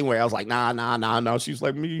her the same way. I was like, nah. She's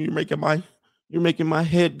like, you're making my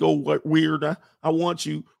head go weird. I want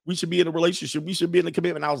you. We should be in a relationship. We should be in a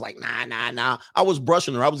commitment. I was like, nah. I was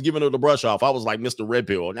brushing her. I was giving her the brush off. I was like, Mr. Red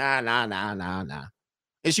Pill. Nah.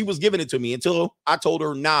 And she was giving it to me until I told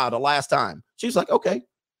her nah the last time. She's like, okay.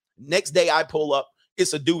 Next day I pull up.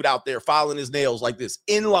 It's a dude out there filing his nails like this,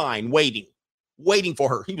 in line, waiting for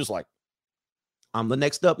her. He was like, I'm the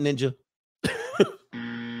next up, ninja.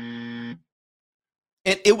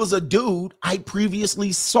 And it was a dude I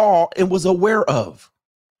previously saw and was aware of.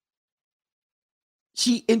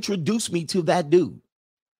 She introduced me to that dude.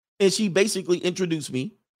 And she basically introduced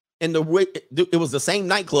me. And it was the same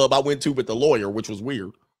nightclub I went to with the lawyer, which was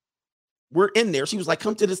weird. We're in there. She was like,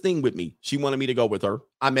 come to this thing with me. She wanted me to go with her.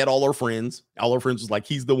 I met all her friends. All her friends was like,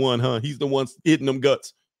 he's the one, huh? He's the one hitting them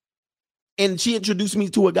guts. And she introduced me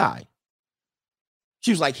to a guy.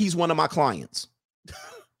 She was like, he's one of my clients.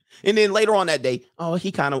 And then later on that day,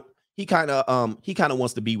 he kind of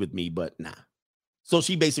wants to be with me, but nah. So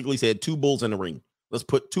she basically said 2 bulls in the ring. Let's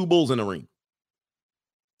put 2 bulls in the ring.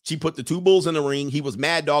 She put the 2 bulls in the ring. He was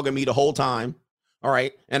mad dogging me the whole time. All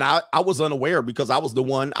right. And I was unaware because I was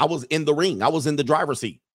in the ring. I was in the driver's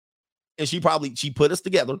seat. And she put us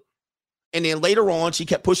together. And then later on, she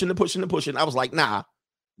kept pushing. I was like, nah.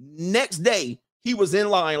 Next day, he was in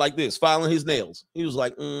line like this, filing his nails. He was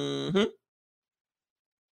like,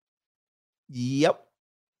 yep.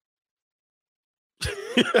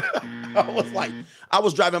 I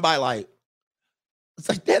was driving by like, it's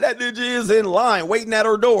like, that ninja is in line waiting at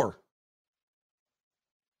her door.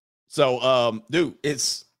 So, dude,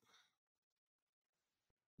 it's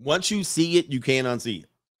once you see it, you can't unsee it.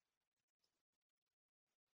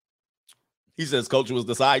 He says Coach was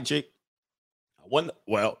the side chick.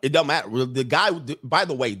 Well, it doesn't matter. The guy, by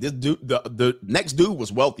the way, this dude, the next dude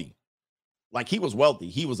was wealthy. Like, he was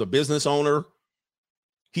wealthy. He was a business owner.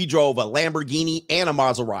 He drove a Lamborghini and a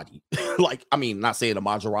Maserati. Like, I mean, not saying a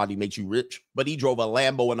Maserati makes you rich, but he drove a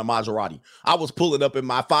Lambo and a Maserati. I was pulling up in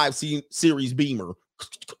my 5 Series Beamer.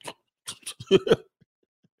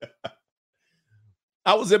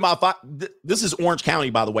 I was in my this is Orange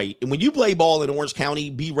County, by the way. And when you play ball in Orange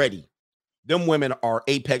County, be ready. Them women are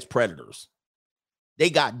apex predators. They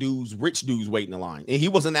got dudes, rich dudes waiting in line. And he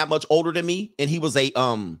wasn't that much older than me. And he was a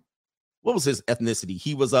what was his ethnicity?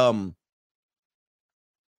 He was not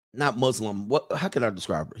Muslim. How can I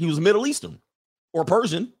describe it? He was Middle Eastern or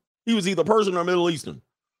Persian. He was either Persian or Middle Eastern.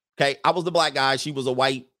 Okay. I was the black guy. She was a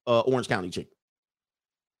white Orange County chick.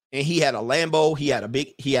 And he had a Lambo. He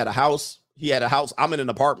had a house. I'm in an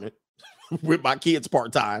apartment with my kids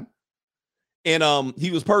part-time. And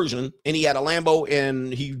he was Persian and he had a Lambo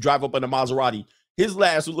and he drive up in a Maserati. His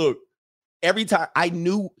last look, every time I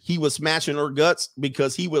knew he was smashing her guts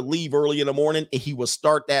because he would leave early in the morning and he would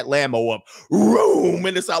start that Lambo up. Room,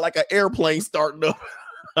 and it sounded like an airplane starting up.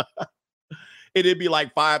 It'd be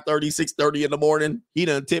like 5:30, 6:30 in the morning. He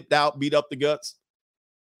done tipped out, beat up the guts.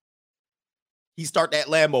 He start that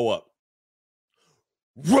Lambo up.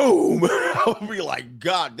 Room. I would be like,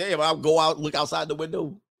 God damn, I'll go out, look outside the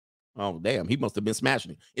window. Oh, damn, he must have been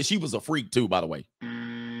smashing it. And she was a freak too, by the way.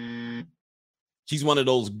 She's one of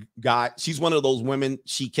those guys. She's one of those women.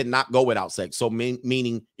 She cannot go without sex. So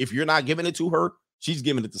meaning if you're not giving it to her, she's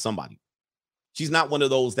giving it to somebody. She's not one of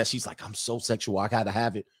those that she's like, I'm so sexual, I got to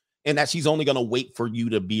have it. And that she's only going to wait for you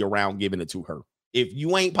to be around giving it to her. If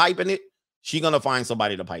you ain't piping it, she's going to find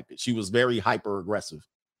somebody to pipe it. She was very hyper aggressive.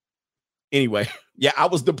 Anyway, yeah, I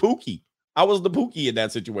was the Pookie. In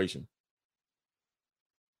that situation.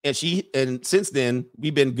 And since then,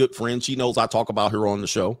 we've been good friends. She knows I talk about her on the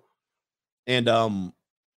show. And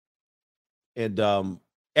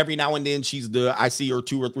every now and then I see her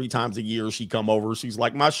 2 or 3 times a year. She come over. She's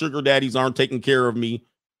like, my sugar daddies aren't taking care of me.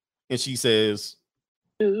 And she says,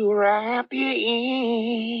 to wrap you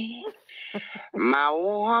in my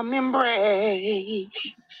warm embrace,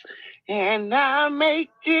 and I'll make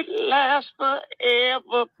it last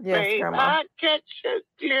forever. Yes, babe. Grandma. I catch a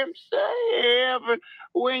glimpse of heaven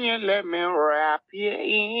when you let me wrap you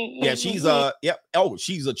in. yeah, she's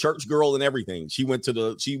she's a church girl and everything. She went to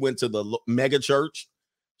the mega church.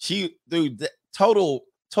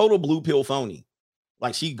 Total blue pill phony.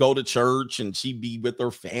 Like, she'd go to church and she'd be with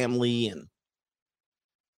her family, and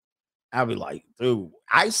I'd be like, dude,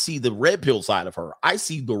 I see the red pill side of her. I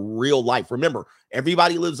see the real life. Remember,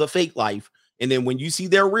 everybody lives a fake life. And then when you see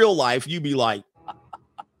their real life, you be like,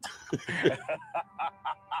 I'd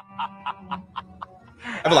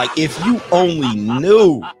be like, if you only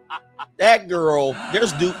knew that girl,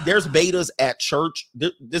 there's betas at church.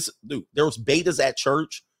 There's betas at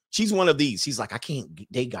church. She's one of these. She's like, I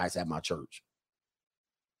can't date guys at my church.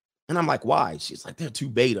 And I'm like, why? She's like, they're too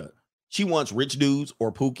beta. She wants rich dudes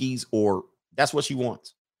or pookies, or that's what she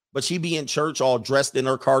wants. But she be in church all dressed in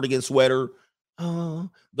her cardigan sweater. The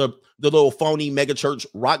little phony mega church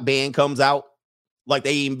rock band comes out like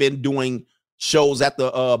they ain't been doing shows at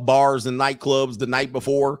the bars and nightclubs the night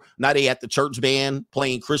before. Now they at the church band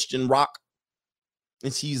playing Christian rock.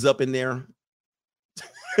 And she's up in there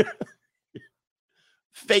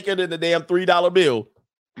faker than the damn $3 bill.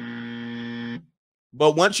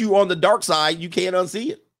 But once you on the dark side, you can't unsee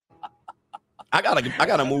it. I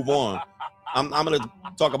gotta move on. I'm gonna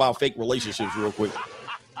talk about fake relationships real quick.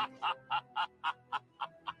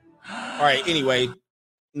 All right. Anyway,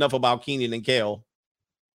 enough about Keenan and Kel.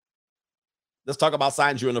 Let's talk about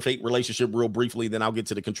signs you're in a fake relationship real briefly. Then I'll get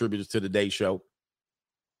to the contributors to today's show.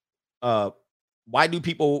 Why do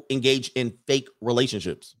people engage in fake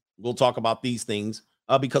relationships? We'll talk about these things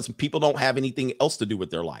because people don't have anything else to do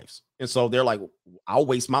with their lives, and so they're like, "I'll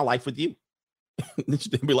waste my life with you."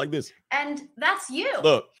 They'll be like this. And that's you.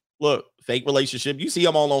 Look, fake relationship. You see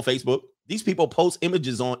them all on Facebook. These people post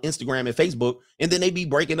images on Instagram and Facebook, and then they be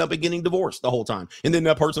breaking up and getting divorced the whole time. And then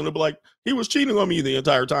that person will be like, he was cheating on me the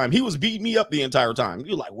entire time. He was beating me up the entire time.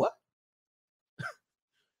 You're like, what?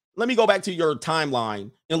 Let me go back to your timeline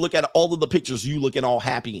and look at all of the pictures you looking all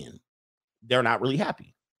happy in. They're not really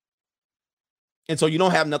happy. And so you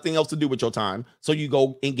don't have nothing else to do with your time. So you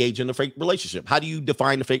go engage in a fake relationship. How do you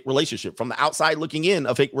define a fake relationship? From the outside looking in,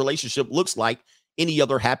 a fake relationship looks like any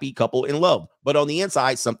other happy couple in love. But on the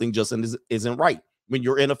inside, something just isn't right. When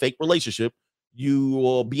you're in a fake relationship, you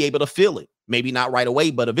will be able to feel it. Maybe not right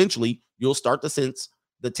away, but eventually you'll start to sense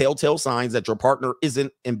the telltale signs that your partner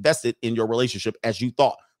isn't invested in your relationship as you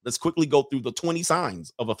thought. Let's quickly go through the 20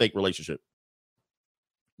 signs of a fake relationship.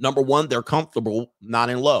 Number one, they're comfortable, not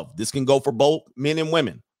in love. This can go for both men and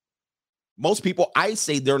women. Most people, I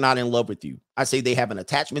say they're not in love with you. I say they have an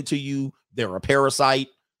attachment to you. They're a parasite.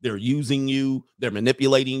 They're using you. They're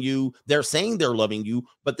manipulating you. They're saying they're loving you,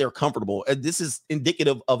 but they're comfortable. And this is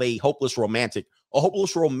indicative of a hopeless romantic. A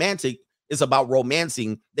hopeless romantic is about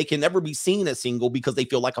romancing. They can never be seen as single because they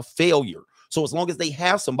feel like a failure. So as long as they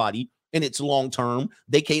have somebody and it's long-term,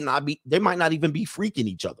 they might not even be freaking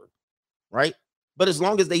each other, right? But as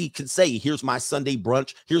long as they can say, here's my Sunday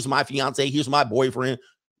brunch, here's my fiance, here's my boyfriend,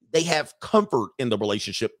 they have comfort in the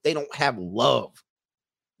relationship. They don't have love.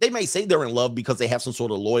 They may say they're in love because they have some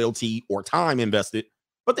sort of loyalty or time invested,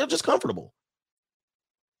 but they're just comfortable.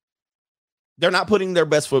 They're not putting their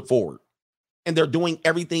best foot forward, and they're doing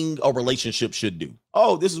everything a relationship should do.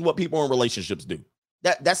 Oh, this is what people in relationships do.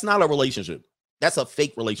 That's not a relationship. That's a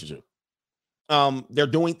fake relationship. They're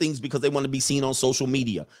doing things because they want to be seen on social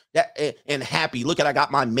media and happy. Look at, I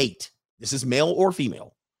got my mate. This is male or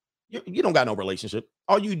female. You don't got no relationship.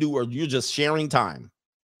 All you do are you're just sharing time.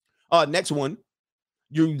 Next one,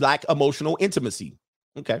 you lack emotional intimacy.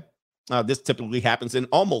 Okay. This typically happens in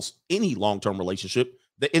almost any long-term relationship.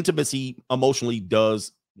 The intimacy emotionally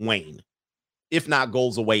does wane, if not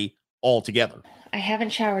goes away altogether. I haven't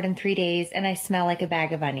showered in 3 days and I smell like a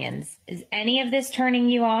bag of onions. Is any of this turning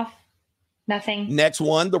you off? Nothing. Next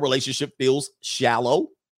one, the relationship feels shallow.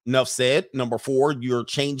 Enough said. Number 4, you're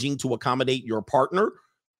changing to accommodate your partner.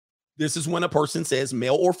 This is when a person says,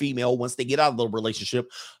 male or female, once they get out of the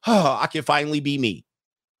relationship, I can finally be me.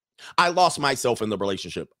 I lost myself in the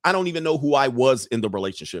relationship. I don't even know who I was in the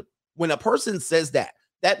relationship. When a person says that,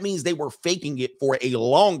 that means they were faking it for a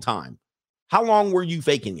long time. How long were you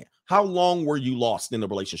faking it? How long were you lost in the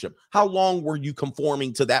relationship? How long were you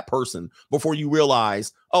conforming to that person before you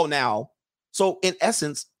realized, oh, now. So in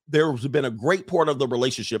essence, there's been a great part of the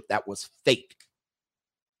relationship that was fake.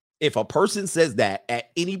 If a person says that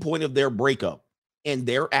at any point of their breakup and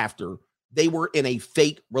thereafter, they were in a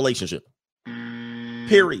fake relationship.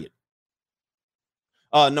 Period.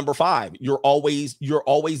 Number 5, you're always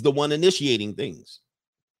the one initiating things.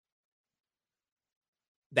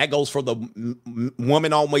 That goes for the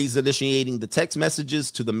woman always initiating the text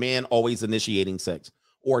messages to the man always initiating sex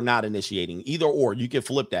or not initiating. Either or, you can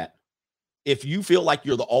flip that. If you feel like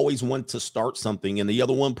you're the always one to start something and the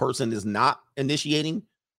other one person is not initiating,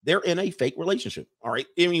 they're in a fake relationship. All right.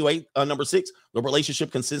 Anyway, number 6, the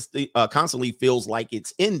relationship constantly feels like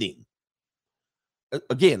it's ending.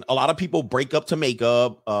 Again, a lot of people break up to make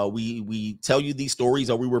up. We tell you these stories,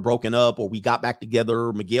 or we were broken up, or we got back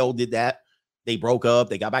together. Miguel did that. They broke up.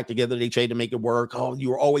 They got back together. They tried to make it work. Oh, you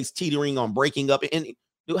were always teetering on breaking up. And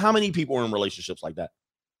how many people are in relationships like that?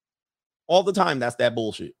 All the time. That's that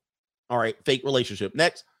bullshit. All right. Fake relationship.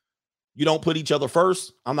 Next, you don't put each other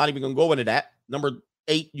first. I'm not even going to go into that. Number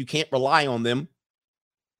 8, you can't rely on them.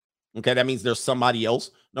 Okay. That means there's somebody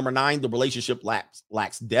else. Number 9, the relationship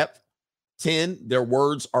lacks depth. 10, their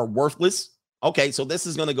words are worthless. Okay. So this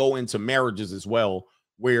is going to go into marriages as well,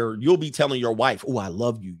 where you'll be telling your wife, oh, I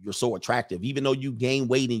love you. You're so attractive. Even though you gain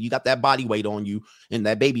weight and you got that body weight on you and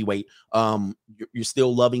that baby weight, you're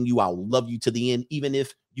still loving you. I'll love you to the end. Even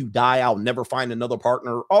if you die, I'll never find another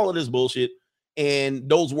partner. All of this bullshit. And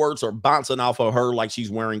those words are bouncing off of her like she's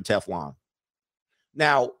wearing Teflon.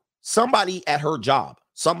 Now, somebody at her job,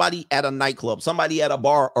 somebody at a nightclub, somebody at a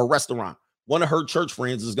bar or restaurant, one of her church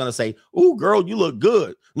friends is going to say, oh, girl, you look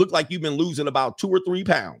good. Look like you've been losing about 2 or 3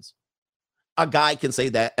 pounds. A guy can say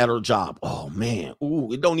that at her job. Oh, man.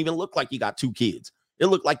 Ooh, it don't even look like you got 2 kids. It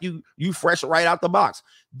looked like you fresh right out the box.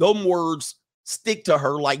 Those words stick to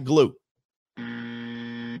her like glue.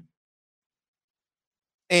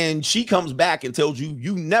 And she comes back and tells you,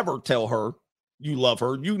 you never tell her you love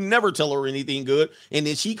her. You never tell her anything good. And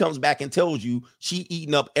then she comes back and tells you she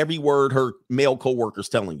eating up every word her male coworker's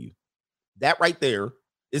telling you. That right there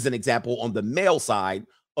is an example on the male side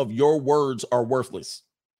of your words are worthless.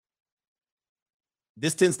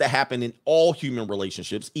 This tends to happen in all human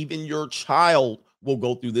relationships. Even your child will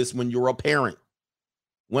go through this when you're a parent.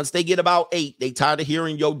 Once they get about 8, they tired of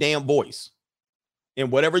hearing your damn voice.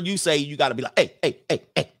 And whatever you say, you got to be like, hey,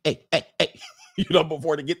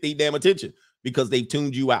 before they get their damn attention, because they've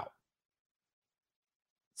tuned you out.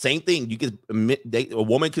 Same thing. You can a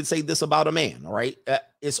woman could say this about a man. All right.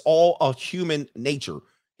 It's all a human nature.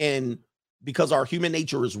 And because our human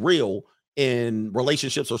nature is real and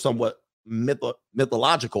relationships are somewhat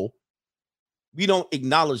mythological, we don't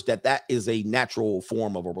acknowledge that is a natural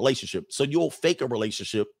form of a relationship. So you'll fake a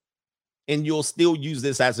relationship and you'll still use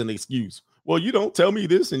this as an excuse. Well, you don't tell me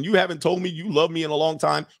this and you haven't told me you love me in a long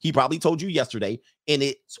time. He probably told you yesterday and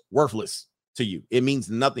it's worthless to you. It means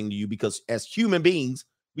nothing to you because as human beings,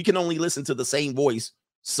 We can only listen to the same voice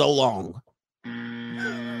so long.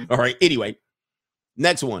 All right. Anyway,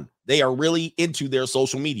 next one. They are really into their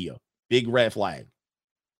social media. Big red flag.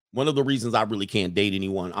 One of the reasons I really can't date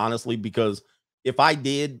anyone, honestly, because if I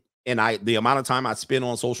did, and the amount of time I spend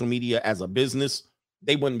on social media as a business,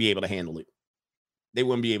 they wouldn't be able to handle it. They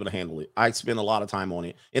wouldn't be able to handle it. I spend a lot of time on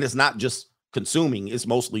it. And it's not just consuming, it's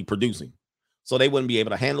mostly producing. So they wouldn't be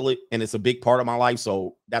able to handle it. And it's a big part of my life.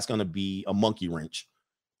 So that's going to be a monkey wrench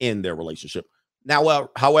in their relationship. Now,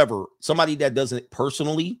 however, somebody that does it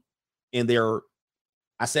personally,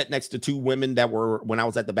 I sat next to two women that were, when I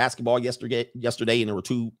was at the basketball yesterday, and there were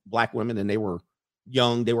two black women, and they were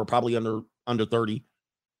young. They were probably under 30.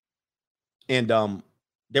 And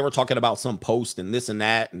they were talking about some post and this and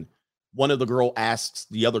that. And one of the girl asks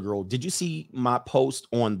the other girl, did you see my post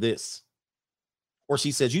on this? Or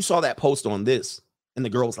she says, you saw that post on this. And the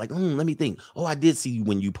girl's like, let me think. Oh, I did see you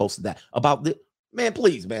when you posted that about this. Man,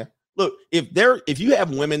 please, man. Look, if you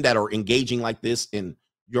have women that are engaging like this in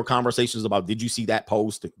your conversations about, did you see that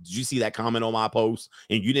post? Did you see that comment on my post?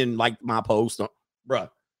 And you didn't like my post? Bruh,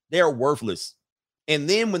 they're worthless. And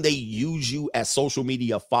then when they use you as social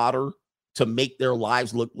media fodder to make their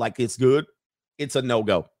lives look like it's good, it's a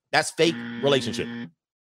no-go. That's fake relationship.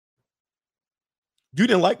 You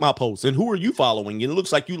didn't like my post, and who are you following? And it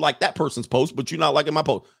looks like you like that person's post, but you're not liking my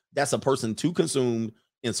post. That's a person too consumed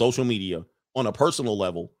in social media on a personal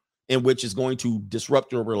level, in which is going to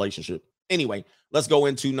disrupt your relationship. Anyway, let's go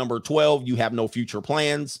into number 12. You have no future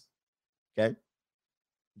plans. Okay.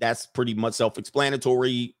 That's pretty much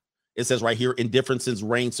self-explanatory. It says right here, indifferences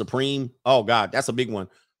reign supreme. Oh God, that's a big one.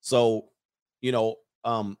 So,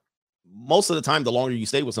 most of the time, the longer you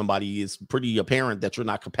stay with somebody, it's pretty apparent that you're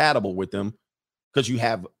not compatible with them, because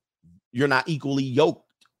you're not equally yoked,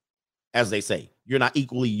 as they say. You're not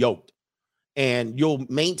equally yoked, and you'll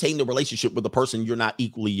maintain the relationship with the person you're not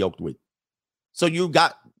equally yoked with. So you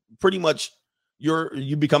got pretty much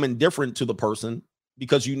you become indifferent to the person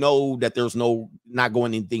because you know that there's not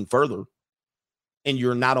going anything further, and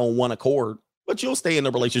you're not on one accord, but you'll stay in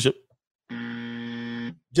the relationship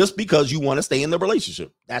just because you want to stay in the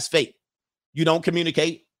relationship. That's fake. You don't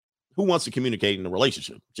communicate. Who wants to communicate in a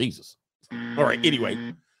relationship? Jesus. All right.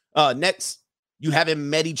 Anyway, next, you haven't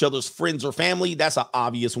met each other's friends or family. That's an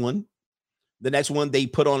obvious one. The next one, they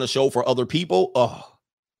put on a show for other people. Oh,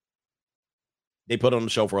 they put on a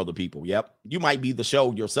show for other people. Yep. You might be the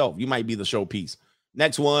show yourself. You might be the showpiece.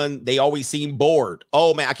 Next one, they always seem bored.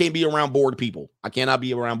 Oh man, I can't be around bored people. I cannot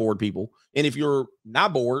be around bored people. And if you're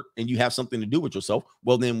not bored and you have something to do with yourself,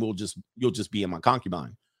 well, then you'll just be in my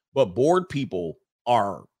concubine. But bored people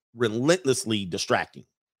are relentlessly distracting.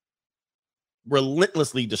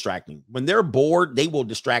 Relentlessly distracting. When they're bored, they will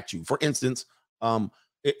distract you. For instance,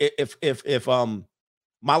 if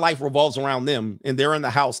my life revolves around them and they're in the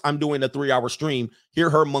house, I'm doing a 3-hour stream, here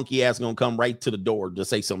her monkey ass gonna come right to the door to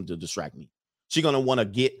say something to distract me. She's gonna want to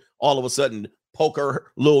get all of a sudden poke her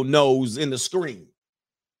little nose in the screen.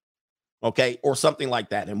 Okay, or something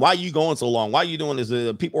like that. And why are you going so long? Why are you doing this?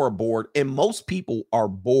 People are bored, and most people are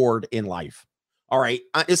bored in life. All right,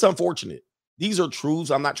 it's unfortunate. These are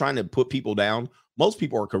truths. I'm not trying to put people down. Most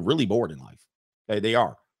people are really bored in life. Okay, they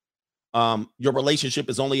are. Your relationship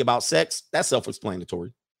is only about sex. That's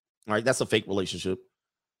self-explanatory. All right, that's a fake relationship.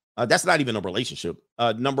 That's not even a relationship.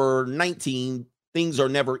 Number 19, things are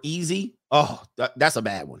never easy. Oh, that's a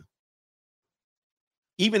bad one.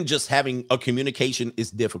 Even just having a communication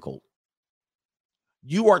is difficult.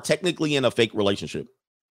 You are technically in a fake relationship.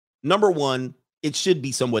 Number one, it should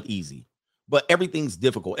be somewhat easy, but everything's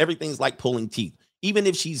difficult. Everything's like pulling teeth. Even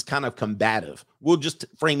if she's kind of combative, we'll just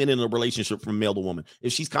frame it in a relationship from male to woman.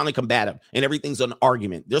 If she's kind of combative and everything's an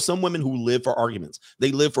argument, there's some women who live for arguments.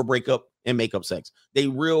 They live for breakup and makeup sex. They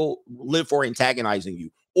live for antagonizing you,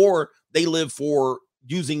 or they live for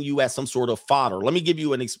using you as some sort of fodder. Let me give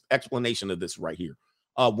you an explanation of this right here.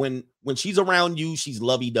 When she's around you, she's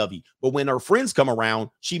lovey-dovey. But when her friends come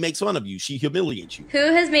around, she makes fun of you. She humiliates you.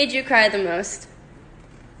 Who has made you cry the most?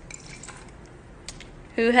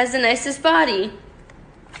 Who has the nicest body?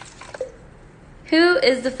 Who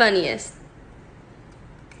is the funniest?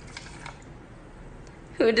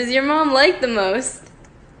 Who does your mom like the most?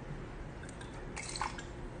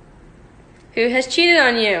 Who has cheated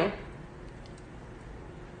on you?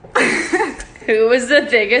 Who was the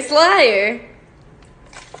biggest liar?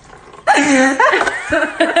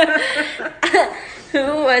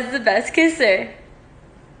 Who was the best kisser?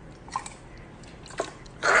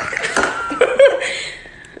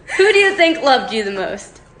 Who do you think loved you the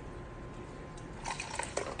most?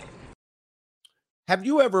 Have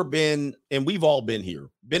you ever been, and we've all been here,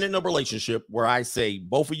 been in a relationship where I say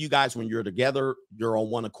both of you guys, when you're together, you're on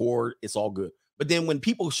one accord, it's all good. But then when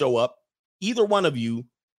people show up, either one of you,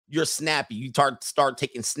 you're snappy. You start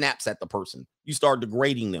taking snaps at the person. You start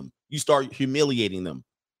degrading them. You start humiliating them.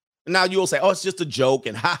 And now you'll say, oh, it's just a joke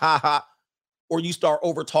and ha, ha, ha. Or you start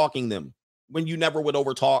over talking them when you never would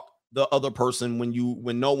over talk the other person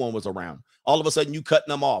when no one was around. All of a sudden you cutting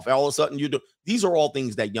them off. All of a sudden you do. These are all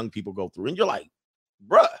things that young people go through. And you're like,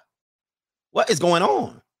 bruh, what is going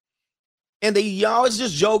on? And it's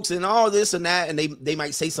just jokes and all this and that. And they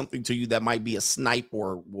might say something to you that might be a snipe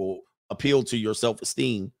or will appeal to your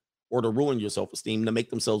self-esteem or to ruin your self-esteem to make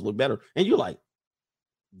themselves look better. And you're like,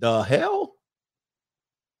 the hell?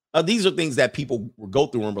 These are things that people go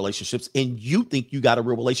through in relationships, and you think you got a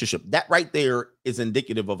real relationship. That right there is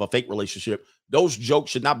indicative of a fake relationship. Those jokes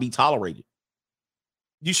should not be tolerated.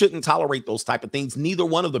 You shouldn't tolerate those type of things. Neither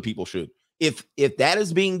one of the people should. If that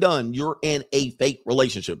is being done, you're in a fake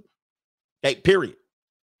relationship. Okay, period.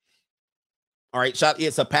 All right,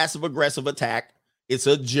 it's a passive-aggressive attack. It's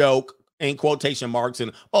a joke, in quotation marks,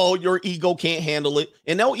 and, oh, your ego can't handle it.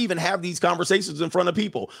 And they'll even have these conversations in front of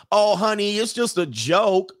people. Oh, honey, it's just a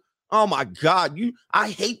joke. Oh, my God, I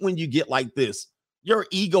hate when you get like this. Your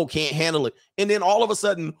ego can't handle it. And then all of a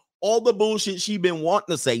sudden, all the bullshit she been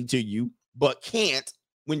wanting to say to you, but can't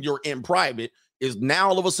when you're in private, is now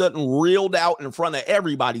all of a sudden reeled out in front of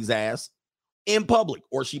everybody's ass in public.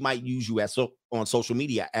 Or she might use you on social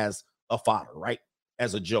media as a fodder, right?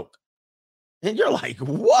 As a joke. And you're like,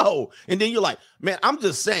 whoa. And then you're like, man, I'm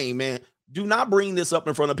just saying, man, do not bring this up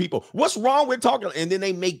in front of people. What's wrong with talking? And then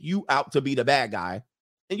they make you out to be the bad guy.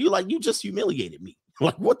 And you're like, you just humiliated me.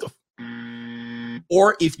 Like, what the?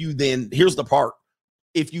 Or if you then, here's the part.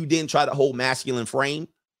 If you then try to hold masculine frame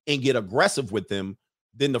and get aggressive with them,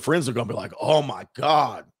 then the friends are going to be like, oh my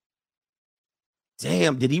God.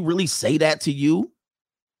 Damn, did he really say that to you?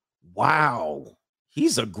 Wow.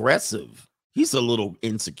 He's aggressive. He's a little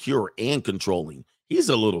insecure and controlling. He's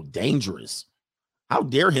a little dangerous. How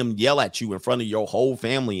dare him yell at you in front of your whole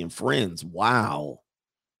family and friends? Wow.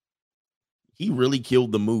 He really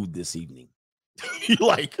killed the mood this evening. You're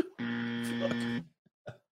like,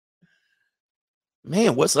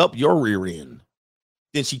 man, what's up your rear end?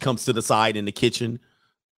 Then she comes to the side in the kitchen.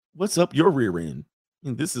 What's up your rear end?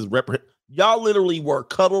 And this is y'all literally were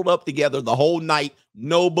cuddled up together the whole night.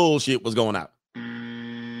 No bullshit was going out.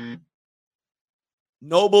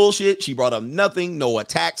 No bullshit. She brought up nothing. No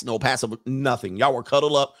attacks. No passive. Nothing. Y'all were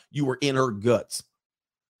cuddled up. You were in her guts.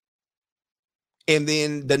 And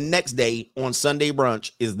then the next day on Sunday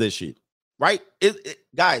brunch is this shit, right?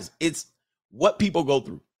 Guys, it's what people go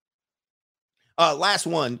through. Last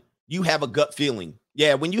one, you have a gut feeling.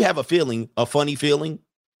 Yeah, when you have a feeling, a funny feeling,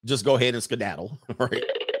 just go ahead and skedaddle, right?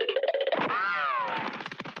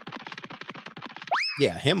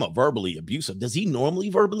 Yeah, him a verbally abusive. Does he normally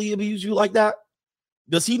verbally abuse you like that?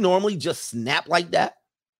 Does he normally just snap like that?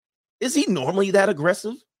 Is he normally that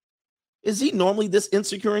aggressive? Is he normally this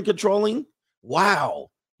insecure and controlling? Wow,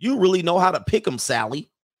 you really know how to pick him,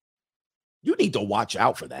 Sally. You need to watch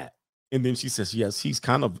out for that. And then she says, yes, he's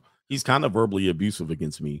kind of verbally abusive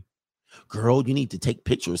against me. Girl, you need to take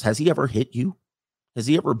pictures. Has he ever hit you? Has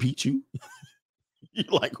he ever beat you? You're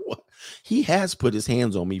like, what? He has put his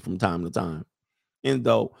hands on me from time to time. And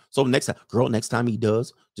so next time he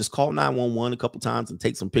does, just call 911 a couple times and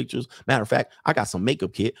take some pictures. Matter of fact, I got some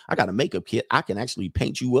makeup kit. I got a makeup kit. I can actually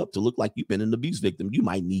paint you up to look like you've been an abuse victim. You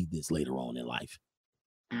might need this later on in life.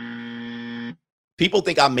 People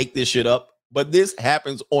think I make this shit up, but this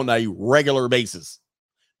happens on a regular basis.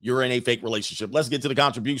 You're in a fake relationship. Let's get to the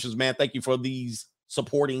contributions, man. Thank you for these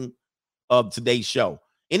supporting of today's show.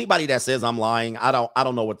 Anybody that says I'm lying, I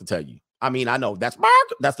don't know what to tell you. I mean, I know that's Mark.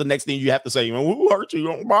 That's the next thing you have to say. Who hurt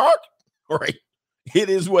you, Mark? All right.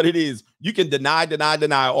 It is what it is. You can deny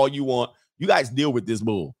all you want. You guys deal with this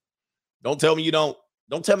bull. Don't tell me you don't.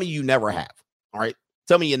 Don't tell me you never have. All right.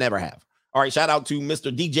 Tell me you never have. All right. Shout out to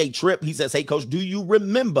Mr. DJ Trip. He says, hey, coach, do you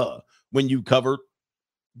remember when you covered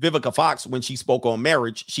Vivica Fox when she spoke on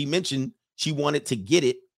marriage? She mentioned she wanted to get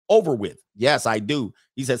it over with. Yes, I do.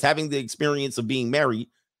 He says, having the experience of being married,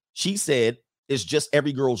 she said, it's just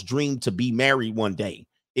every girl's dream to be married one day.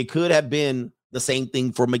 It could have been the same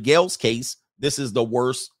thing for Miguel's case. This is the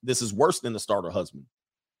worst. This is worse than the starter husband.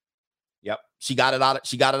 Yep. She got it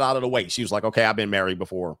out of the way. She was like, okay, I've been married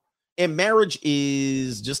before. And marriage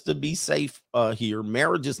is, just to be safe here,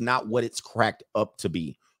 marriage is not what it's cracked up to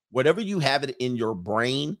be. Whatever you have it in your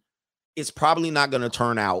brain, it's probably not going to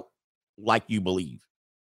turn out like you believe.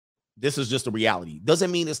 This is just a reality.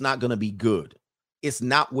 Doesn't mean it's not going to be good. It's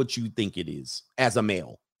not what you think it is as a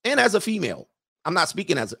male and as a female. I'm not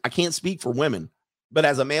speaking as, I can't speak for women, but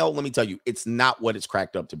as a male, let me tell you, it's not what it's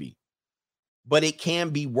cracked up to be. But it can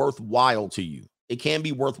be worthwhile to you. It can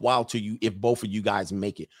be worthwhile to you if both of you guys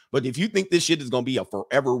make it. But if you think this shit is going to be a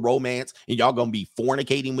forever romance and y'all going to be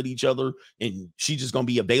fornicating with each other and she's just going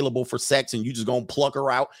to be available for sex and you just going to pluck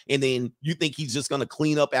her out and then you think he's just going to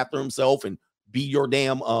clean up after himself and be your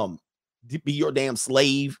damn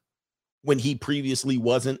slave when he previously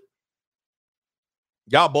wasn't,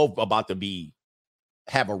 y'all both about to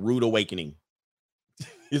have a rude awakening.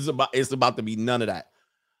 It's about to be none of that.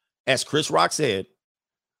 As Chris Rock said,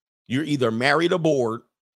 you're either married or bored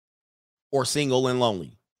or single and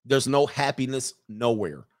lonely. There's no happiness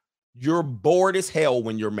nowhere. You're bored as hell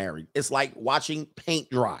when you're married. It's like watching paint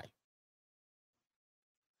dry.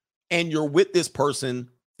 And you're with this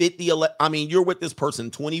person you're with this person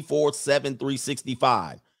 24/7,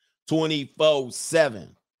 365,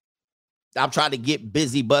 24/7. I'm trying to get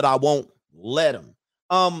busy, but I won't let him.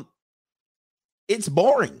 It's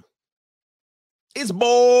boring. It's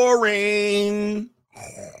boring.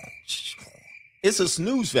 It's a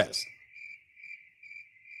snooze fest.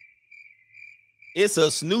 It's a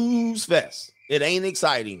snooze fest. It ain't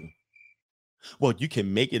exciting. Well, you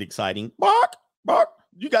can make it exciting. Bark.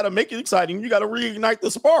 You got to make it exciting. You got to reignite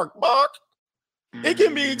the spark. Bark. It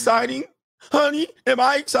can be exciting. Honey, am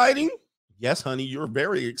I exciting? Yes, honey, you're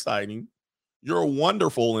very exciting. You're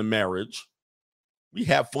wonderful in marriage. We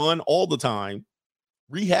have fun all the time,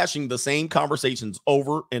 rehashing the same conversations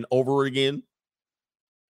over and over again.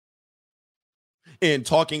 And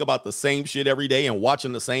talking about the same shit every day and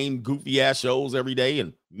watching the same goofy ass shows every day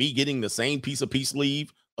and me getting the same piece of peace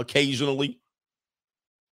leave occasionally.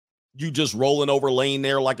 You just rolling over, laying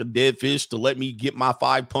there like a dead fish to let me get my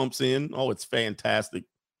 5 pumps in. Oh, it's fantastic.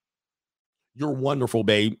 You're wonderful,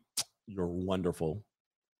 babe. You're wonderful.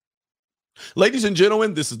 Ladies and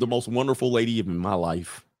gentlemen, this is the most wonderful lady in my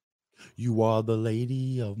life. You are the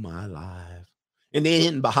lady of my life. And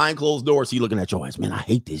then behind closed doors, he looking at your ass, man, I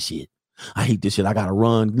hate this shit. I gotta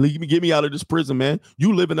run. Get me out of this prison, man.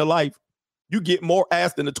 You living a life. You get more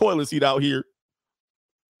ass than the toilet seat out here.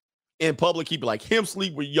 In public, he be like, him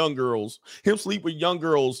sleep with young girls. Him sleep with young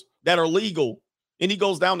girls that are legal. And he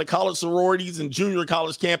goes down to college sororities and junior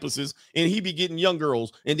college campuses, and he be getting young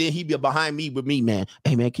girls. And then he be behind me with me, man.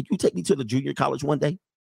 Hey, man, can you take me to the junior college one day?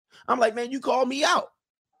 I'm like, man, you call me out.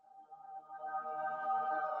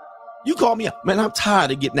 You call me out. Man, I'm tired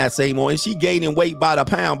of getting that same one. And she gaining weight by the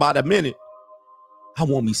pound, by the minute. I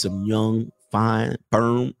want me some young, fine,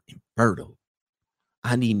 firm, and fertile.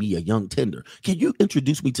 I need me a young tender. Can you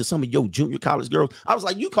introduce me to some of your junior college girls? I was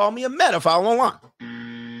like, you call me a pedophile online.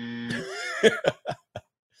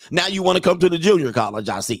 Now you want to come to the junior college,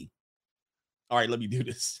 I see. All right, let me do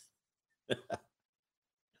this.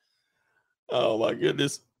 Oh, my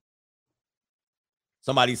goodness.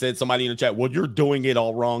 Somebody in the chat, well, you're doing it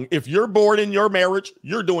all wrong. If you're bored in your marriage,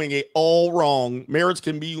 you're doing it all wrong. Marriage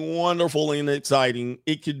can be wonderful and exciting.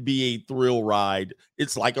 It could be a thrill ride.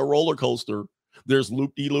 It's like a roller coaster. There's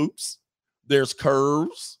loop-de-loops. There's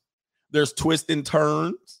curves. There's twists and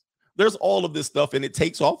turns. There's all of this stuff, and it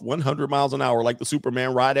takes off 100 miles an hour like the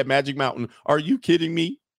Superman ride at Magic Mountain. Are you kidding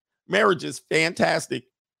me? Marriage is fantastic.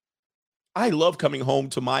 I love coming home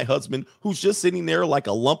to my husband who's just sitting there like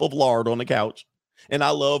a lump of lard on the couch. And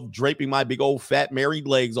I love draping my big old fat married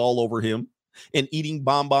legs all over him and eating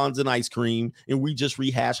bonbons and ice cream. And we just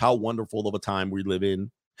rehash how wonderful of a time we live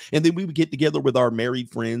in. And then we would get together with our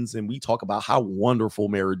married friends and we talk about how wonderful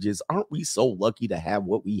marriage is. Aren't we so lucky to have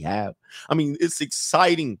what we have? I mean, it's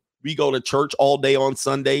exciting. We go to church all day on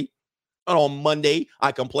Sunday. And on Monday,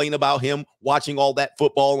 I complain about him watching all that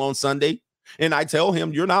football on Sunday. And I tell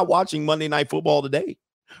him, you're not watching Monday Night Football today.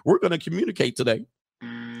 We're going to communicate today.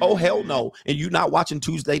 Oh, hell no. And you not watching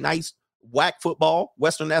Tuesday nights WAC football,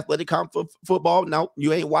 Western Athletic Conference football. No,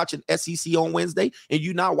 you ain't watching SEC on Wednesday. And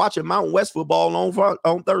you not watching Mountain West football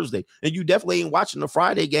on Thursday. And you definitely ain't watching the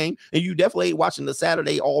Friday game. And you definitely ain't watching the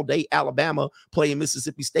Saturday all day Alabama playing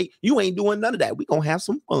Mississippi State. You ain't doing none of that. We're going to have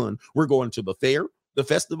some fun. We're going to the fair, the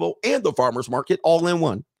festival, and the farmer's market all in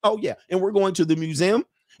one. Oh, yeah. And we're going to the museum.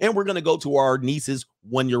 And we're going to go to our niece's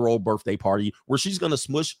 1-year-old birthday party where she's going to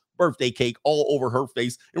smush birthday cake all over her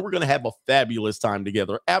face. And we're going to have a fabulous time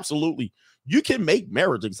together. Absolutely. You can make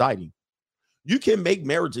marriage exciting. You can make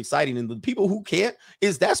marriage exciting. And the people who can't,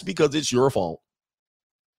 that's because it's your fault.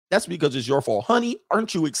 That's because it's your fault. Honey,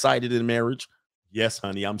 aren't you excited in marriage? Yes,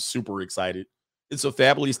 honey, I'm super excited. It's a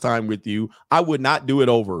fabulous time with you. I would not do it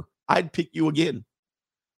over. I'd pick you again.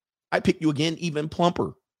 I'd pick you again, even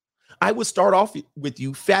plumper. I would start off with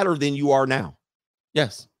you fatter than you are now.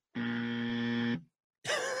 Yes. All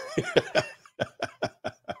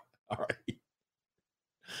right.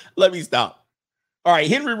 Let me stop. All right,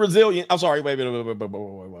 Henry Resilient. I'm sorry. Wait.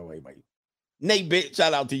 Nate Bit,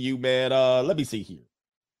 shout out to you, man. Let me see here.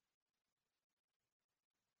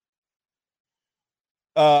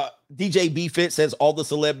 DJ B Fit says all the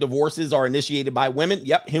celeb divorces are initiated by women.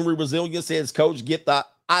 Yep. Henry Resilient says, Coach, get the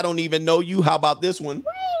I don't even know you. How about this one?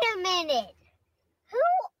 Wait a minute.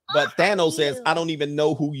 But Thanos says, I don't even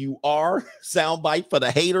know who you are. Soundbite for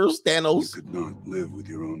the haters. Thanos. You could not live with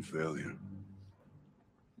your own failure.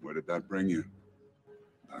 Where did that bring you?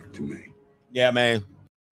 Back to me. Yeah, man.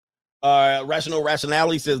 Rational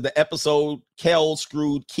Rationality says the episode Kel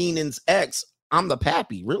screwed Keenan's ex. I'm the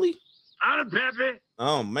pappy. Really? I'm the pappy.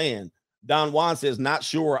 Oh, man. Don Juan says, not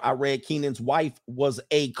sure. I read Keenan's wife was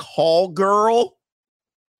a call girl.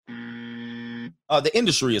 The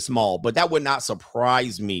industry is small, but that would not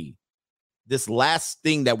surprise me. This last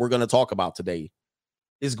thing that we're going to talk about today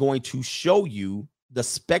is going to show you the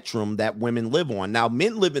spectrum that women live on. Now,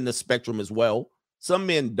 men live in the spectrum as well. Some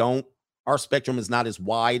men don't. Our spectrum is not as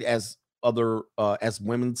wide as other as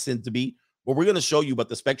women tend to be. But we're going to show you what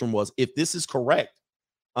the spectrum was. If this is correct,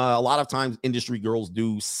 a lot of times industry girls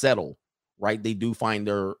do settle, right? They do find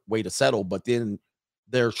their way to settle, but then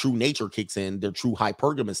their true nature kicks in, their true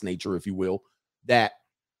hypergamous nature, if you will, that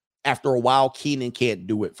after a while, Keenan can't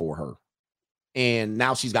do it for her. And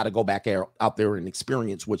now she's got to go back out there and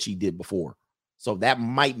experience what she did before. So that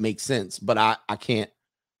might make sense, but I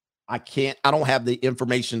don't have the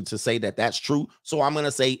information to say that that's true. So I'm going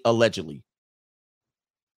to say allegedly.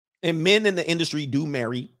 And men in the industry do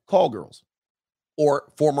marry call girls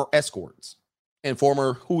or former escorts and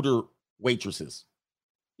former Hooter waitresses.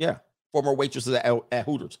 Yeah, former waitresses at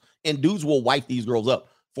Hooters. And dudes will wife these girls up.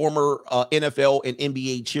 Former NFL and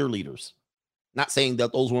NBA cheerleaders. Not saying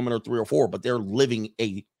that those women are 304, but they're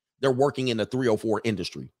working in the 304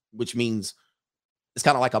 industry, which means it's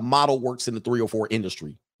kind of like a model works in the 304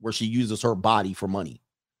 industry where she uses her body for money.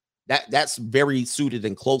 That's very suited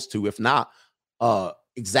and close to, if not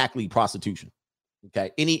exactly prostitution.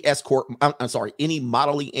 Okay. Any escort, any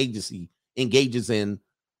modeling agency engages in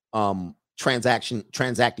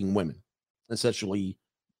transacting women. Essentially,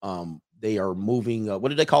 they are moving, what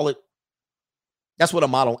do they call it? That's what a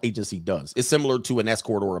model agency does. It's similar to an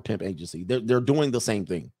escort or a pimp agency. They're doing the same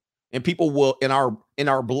thing. And people will, in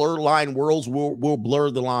our blur line worlds, we'll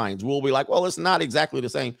blur the lines. We'll be like, well, it's not exactly the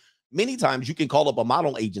same. Many times you can call up a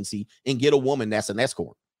model agency and get a woman that's an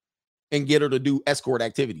escort and get her to do escort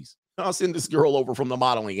activities. I'll send this girl over from the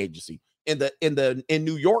modeling agency. In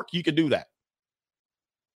New York, you could do that.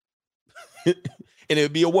 And it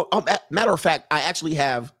would be matter of fact, I actually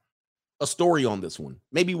have a story on this one.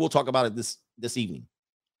 Maybe we'll talk about it this evening.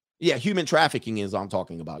 Yeah, human trafficking is I'm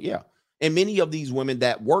talking about. Yeah. And many of these women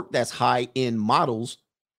that work that's high-end models,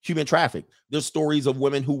 human traffic. There's stories of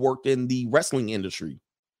women who worked in the wrestling industry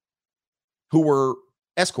who were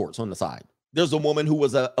escorts on the side. There's a woman who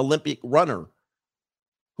was an Olympic runner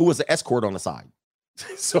who was an escort on the side.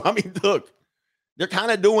 So, I mean, look, they're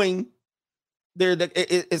kind of doing,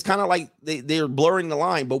 it's kind of like they're blurring the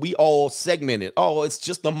line, but we all segment it. Oh, it's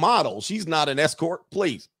just a model. She's not an escort.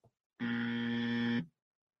 Please.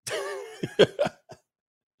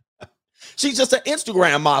 She's just an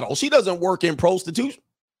Instagram model. She doesn't work in prostitution.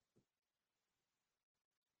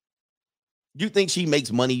 You think she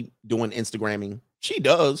makes money doing Instagramming? She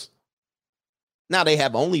does. Now they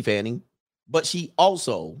have OnlyFanning, but she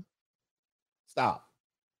also stop.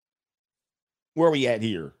 Where are we at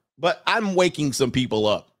here? But I'm waking some people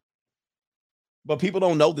up. But people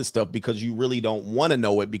don't know this stuff because you really don't want to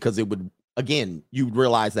know it, because it would, again, you'd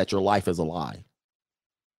realize that your life is a lie.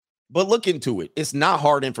 But look into it. It's not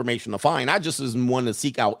hard information to find. I just want to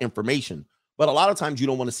seek out information. But a lot of times you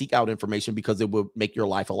don't want to seek out information because it will make your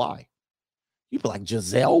life a lie. You'd be like,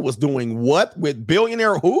 Giselle was doing what with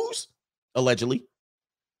billionaire who's? Allegedly.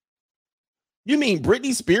 You mean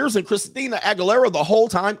Britney Spears and Christina Aguilera the whole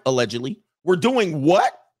time? Allegedly. We're doing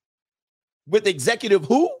what? With executive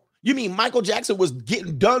who? You mean Michael Jackson was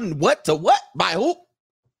getting done what to what? By who?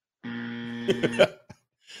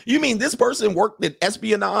 You mean this person worked in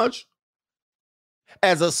espionage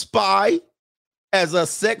as a spy, as a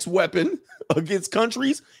sex weapon against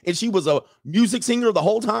countries, and she was a music singer the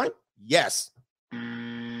whole time? Yes.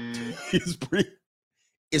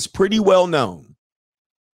 It's pretty well known.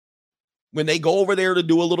 When they go over there to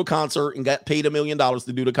do a little concert and got paid $1 million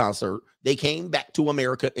to do the concert, they came back to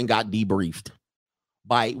America and got debriefed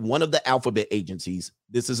by one of the alphabet agencies.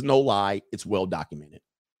 This is no lie. It's well documented.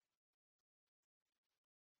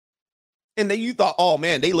 And then you thought, oh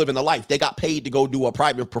man, they live in the life. They got paid to go do a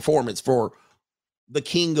private performance for the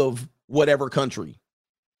king of whatever country.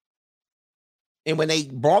 And when they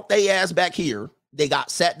brought their ass back here They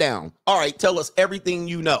got sat down. All right, tell us everything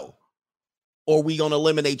you know, or we gonna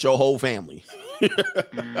eliminate your whole family.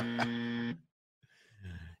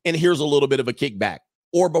 And here's a little bit of a kickback.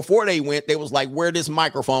 Or before they went, they was like, wear this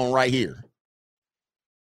microphone right here.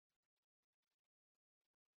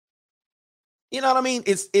 You know what I mean?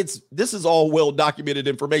 This is all well documented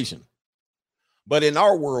information. But in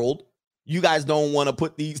our world, you guys don't want to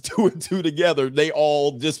put these two and two together. They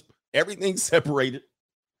all just, everything's separated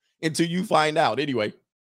until you find out. Anyway,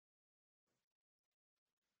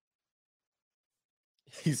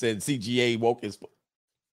 he said CGA woke as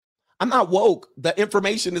I'm not woke. The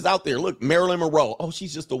information is out there. Look, Marilyn Monroe. Oh,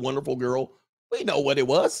 she's just a wonderful girl. We know what it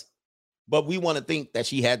was. But we want to think that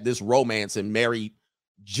she had this romance and married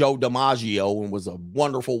Joe DiMaggio and was a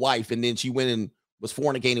wonderful wife. And then she went and was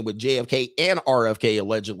fornicating with JFK and RFK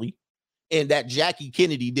allegedly. And that Jackie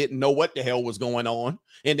Kennedy didn't know what the hell was going on.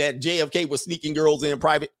 And that JFK was sneaking girls in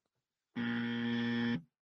private.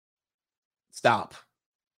 Stop.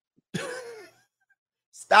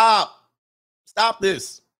 Stop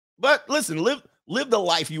this. But listen, live the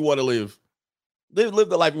life you want to live. Live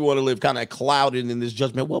the life you want to live, kind of clouded in this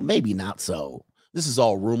judgment. Well, maybe not so. This is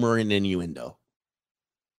all rumor and innuendo.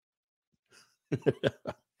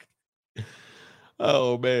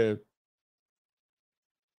 Oh, man.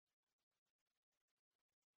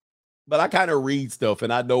 But I kind of read stuff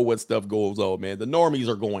and I know what stuff goes on, man. The normies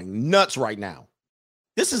are going nuts right now.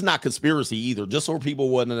 This is not conspiracy either. Just so people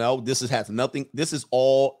want to know, this has nothing. This is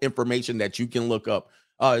all information that you can look up.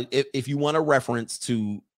 If you want a reference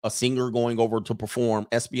to a singer going over to perform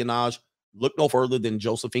espionage, look no further than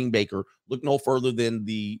Josephine Baker. Look no further than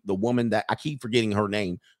the woman that I keep forgetting her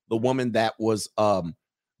name. The woman that was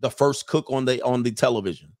the first cook on the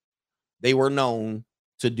television. They were known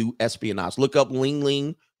to do espionage. Look up Ling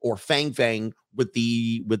Ling or Fang Fang with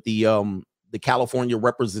the California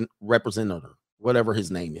representative, whatever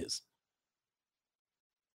his name is.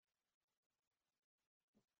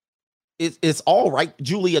 It's all right.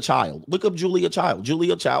 Julia Child. Look up Julia Child.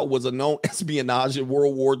 Julia Child was a known espionage in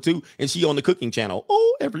World War II, and she on the cooking channel.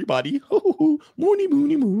 Oh, everybody. Oh, moony,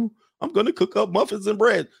 moony, moo. I'm going to cook up muffins and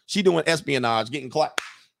bread. She doing espionage, getting clapped.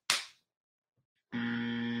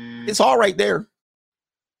 It's all right there.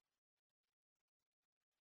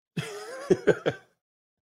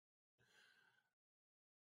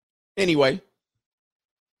 Anyway,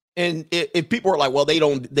 and if people are like, well, they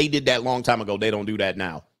did that long time ago. They don't do that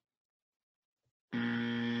now.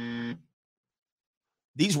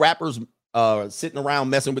 These rappers sitting around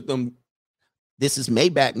messing with them. This is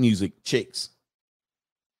Maybach music, chicks.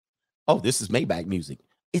 Oh, this is Maybach music.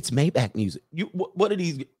 It's Maybach music. What are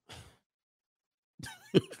these?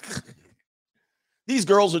 These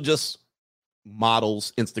girls are just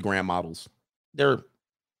models, Instagram models. They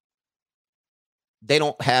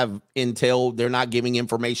don't have intel. They're not giving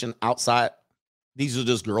information outside. These are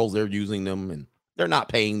just girls. They're using them and they're not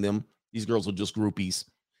paying them. These girls are just groupies.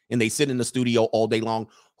 And they sit in the studio all day long.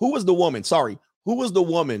 Who was the woman? Sorry. Who was the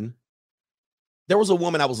woman? There was a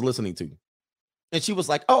woman I was listening to. And she was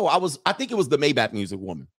like, oh, I think it was the Maybach music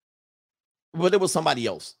woman. But it was somebody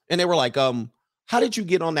else. And they were like, how did you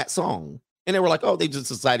get on that song? And they were like, oh, they just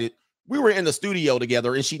decided. We were in the studio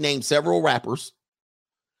together and she named several rappers,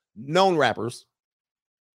 known rappers.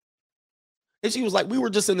 And she was like, we were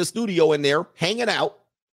just in the studio in there hanging out.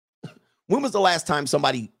 When was the last time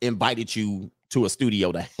somebody invited you to a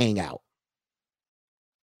studio to hang out?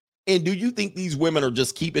 And do you think these women are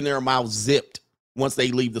just keeping their mouths zipped once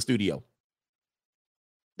they leave the studio?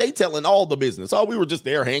 They telling all the business. Oh, we were just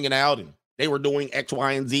there hanging out and they were doing X,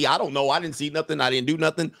 Y, and Z. I don't know. I didn't see nothing. I didn't do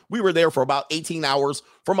nothing. We were there for about 18 hours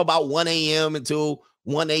from about 1 a.m. until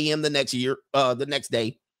 1 a.m. the next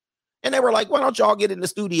day. And they were like, why don't y'all get in the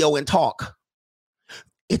studio and talk?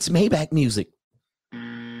 It's Maybach music.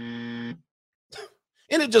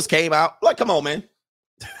 And it just came out. Like, come on, man.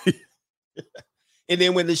 And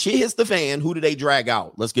then when the shit hits the fan, who do they drag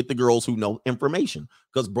out? Let's get the girls who know information.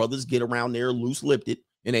 Because brothers get around there loose-lipped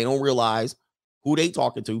and they don't realize who they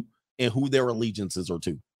talking to and who their allegiances are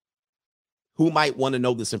to. Who might want to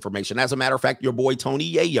know this information? As a matter of fact, your boy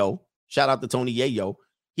Tony Yayo, shout out to Tony Yayo,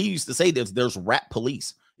 he used to say there's rap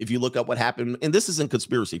police. If you look up what happened, and this isn't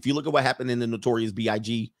conspiracy, if you look at what happened in the Notorious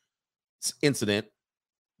B.I.G. incident,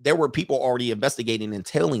 there were people already investigating and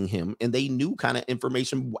telling him, and they knew kind of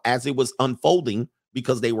information as it was unfolding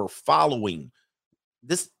because they were following.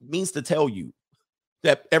 This means to tell you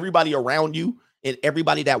that everybody around you and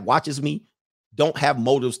everybody that watches me don't have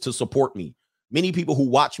motives to support me. Many people who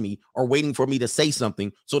watch me are waiting for me to say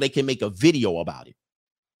something so they can make a video about it.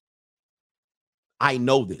 I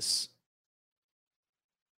know this.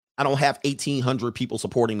 I don't have 1,800 people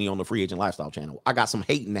supporting me on the Free Agent Lifestyle channel. I got some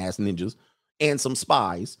hating ass ninjas and some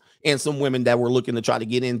spies and some women that were looking to try to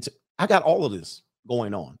get into. I got all of this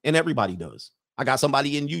going on, and everybody does. I got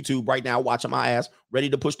somebody in YouTube right now watching my ass,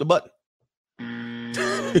 ready to push the button.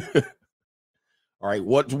 All right,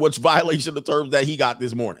 what's violation of terms that he got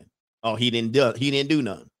this morning? Oh, he didn't do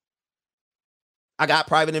none. I got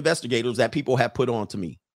private investigators that people have put on to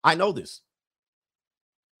me. I know this.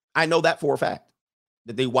 I know that for a fact,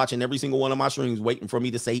 that they watching every single one of my streams waiting for me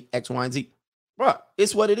to say X, Y, and Z. Bro,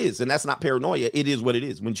 it's what it is, and that's not paranoia. It is what it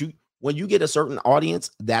is. When you get a certain audience,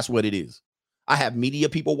 that's what it is. I have media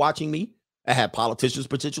people watching me. I have politicians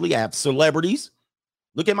potentially. I have celebrities.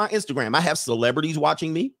 Look at my Instagram. I have celebrities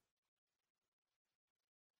watching me.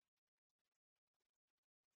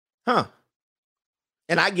 Huh.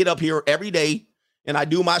 And I get up here every day and I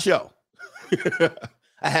do my show.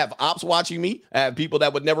 I have ops watching me. I have people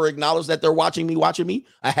that would never acknowledge that they're watching me.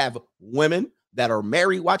 I have women that are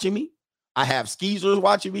married watching me. I have skeezers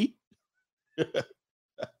watching me.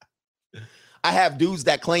 I have dudes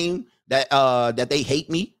that claim that that they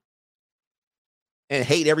hate me and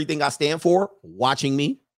hate everything I stand for watching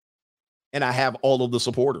me. And I have all of the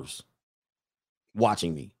supporters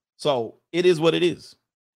watching me. So it is what it is.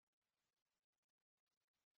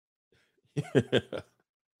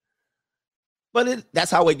 But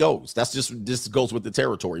that's how it goes. This goes with the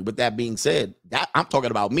territory. With that being said, that I'm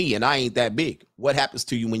talking about me, and I ain't that big. What happens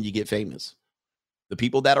to you when you get famous? The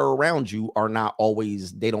people that are around you are not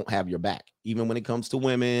always, they don't have your back. Even when it comes to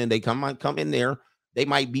women, they come in there. They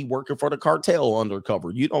might be working for the cartel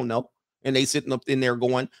undercover. You don't know. And they sitting up in there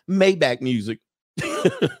going, Maybach music.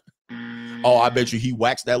 Oh, I bet you he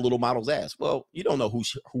waxed that little model's ass. Well, you don't know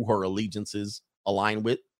who her allegiances align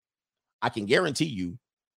with. I can guarantee you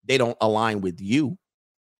they don't align with you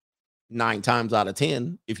 9 times out of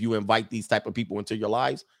 10. If you invite these type of people into your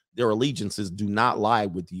lives, their allegiances do not lie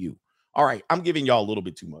with you. All right, I'm giving y'all a little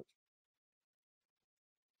bit too much.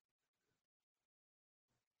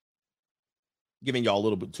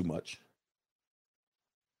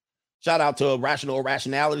 Shout out to Rational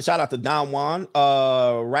Irrationality. Shout out to Don Juan.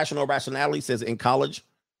 Rational Irrationality says, in college,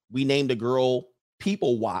 we named a girl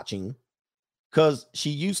People Watching because she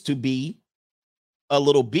used to be a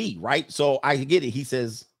little B, right? So I get it. He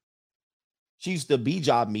says she used to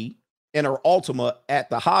B-job me in her Altima at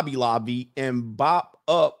the Hobby Lobby and bop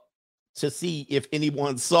up to see if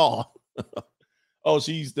anyone saw. Oh,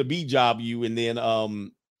 she used to B-job you and then,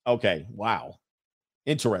 okay, wow.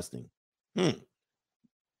 Interesting.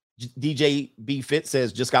 DJ B Fit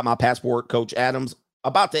says, just got my passport, Coach Adams.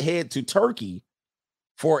 About to head to Turkey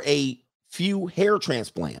for a few hair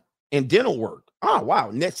transplant and dental work. Oh, wow.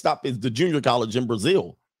 Next stop is the junior college in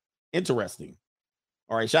Brazil. Interesting.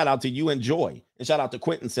 All right. Shout out to you and Joy. And shout out to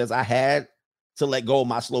Quentin says, I had to let go of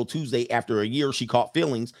my Slow Tuesday after a year. She caught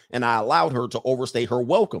feelings and I allowed her to overstay her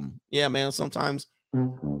welcome. Yeah, man. Sometimes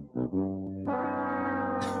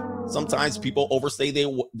people overstay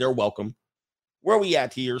their welcome. Where we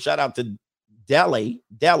at here? Shout out to Dele.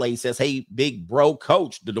 Dele says, hey, big bro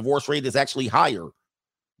coach, the divorce rate is actually higher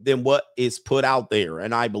than what is put out there.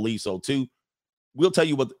 And I believe so too. We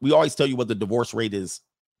always tell you what the divorce rate is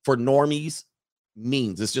for normies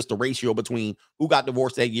means. It's just the ratio between who got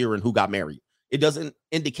divorced that year and who got married. It doesn't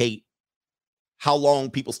indicate how long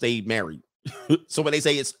people stayed married. So when they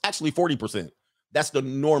say it's actually 40%, that's the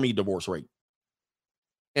normie divorce rate.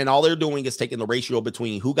 And all they're doing is taking the ratio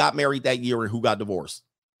between who got married that year and who got divorced.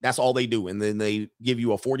 That's all they do. And then they give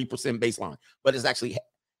you a 40% baseline. But it's actually,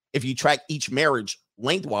 if you track each marriage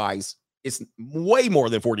lengthwise, it's way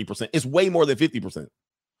more than 40%. It's way more than 50%.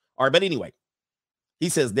 All right. But anyway, he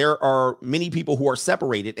says there are many people who are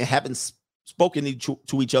separated and haven't spoken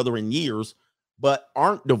to each other in years, but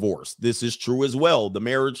aren't divorced. This is true as well.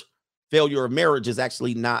 The failure of marriage is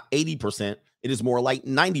actually not 80%. It is more like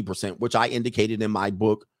 90%, which I indicated in my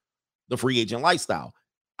book, The Free Agent Lifestyle.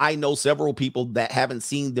 I know several people that haven't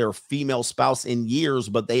seen their female spouse in years,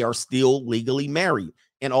 but they are still legally married.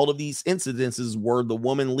 And all of these incidences were the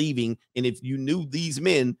woman leaving. And if you knew these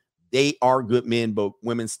men, they are good men, but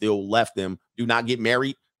women still left them. Do not get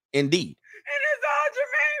married. Indeed. And it's all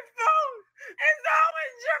Jermaine's fault. It's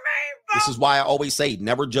always Jermaine's fault. This is why I always say,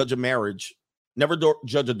 never judge a marriage. Never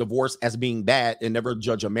judge a divorce as being bad and never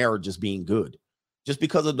judge a marriage as being good. Just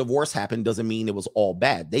because a divorce happened doesn't mean it was all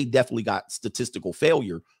bad. They definitely got statistical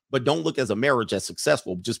failure, but don't look as a marriage as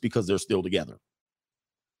successful just because they're still together.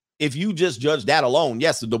 If you just judge that alone,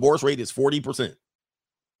 yes, the divorce rate is 40%.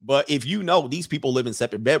 But if you know these people live in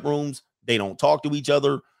separate bedrooms, they don't talk to each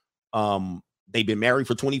other. They've been married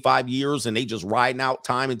for 25 years and they just riding out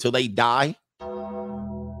time until they die.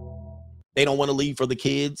 They don't want to leave for the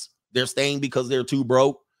kids. They're staying because they're too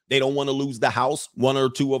broke. They don't want to lose the house. One or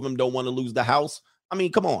two of them don't want to lose the house. I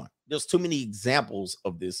mean, come on. There's too many examples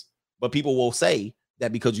of this, but people will say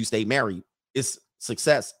that because you stay married, it's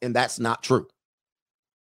success, and that's not true.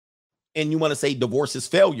 And you want to say divorce is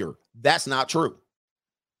failure. That's not true.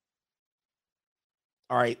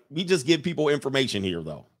 All right. We just give people information here,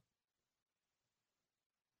 though.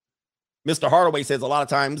 Mr. Hardaway says a lot of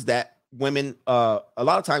times women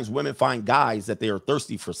find guys that they are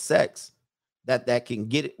thirsty for sex that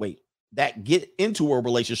get into a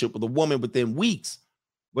relationship with a woman within weeks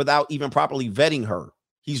without even properly vetting her.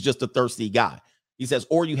 He's just a thirsty guy. He says,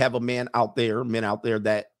 or you have men out there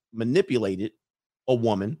that manipulated a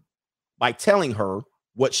woman by telling her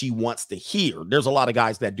what she wants to hear. There's a lot of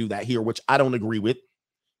guys that do that here, which I don't agree with.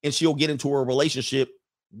 And she'll get into a relationship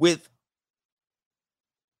with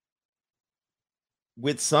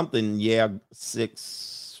something. Yeah,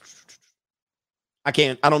 6. I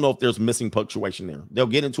don't know if there's missing punctuation there. They'll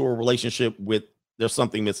get into a relationship with, there's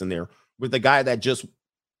something missing there, with a guy that just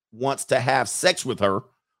wants to have sex with her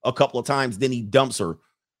a couple of times, then he dumps her,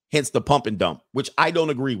 hence the pump and dump, which I don't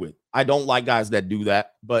agree with. I don't like guys that do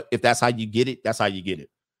that, but if that's how you get it, that's how you get it.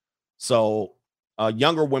 So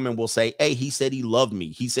younger women will say, hey, he said he loved me.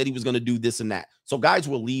 He said he was going to do this and that. So guys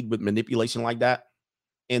will lead with manipulation like that.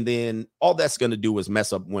 And then all that's going to do is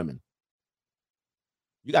mess up women.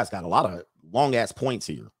 You guys got a lot of long ass points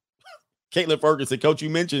here. Caitlin Ferguson, Coach, you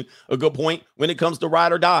mentioned a good point. When it comes to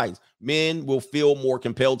ride or dies, men will feel more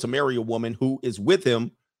compelled to marry a woman who is with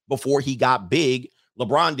him before he got big.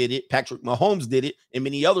 LeBron did it. Patrick Mahomes did it. And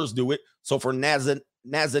many others do it. So for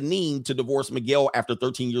Nazanin to divorce Miguel after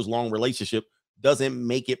 13 years long relationship doesn't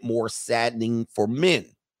make it more saddening for men.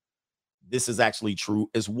 This is actually true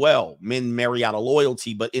as well. Men marry out of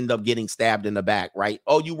loyalty, but end up getting stabbed in the back, right?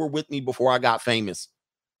 Oh, you were with me before I got famous.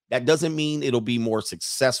 That doesn't mean it'll be more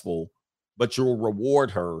successful, but you'll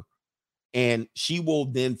reward her. And she will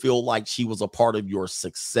then feel like she was a part of your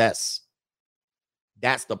success.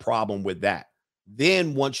 That's the problem with that.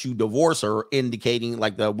 Then once you divorce her, indicating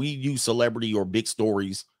like we use celebrity or big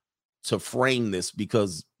stories to frame this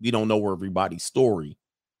because we don't know everybody's story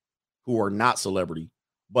who are not celebrity.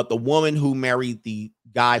 But the woman who married the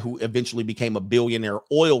guy who eventually became a billionaire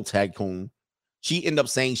oil tycoon, she ended up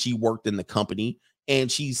saying she worked in the company, and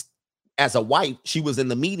she's, as a wife, she was in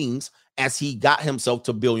the meetings as he got himself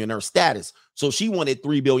to billionaire status. So she wanted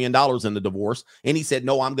 $3 billion in the divorce. And he said,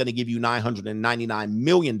 no, I'm going to give you $999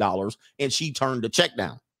 million. And she turned the check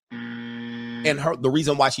down. And the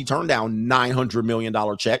reason why she turned down $900 million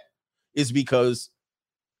check is because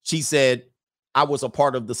she said, I was a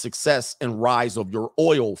part of the success and rise of your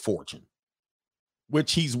oil fortune,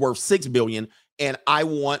 which he's worth $6 billion, and I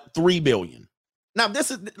want $3 billion. Now,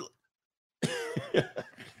 this is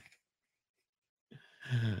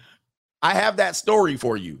I have that story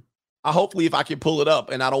for you. Hopefully, if I can pull it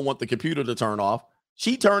up and I don't want the computer to turn off,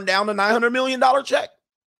 she turned down the $900 million check.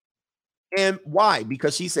 And why?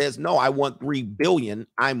 Because she says, no, I want $3 billion.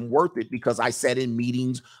 I'm worth it because I sat in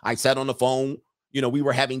meetings. I sat on the phone. You know, we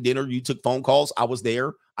were having dinner. You took phone calls. I was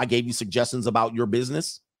there. I gave you suggestions about your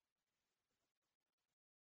business.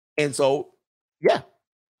 And so, yeah,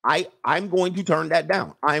 I'm going to turn that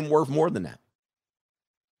down. I'm worth more than that.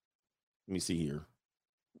 Let me see here.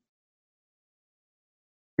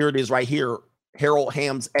 Here it is right here. Harold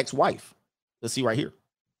Hamm's ex-wife. Let's see right here.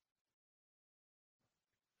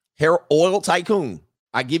 Harold, oil tycoon.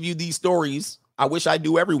 I give you these stories. I wish I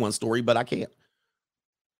do everyone's story, but I can't.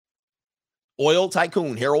 Oil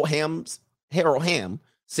tycoon Harold Hamm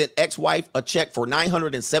sent ex-wife a check for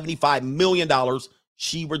 $975 million.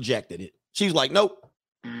 She rejected it. She's like, nope.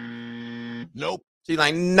 Nope. She's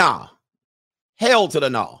like, nah. Hell to the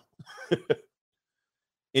no.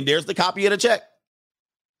 And there's the copy of the check.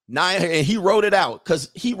 And he wrote it out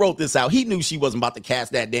because he wrote this out. He knew she wasn't about to cash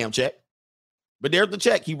that damn check. But there's the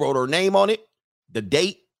check. He wrote her name on it, the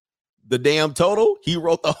date, the damn total. He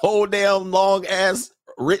wrote the whole damn long ass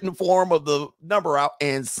written form of the number out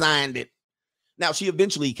and signed it. Now, she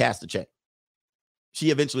eventually cashed the check.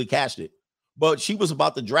 She eventually cashed it. But she was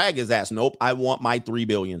about to drag his ass. Nope, I want my $3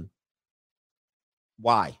 billion.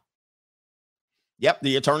 Why? Yep,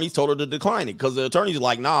 the attorneys told her to decline it because the attorneys are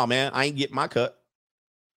like, nah, man, I ain't getting my cut.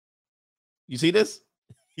 You see this?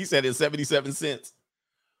 He said it's 77 cents.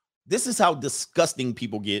 This is how disgusting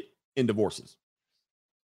people get in divorces.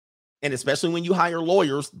 And especially when you hire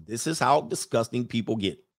lawyers, this is how disgusting people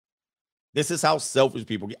get. This is how selfish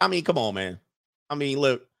people get. I mean, come on, man. I mean,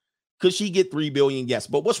 look, could she get $3 billion? Yes.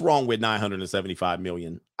 But what's wrong with $975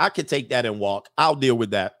 million? I could take that and walk. I'll deal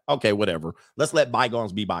with that. Okay, whatever. Let's let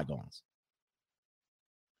bygones be bygones.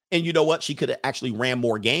 And you know what? She could have actually ran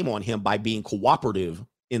more game on him by being cooperative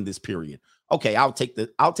in this period. Okay, I'll take the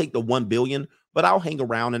 1 billion, but I'll hang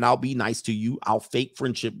around and I'll be nice to you. I'll fake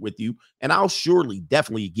friendship with you, and I'll surely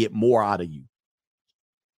definitely get more out of you.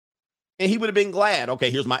 And he would have been glad.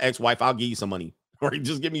 Okay, here's my ex-wife. I'll give you some money. Or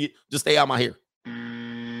just stay out my hair.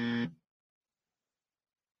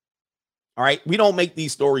 All right, we don't make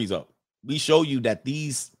these stories up. We show you that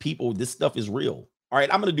these people, this stuff is real. All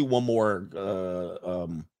right, I'm going to do one more.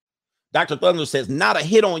 Dr. Thunder says, not a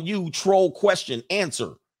hit on you, troll question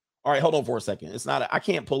answer. All right, hold on for a second. It's not, I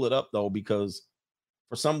can't pull it up though, because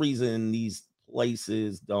for some reason these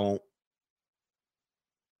places don't.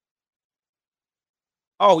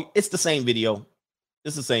 Oh, it's the same video.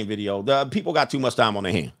 It's the same video. The people got too much time on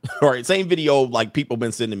their hand. All right, same video like people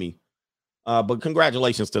been sending me. But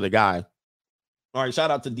congratulations to the guy. All right,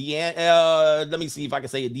 shout out to let me see if I can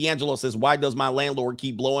say it. D'Angelo says, why does my landlord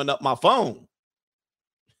keep blowing up my phone?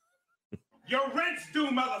 Your rent's due,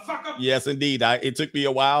 motherfucker. Yes, indeed. It took me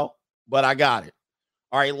a while, but I got it.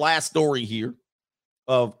 All right, last story here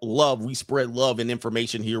of love. We spread love and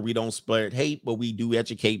information here. We don't spread hate, but we do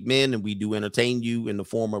educate men and we do entertain you in the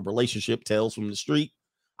form of relationship tales from the street.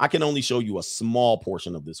 I can only show you a small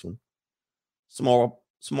portion of this one. Small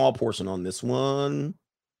portion on this one.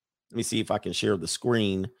 Let me see if I can share the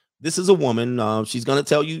screen. This is a woman. She's going to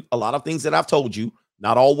tell you a lot of things that I've told you.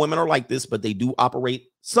 Not all women are like this, but they do operate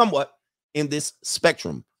somewhat in this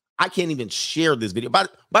spectrum. I can't even share this video.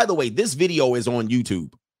 By the way, this video is on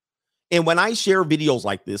YouTube. And when I share videos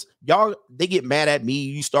like this, y'all, they get mad at me.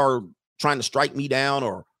 You start trying to strike me down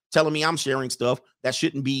or telling me I'm sharing stuff that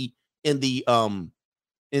shouldn't be in the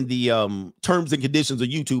terms and conditions of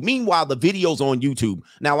YouTube. Meanwhile, the video's on YouTube.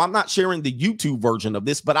 Now, I'm not sharing the YouTube version of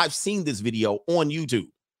this, but I've seen this video on YouTube.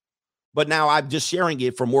 But now I'm just sharing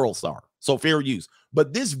it from WorldStar. So fair use.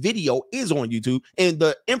 But this video is on YouTube, and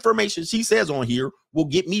the information she says on here will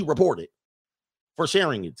get me reported for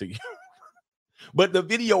sharing it to you. But the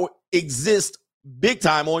video exists big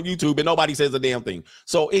time on YouTube, and nobody says a damn thing.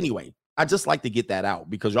 So anyway, I just like to get that out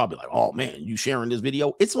because y'all be like, oh man, you sharing this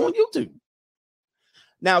video? It's on YouTube.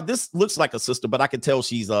 Now, this looks like a sister, but I can tell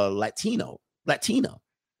she's a Latina,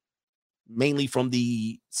 mainly from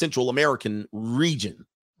the Central American region.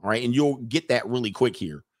 All right. And you'll get that really quick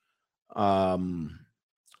here.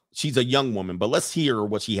 She's a young woman, but let's hear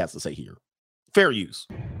what she has to say here. Fair use.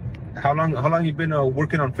 How long you been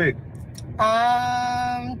working on Fig?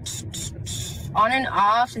 On and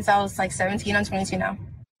off since I was like 17. I'm 22 now.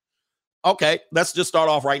 Okay. Let's just start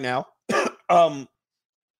off right now.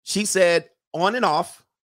 She said on and off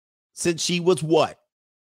since she was what?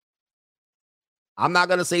 I'm not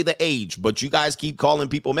going to say the age, but you guys keep calling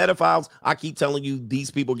people pedophiles. I keep telling you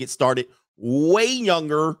these people get started way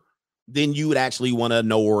younger than you would actually want to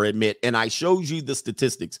know or admit. And I showed you the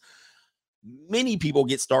statistics. Many people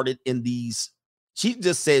get started in these. She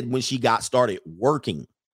just said when she got started working,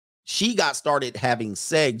 she got started having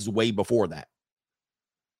sex way before that.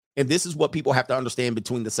 And this is what people have to understand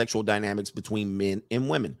between the sexual dynamics between men and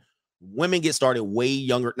women. Women get started way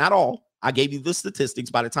younger. Not all. I gave you the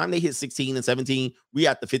statistics. By the time they hit 16 and 17, we're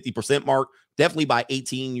at the 50% mark. Definitely by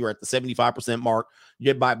 18, you're at the 75% mark.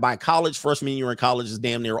 You're by college, freshman year in college is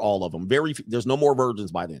damn near all of them. There's no more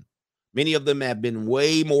virgins by then. Many of them have been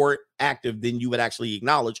way more active than you would actually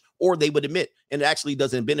acknowledge or they would admit. And it actually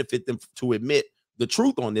doesn't benefit them to admit the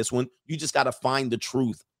truth on this one. You just got to find the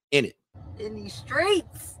truth in it. In these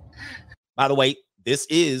streets. By the way, this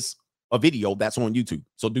is a video that's on YouTube.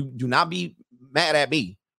 So do not be mad at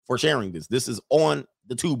me for sharing this. This is on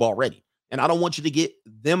the tube already. And I don't want you to get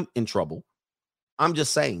them in trouble. I'm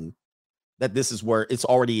just saying that this is where it's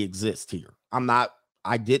already exists here.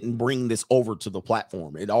 I didn't bring this over to the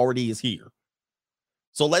platform. It already is here.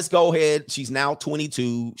 So let's go ahead. She's now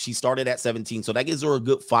 22. She started at 17. So that gives her a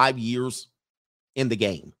good 5 years in the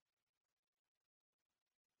game.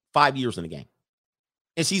 5 years in the game.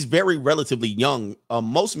 And she's very relatively young.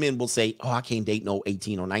 Most men will say, oh, I can't date no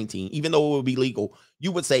 18 or 19, even though it would be legal.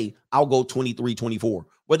 You would say, I'll go 23, 24.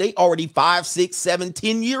 Well, they already 5, 6, 7,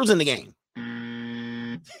 10 years in the game.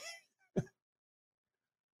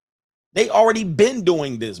 They already been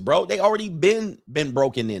doing this, bro. They already been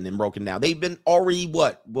broken in and broken down. They've been already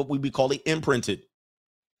what we would call it imprinted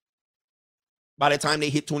by the time they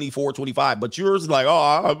hit 24, 25. But yours is like,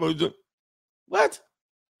 oh, what?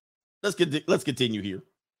 Let's continue here.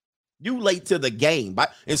 You late to the game.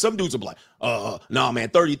 And some dudes will be like, no, man,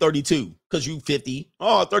 30, 32, because you 50.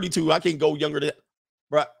 Oh, 32, I can't go younger than.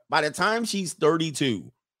 Bro, by the time she's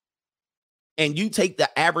 32, and you take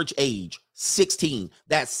the average age, 16,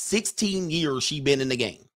 that's 16 years she been in the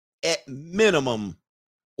game. At minimum,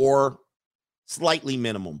 or slightly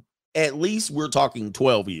minimum. At least we're talking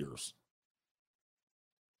 12 years.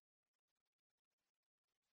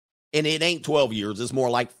 And it ain't 12 years. It's more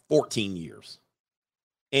like 14 years.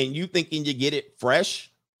 And you thinking you get it fresh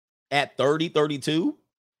at 30, 32?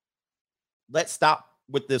 Let's stop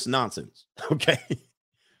with this nonsense, okay?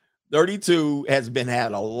 32 has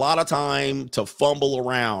had a lot of time to fumble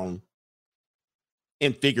around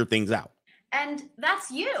and figure things out. And that's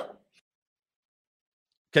you.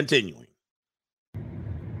 Continuing.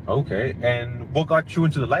 Okay, and what got you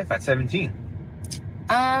into the life at 17?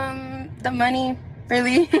 The money,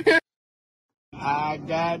 really. I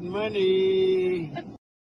got money.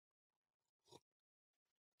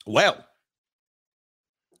 Well,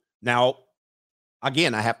 now,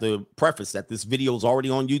 again, I have to preface that this video is already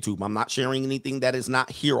on YouTube. I'm not sharing anything that is not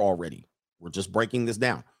here already. We're just breaking this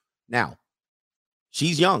down. Now,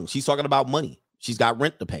 she's young. She's talking about money. She's got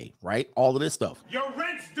rent to pay, right? All of this stuff. Your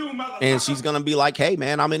rent's due, motherfucker. And she's going to be like, hey,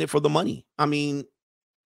 man, I'm in it for the money. I mean,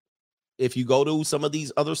 if you go to some of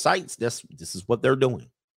these other sites, this is what they're doing.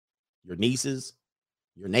 Your nieces,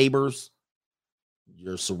 your neighbors,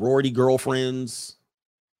 your sorority girlfriends,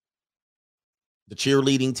 the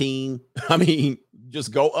cheerleading team. I mean,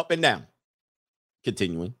 just go up and down.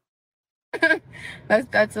 Continuing.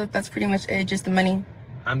 That's pretty much it, just the money.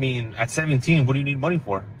 I mean, at 17, what do you need money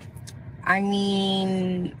for? I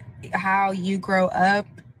mean, how you grow up,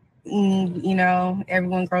 you know,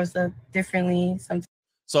 everyone grows up differently.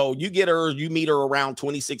 So you meet her around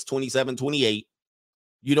 26, 27, 28.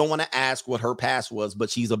 You don't want to ask what her past was,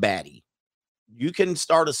 but she's a baddie. You can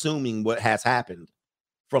start assuming what has happened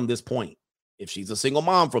from this point. If she's a single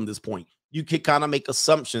mom from this point, you could kind of make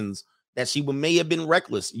assumptions that she may have been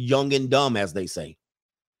reckless, young and dumb, as they say.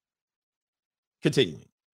 Continuing.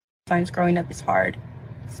 Sometimes growing up is hard,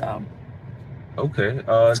 so. Okay.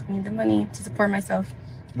 I need the money to support myself.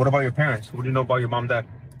 What about your parents? What do you know about your mom and dad?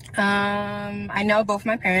 I know both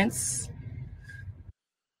my parents.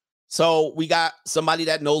 So we got somebody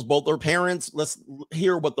that knows both their parents. Let's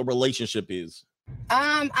hear what the relationship is.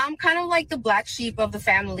 I'm kind of like the black sheep of the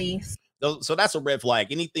family. So that's a red flag.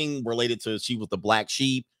 Anything related to she was the black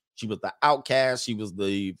sheep, she was the outcast, she was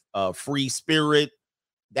the free spirit.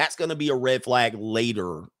 That's going to be a red flag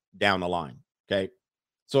later down the line. Okay.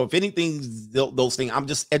 So if anything, those things, I'm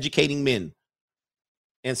just educating men.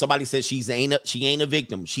 And somebody says she ain't a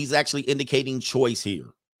victim. She's actually indicating choice here.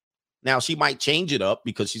 Now she might change it up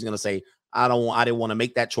because she's going to say, I didn't want to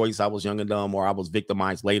make that choice. I was young and dumb, or I was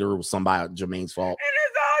victimized later. It was somebody, Jermaine's fault. And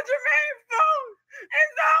it's all Jermaine's fault.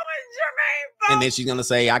 It's always Jermaine's fault. And then she's going to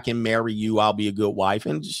say, I can marry you. I'll be a good wife.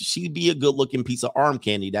 And she'd be a good looking piece of arm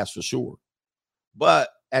candy. That's for sure. But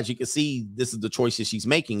as you can see, this is the choices she's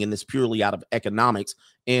making, and it's purely out of economics.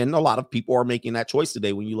 And a lot of people are making that choice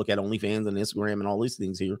today when you look at OnlyFans and Instagram and all these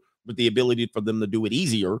things here, with the ability for them to do it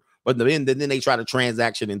easier. But then they try to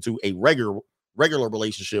transaction into a regular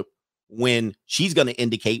relationship when she's going to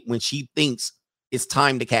indicate when she thinks it's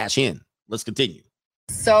time to cash in. Let's continue.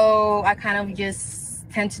 So I kind of just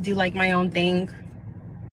tend to do like my own thing.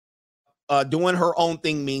 Doing her own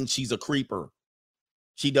thing means she's a creeper.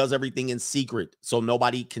 She does everything in secret so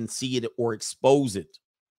nobody can see it or expose it.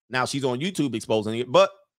 Now she's on YouTube exposing it,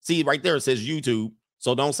 but see right there, it says YouTube.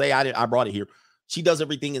 So don't say I brought it here. She does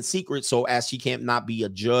everything in secret so as she can't not be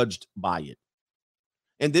judged by it.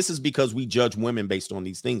 And this is because we judge women based on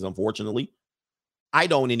these things. Unfortunately, I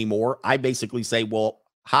don't anymore. I basically say, well,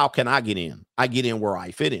 how can I get in? I get in where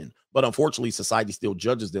I fit in. But unfortunately, society still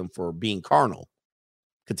judges them for being carnal.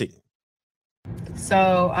 Continue.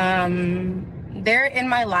 So they're in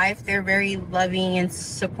my life. They're very loving and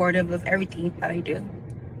supportive of everything that I do.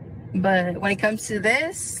 But when it comes to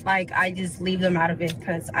this, like, I just leave them out of it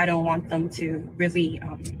because I don't want them to really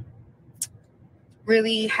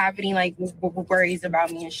have any like worries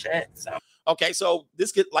about me and shit. So okay, so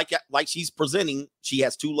this could like she's presenting, she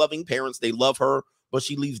has two loving parents, they love her, but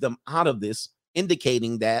she leaves them out of this,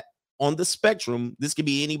 indicating that on the spectrum, this could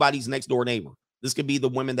be anybody's next door neighbor. This could be the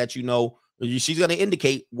women that you know. She's going to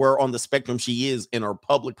indicate where on the spectrum she is in her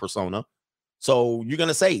public persona. So you're going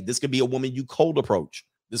to say this could be a woman you cold approach.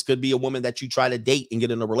 This could be a woman that you try to date and get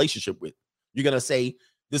in a relationship with. You're going to say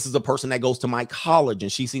this is a person that goes to my college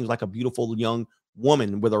and she seems like a beautiful young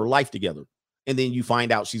woman with her life together. And then you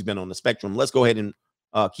find out she's been on the spectrum. Let's go ahead and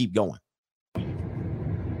keep going.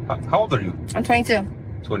 How old are you? I'm 22.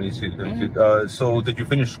 22. So did you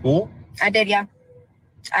finish school? I did, yeah.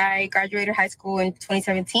 I graduated high school in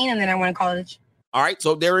 2017, and then I went to college. All right,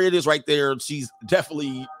 so there it is right there. She's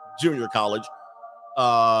definitely junior college.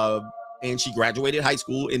 And she graduated high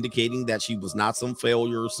school, indicating that she was not some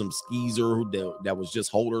failure, some skeezer that was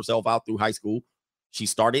just hold herself out through high school. She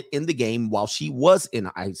started in the game while she was in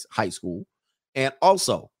high school. And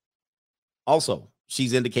also,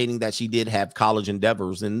 she's indicating that she did have college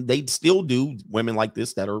endeavors, and they still do. Women like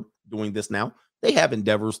this that are doing this now, they have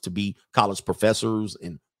endeavors to be college professors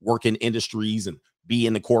and work in industries and be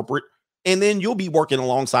in the corporate. And then you'll be working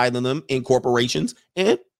alongside them in corporations,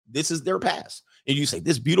 and this is their past. And you say,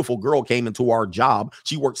 this beautiful girl came into our job.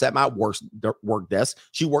 She works at my work desk.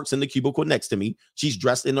 She works in the cubicle next to me. She's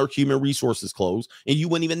dressed in her human resources clothes, and you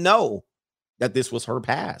wouldn't even know that this was her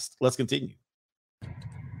past. Let's continue.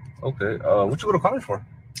 Okay. What you go to college for?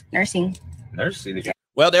 Nursing. Nursing.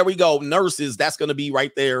 Well, there we go. Nurses. That's going to be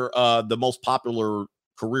right there. The most popular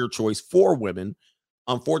career choice for women.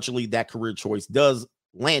 Unfortunately, that career choice does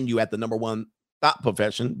land you at the number one thought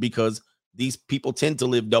profession because these people tend to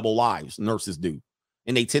live double lives. Nurses do.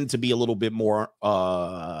 And they tend to be a little bit more,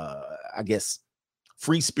 I guess,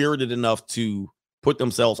 free-spirited enough to put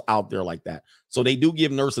themselves out there like that. So they do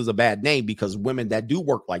give nurses a bad name because women that do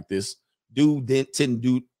work like this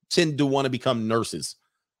tend to want to become nurses.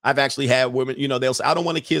 I've actually had women, they'll say, I don't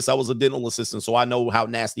want to kiss. I was a dental assistant, so I know how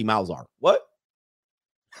nasty mouths are. What?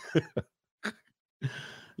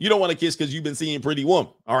 You don't want to kiss because you've been seeing Pretty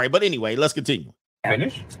Woman. All right, but anyway, let's continue.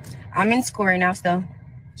 Finish? I'm in school right now still.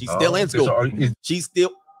 She's still in school. She's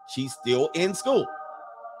still in school.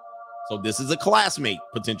 So this is a classmate,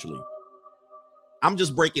 potentially. I'm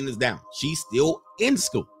just breaking this down. She's still in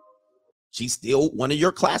school. She's still one of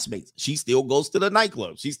your classmates. She still goes to the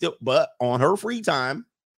nightclub. But on her free time,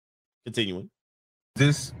 continuing.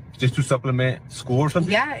 This just to supplement school or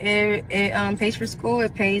something? Yeah, it pays for school.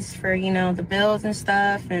 It pays for, the bills and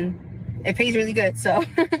stuff. And it pays really good. So,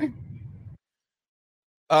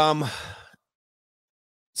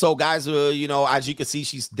 so guys, as you can see,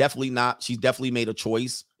 she's definitely made a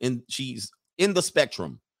choice, and she's in the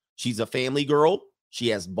spectrum. She's a family girl. She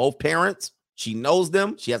has both parents. She knows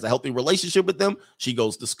them. She has a healthy relationship with them. She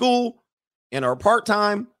goes to school. In her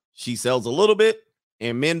part-time, she sells a little bit,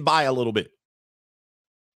 and men buy a little bit.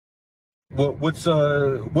 What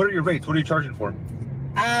are your rates? What are you charging for?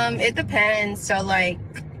 It depends. So like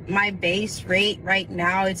my base rate right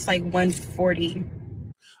now, it's like $140.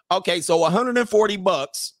 Okay, so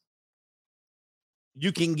 $140,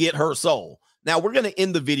 you can get her soul. Now, we're going to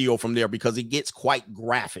end the video from there because it gets quite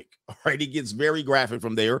graphic. All right, it gets very graphic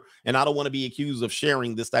from there. And I don't want to be accused of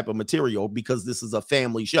sharing this type of material because this is a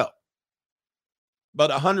family show.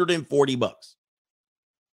 But $140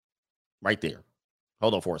 right there.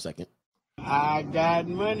 Hold on for a second. I got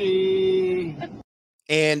money.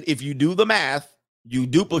 And if you do the math, you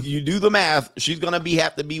do the math, she's going to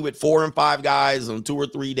have to be with 4 and 5 guys on 2 or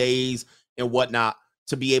 3 days and whatnot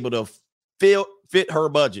to be able to fit her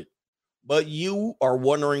budget. But you are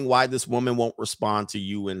wondering why this woman won't respond to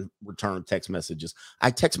you and return text messages.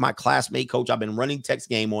 I text my classmate coach. I've been running text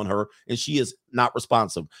game on her, and she is not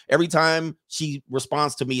responsive. Every time she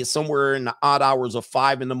responds to me, it's somewhere in the odd hours of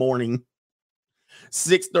 5 in the morning,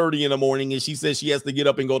 6:30 in the morning, and she says she has to get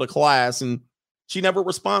up and go to class, and she never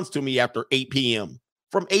responds to me after 8 p.m.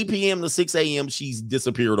 From 8 p.m. to 6 a.m., she's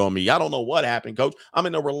disappeared on me. I don't know what happened, coach. I'm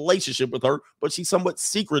in a relationship with her, but she's somewhat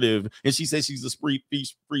secretive, and she says she's a free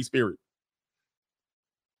spirit.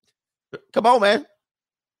 Come on, man.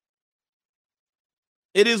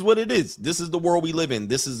 It is what it is. This is the world we live in.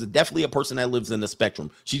 This is definitely a person that lives in the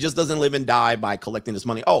spectrum. She just doesn't live and die by collecting this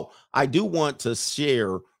money. Oh, I do want to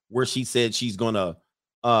share where she said she's going to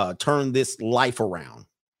turn this life around.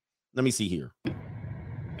 Let me see here.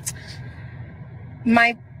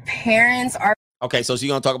 My parents are... Okay, so she's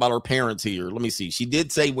going to talk about her parents here. Let me see. She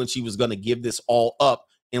did say when she was going to give this all up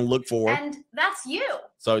and look for... And that's you.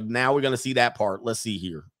 So now we're going to see that part. Let's see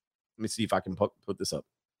here. Let me see if I can put this up.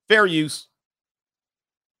 Fair use.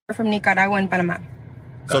 From Nicaragua and Panama.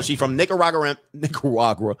 So she's from Nicaragua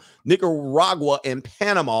and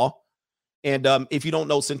Panama. And if you don't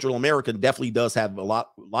know, Central America definitely does have a lot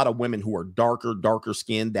of women who are darker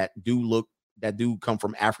skinned that do come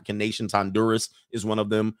from African nations. Honduras is one of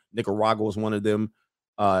them. Nicaragua is one of them.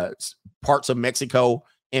 Parts of Mexico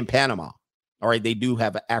and Panama. All right, they do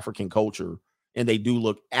have an African culture and they do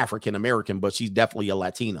look African American, but she's definitely a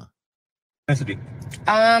Latina.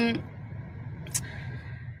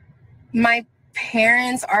 My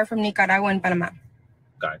parents are from Nicaragua and Panama.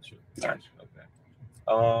 Got you.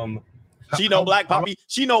 Okay. She know Black Poppy.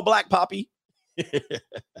 She know Black Poppy.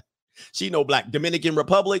 She know Black. Dominican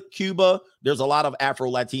Republic, Cuba. There's a lot of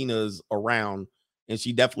Afro-Latinas around, and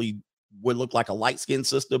she definitely would look like a light-skinned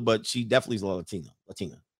sister, but she definitely is a Latina.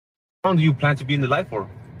 How long do you plan to be in the life for?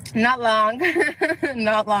 Not long.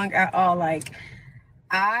 Not long at all. Like,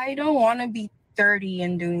 I don't want to be 30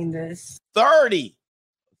 and doing this. 30.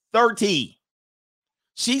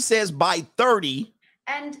 She says by 30.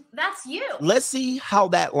 And that's you. Let's see how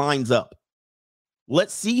that lines up.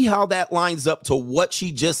 Let's see how that lines up to what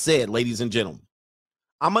she just said, ladies and gentlemen.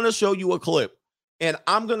 I'm going to show you a clip, and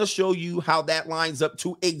I'm going to show you how that lines up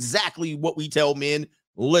to exactly what we tell men.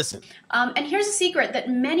 Listen. And here's a secret that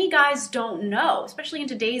many guys don't know, especially in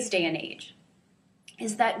today's day and age,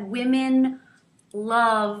 is that women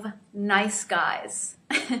love nice guys.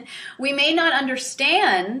 We may not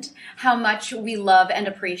understand how much we love and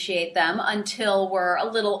appreciate them until we're a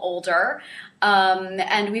little older,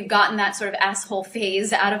 and we've gotten that sort of asshole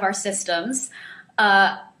phase out of our systems.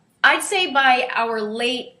 I'd say by our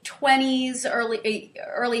late 20s,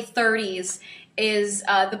 early 30s is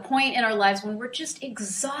the point in our lives when we're just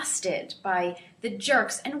exhausted by the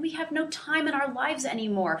jerks and we have no time in our lives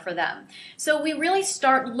anymore for them. So we really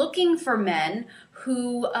start looking for men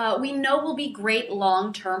who we know will be great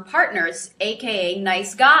long-term partners, aka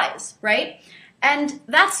nice guys, right? And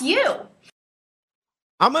that's you.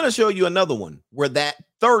 I'm going to show you another one where that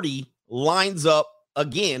 30 lines up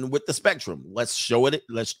again with the spectrum. Let's show it.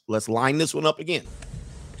 Let's line this one up again.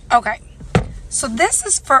 Okay. So this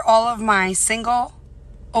is for all of my single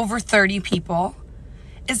over 30 people.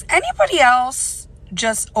 Is anybody else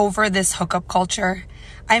just over this hookup culture?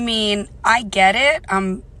 I mean, I get it.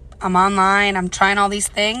 I'm online, I'm trying all these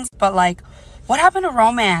things, but like, what happened to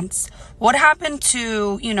romance? What happened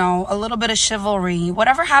to, you know, a little bit of chivalry?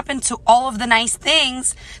 Whatever happened to all of the nice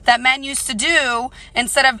things that men used to do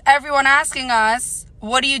instead of everyone asking us,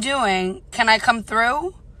 what are you doing? Can I come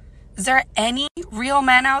through? Is there any real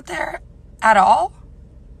men out there at all?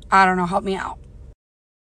 I don't know. Help me out.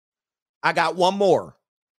 I got one more.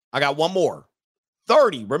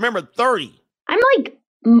 30. Remember 30. I'm like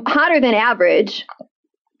hotter than average.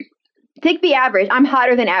 Take the average. I'm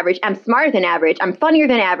hotter than average. I'm smarter than average. I'm funnier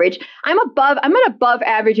than average. I'm an above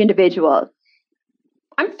average individual.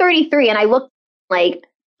 I'm 33 and I look like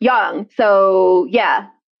young. So yeah.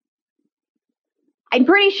 I'm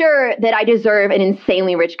pretty sure that I deserve an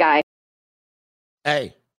insanely rich guy.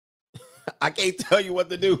 Hey, I can't tell you what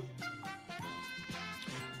to do.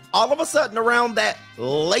 All of a sudden around that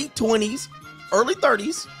late 20s, early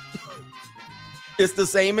 30s, it's the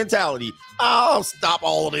same mentality. Oh, stop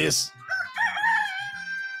all of this.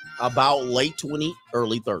 About late 20,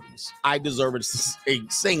 early 30s. I deserve an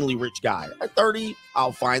insanely rich guy. At 30,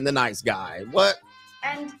 I'll find the nice guy. What?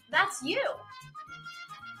 And that's you.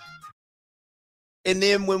 And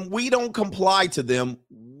then when we don't comply to them,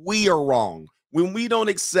 we are wrong. When we don't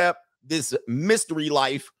accept this mystery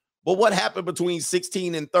life, but what happened between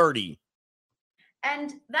 16 and 30?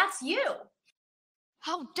 And that's you.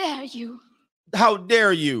 How dare you? How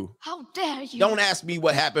dare you? How dare you? Don't ask me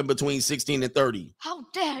what happened between 16 and 30. How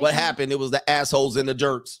dare you? What happened? It was the assholes and the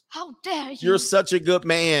jerks. How dare you? You're such a good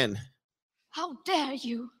man. How dare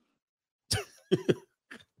you?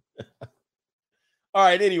 All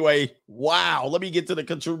right, anyway. Wow. Let me get to the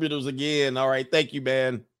contributors again. All right. Thank you,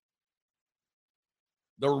 man.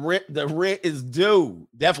 The rent is due.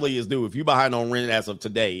 Definitely is due. If you're behind on rent as of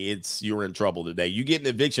today, you're in trouble today. You get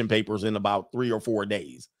eviction papers in about 3 or 4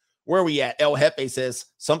 days. Where are we at? El Jefe says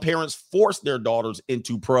some parents force their daughters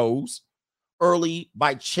into pros early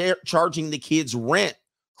by charging the kids rent.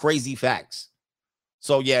 Crazy facts.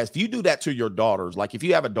 So, yeah, if you do that to your daughters, like if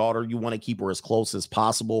you have a daughter, you want to keep her as close as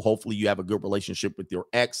possible. Hopefully you have a good relationship with your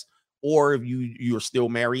ex, or if you're still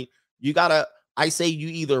married, I say you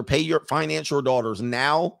either finance your daughters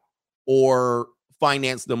now or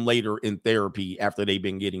finance them later in therapy after they've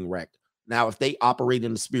been getting wrecked. Now, if they operate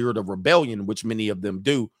in the spirit of rebellion, which many of them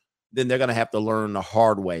do, then they're going to have to learn the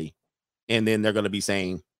hard way. And then they're going to be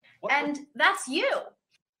saying, and that's you.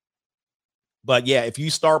 But yeah, if you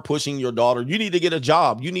start pushing your daughter, you need to get a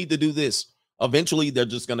job. You need to do this. Eventually, they're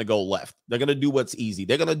just going to go left. They're going to do what's easy.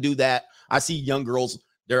 They're going to do that. I see young girls,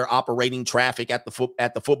 they're operating traffic at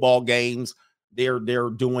the football games. They're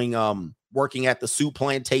doing working at the soup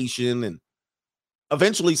plantation, and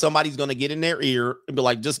eventually somebody's going to get in their ear and be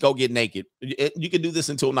like, just go get naked. You can do this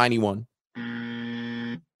until 91.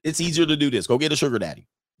 It's easier to do this. Go get a sugar daddy.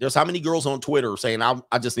 There's how many girls on Twitter saying,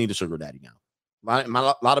 I just need a sugar daddy now. A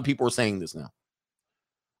lot of people are saying this now.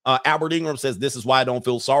 Albert Ingram says, this is why I don't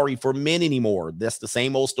feel sorry for men anymore. That's the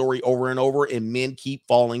same old story over and over, and men keep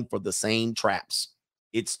falling for the same traps.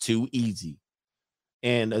 It's too easy.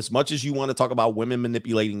 And as much as you want to talk about women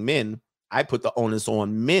manipulating men, I put the onus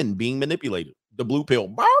on men being manipulated. The blue pill,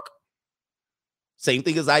 bark. Same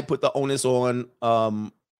thing as I put the onus on,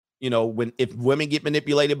 if women get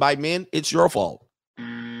manipulated by men, it's your fault.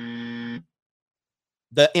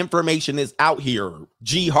 The information is out here.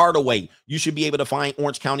 G. Hardaway, you should be able to find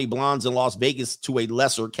Orange County blondes in Las Vegas to a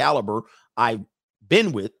lesser caliber. I've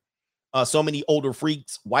been with. So many older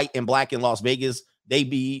freaks, white and black in Las Vegas, they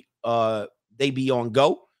be on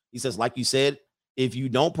go. He says, like you said, if you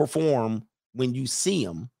don't perform when you see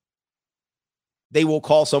them, they will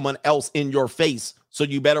call someone else in your face. So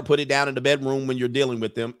you better put it down in the bedroom when you're dealing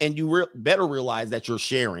with them. And you better realize that you're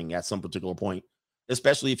sharing at some particular point,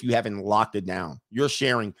 especially if you haven't locked it down. You're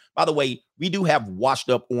sharing. By the way, we do have washed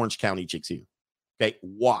up Orange County chicks here. Okay,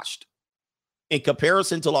 washed. In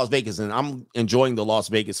comparison to Las Vegas, and I'm enjoying the Las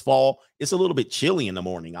Vegas fall, it's a little bit chilly in the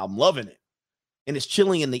morning. I'm loving it. And it's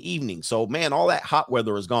chilly in the evening. So, man, all that hot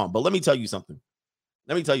weather is gone. But let me tell you something.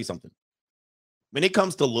 When it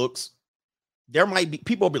comes to looks, there might be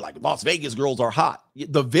people will be like, Las Vegas girls are hot.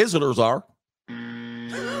 The visitors are.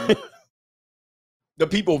 The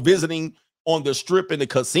people visiting on the strip in the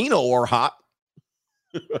casino are hot.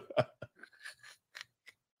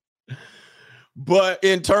 But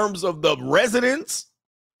in terms of the residents,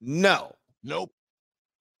 no. Nope.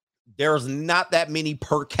 There's not that many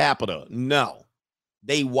per capita. No.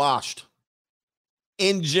 They washed.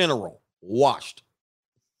 In general, washed.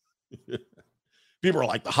 People are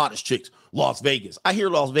like the hottest chicks, Las Vegas. I hear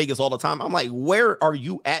Las Vegas all the time. I'm like, where are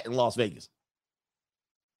you at in Las Vegas?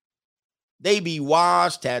 They be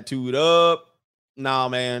washed, tattooed up. Nah,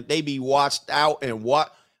 man. They be washed out and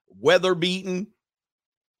weather beaten.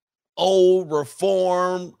 Old,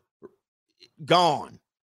 reformed, gone.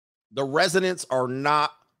 The residents are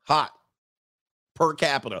not hot per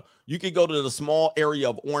capita. You can go to the small area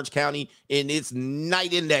of Orange County and it's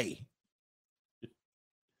night and day.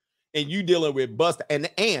 And you dealing with bust and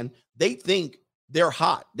they think they're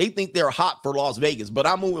hot. They think they're hot for Las Vegas. But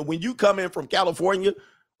I'm moving. When you come in from California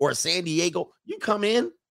or San Diego, you come in,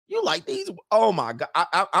 you like these. Oh my God.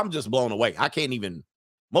 I'm just blown away.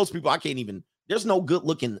 There's no good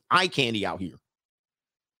looking eye candy out here.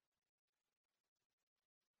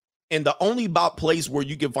 And the only place where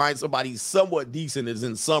you can find somebody somewhat decent is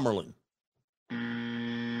in Summerlin.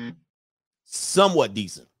 Somewhat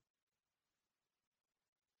decent.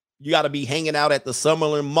 You got to be hanging out at the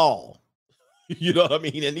Summerlin Mall. You know what I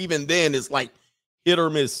mean? And even then, it's like hit or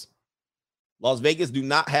miss. Las Vegas do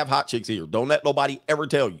not have hot chicks here. Don't let nobody ever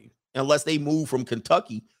tell you. Unless they move from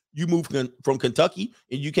Kentucky. You moved from Kentucky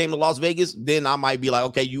and you came to Las Vegas, then I might be like,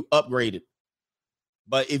 okay, you upgraded.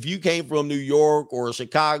 But if you came from New York or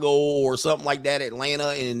Chicago or something like that, Atlanta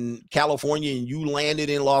and California, and you landed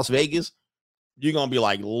in Las Vegas, you're going to be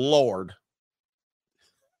like, Lord.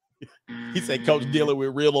 He said, Coach, dealing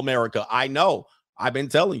with real America. I know. I've been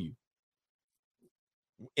telling you.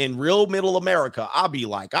 In real middle America, I'll be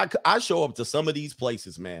like, I show up to some of these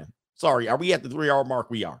places, man. Sorry, are we at the 3-hour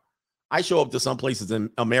mark? We are. I show up to some places in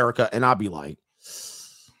America and I'll be like,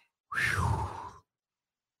 whew.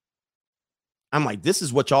 I'm like, this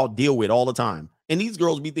is what y'all deal with all the time. And these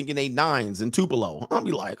girls be thinking they 9s and Tupelo. I'll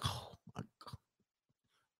be like, oh my God.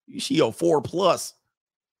 She a 4+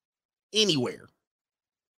 anywhere.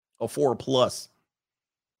 A 4+.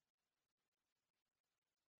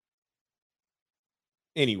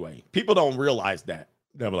 Anyway, people don't realize that.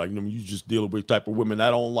 They're like, no, you just dealing with type of women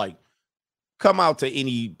I don't like. Come out to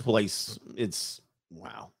any place. It's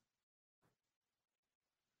wow.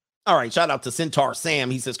 All right. Shout out to Centaur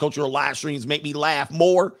Sam. He says, Coach, your live streams make me laugh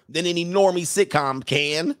more than any normie sitcom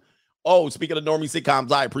can. Oh, speaking of normie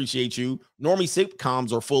sitcoms, I appreciate you. Normie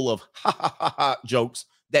sitcoms are full of ha ha ha ha jokes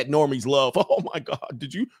that normies love. Oh my God.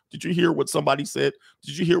 Did you hear what somebody said?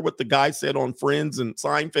 Did you hear what the guy said on Friends and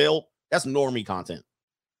Seinfeld? That's normie content.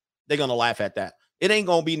 They're going to laugh at that. It ain't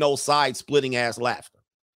going to be no side splitting ass laughter.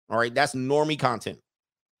 All right, that's normie content.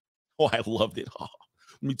 Oh, I loved it. Oh,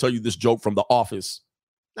 let me tell you this joke from The Office.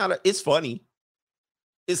 Now, it's funny.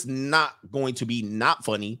 It's not going to be not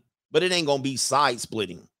funny, but it ain't going to be side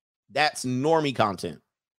splitting. That's normie content.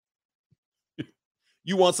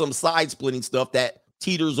 You want some side splitting stuff that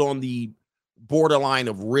teeters on the borderline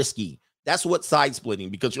of risky. That's what side splitting,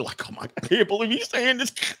 because you're like, oh my God, I can't believe he's saying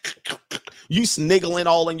this. You sniggling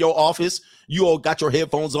all in your office. You all got your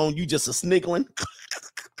headphones on. You just a sniggling.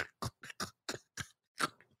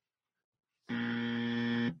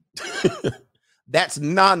 That's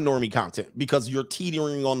non-normie content because you're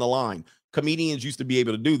teetering on the line. Comedians used to be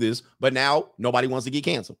able to do this, but now nobody wants to get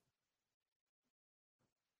canceled.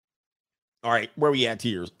 All right, where we at,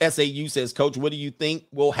 Tears? SAU says, Coach, what do you think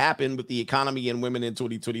will happen with the economy and women in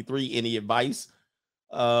 2023? Any advice?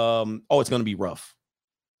 It's going to be rough.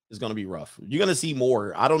 It's going to be rough. You're going to see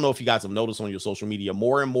more. I don't know if you guys have noticed on your social media,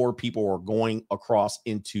 more and more people are going across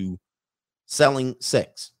into selling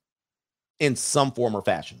sex in some form or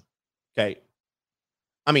fashion. Okay.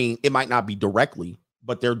 I mean, it might not be directly,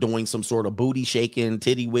 but they're doing some sort of booty shaking,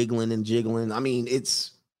 titty wiggling and jiggling. I mean,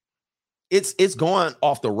 it's it's going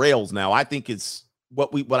off the rails now. I think it's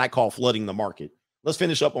what I call flooding the market. Let's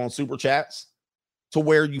finish up on super chats. To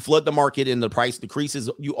where you flood the market and the price decreases,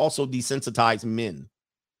 you also desensitize men.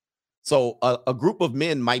 So a group of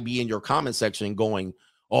men might be in your comment section going,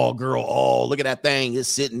 oh, girl, oh, look at that thing. It's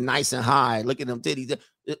sitting nice and high. Look at them titties.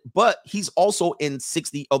 But he's also in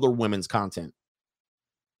 60 other women's content.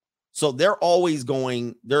 So they're always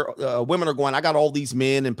going, women are going, I got all these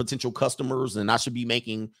men and potential customers, and I should be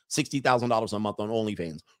making $60,000 a month on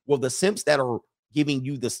OnlyFans. Well, the simps that are giving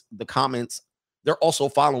you the comments, they're also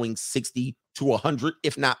following 60 to 100,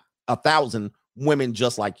 if not 1,000 women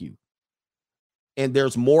just like you. And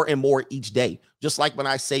there's more and more each day. Just like when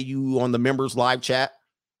I say you on the members live chat,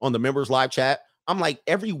 I'm like,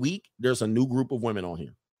 every week there's a new group of women on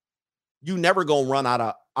here. You never gonna run out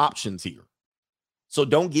of options here. So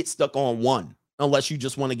don't get stuck on one unless you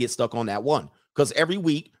just want to get stuck on that one. Because every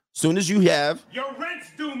week, soon as you have your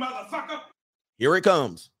rent's due, motherfucker. Here it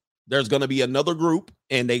comes. There's gonna be another group,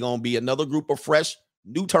 and they're gonna be another group of fresh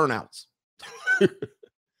new turnouts.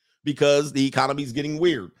 Because the economy is getting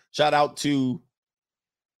weird. Shout out to,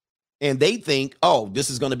 and they think, oh, this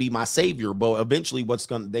is going to be my savior. But eventually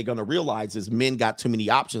they're going to realize is men got too many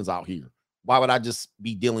options out here. Why would I just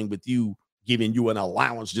be dealing with you, giving you an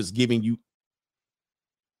allowance, just giving you.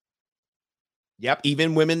 Yep.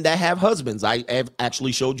 Even women that have husbands. I have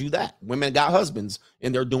actually showed you that women got husbands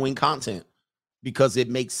and they're doing content because it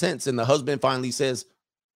makes sense. And the husband finally says,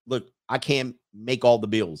 look, I can't make all the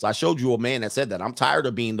bills. I showed you a man that said that. I'm tired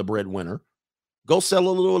of being the breadwinner. Go sell a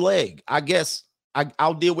little leg. I guess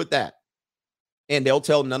I'll deal with that. And they'll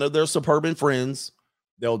tell none of their suburban friends.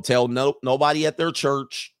 They'll tell nobody at their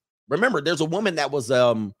church. Remember, there's a woman that was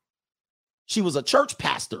she was a church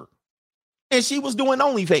pastor and she was doing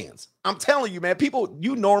OnlyFans. I'm telling you, man, people,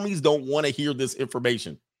 you normies don't want to hear this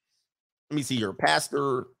information. Let me see here.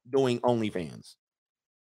 Pastor doing OnlyFans.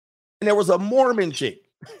 And there was a Mormon chick.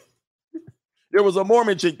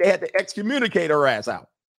 They had to excommunicate her ass out.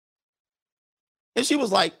 And she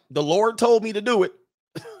was like, the Lord told me to do it.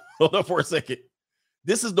 Hold on for a second.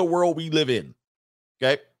 This is the world we live in.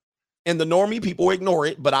 Okay. And the normie people ignore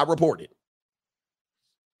it, but I report it.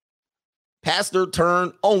 Pastor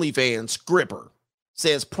turned OnlyFans scripper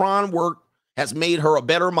says prawn work has made her a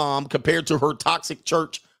better mom compared to her toxic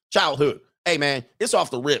church childhood. Hey, man, it's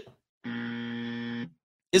off the rip.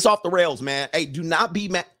 It's off the rails, man. Hey, do not be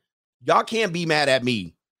mad. Y'all can't be mad at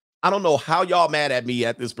me. I don't know how y'all mad at me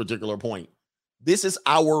at this particular point. This is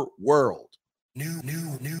our world. New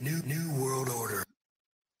world order.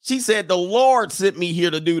 She said, the Lord sent me here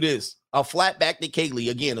to do this. A flatback to Kaylee.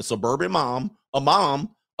 Again, a suburban mom,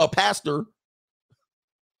 a pastor.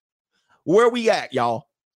 Where we at, y'all?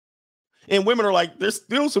 And women are like, there's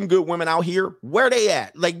still some good women out here. Where they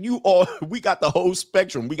at? Like we got the whole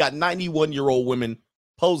spectrum. We got 91-year-old women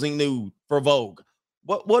posing nude for Vogue.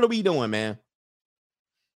 What are we doing, man?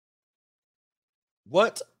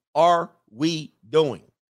 What are we doing?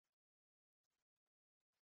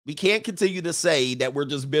 We can't continue to say that we're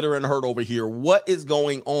just bitter and hurt over here. What is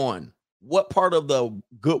going on? What part of the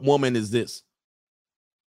good woman is this?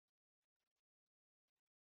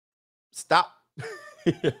 Stop.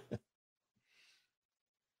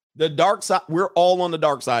 The dark side, we're all on the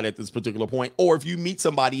dark side at this particular point. Or if you meet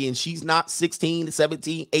somebody and she's not 16,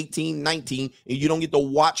 17, 18, 19, and you don't get to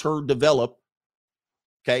watch her develop,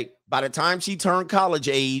 okay, by the time she turned college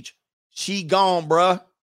age, she gone, bruh.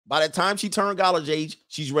 By the time she turned college age,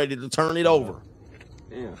 she's ready to turn it over.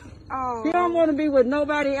 Yeah. Oh. He don't want to be with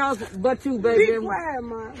nobody else but you, baby. Be quiet,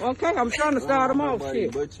 man. Okay, I'm trying to start him off.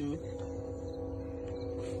 Shit. But you.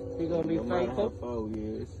 He gonna be faithful. 4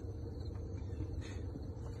 years.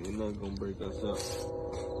 You're not gonna break us up.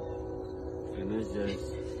 And it's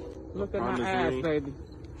just look at my ass, ring. Baby.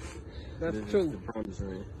 That's true. The promise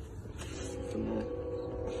ring. Come on.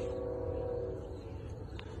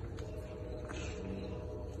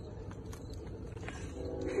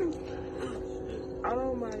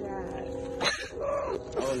 Oh my God.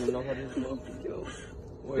 I don't even know how this motherfucker goes.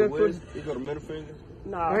 Wait, where is it? You got a middle finger?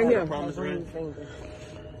 No, right here. Promise ring. Finger.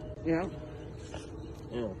 Yeah.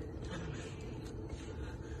 Yeah.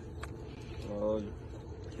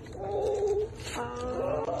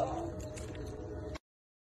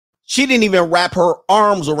 She didn't even wrap her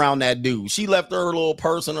arms around that dude. She left her little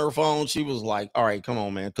purse and her phone. She was like, all right, come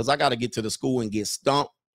on, man, because I got to get to the school and get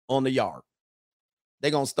stomped on the yard.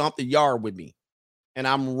 They're going to stomp the yard with me, and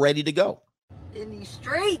I'm ready to go. In these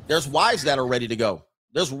streets. There's wives that are ready to go.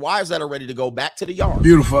 There's wives that are ready to go back to the yard.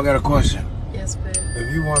 Beautiful, I got a question. Yes, babe.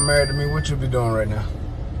 If you weren't married to me, what you be doing right now?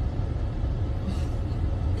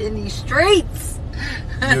 In these streets.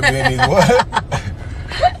 You'll be in these what?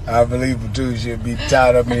 I believe it too. Should be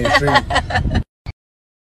tied up in the street.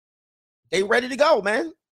 They ready to go,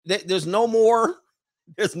 man. There's no more.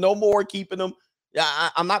 There's no more keeping them. Yeah,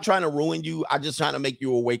 I'm not trying to ruin you. I'm just trying to make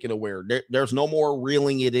you awake and aware. There's no more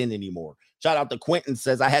reeling it in anymore. Shout out to Quentin,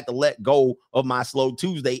 says, I had to let go of my slow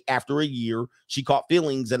Tuesday after a year. She caught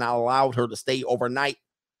feelings and I allowed her to stay overnight.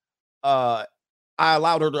 I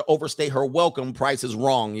allowed her to overstay her welcome. Price is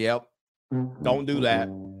wrong. Yep. Don't do that.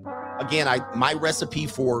 Again, my recipe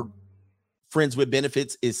for friends with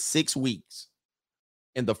benefits is 6 weeks.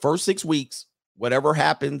 In the first 6 weeks, whatever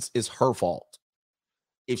happens is her fault.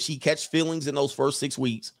 If she catch feelings in those first 6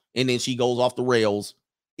 weeks and then she goes off the rails,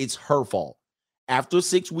 it's her fault. After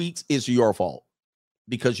 6 weeks, it's your fault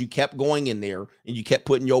because you kept going in there and you kept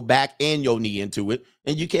putting your back and your knee into it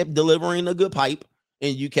and you kept delivering a good pipe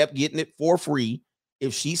and you kept getting it for free.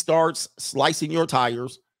 If she starts slicing your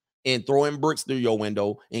tires and throwing bricks through your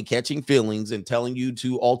window and catching feelings and telling you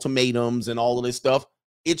to ultimatums and all of this stuff,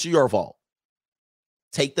 it's your fault.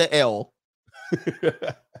 Take the L.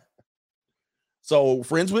 So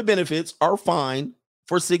friends with benefits are fine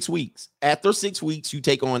for 6 weeks. After 6 weeks, you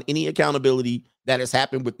take on any accountability that has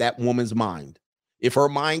happened with that woman's mind. If her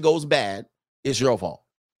mind goes bad, it's your fault.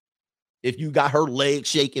 If you got her leg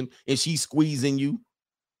shaking and she's squeezing you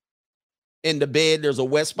in the bed, there's a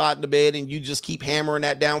wet spot in the bed and you just keep hammering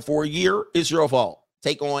that down for a year, it's your fault.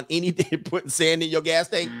 Take on anything, putting sand in your gas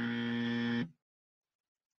tank.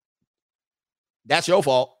 That's your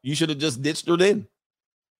fault. You should have just ditched her then.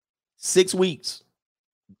 6 weeks.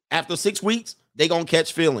 After 6 weeks, they're going to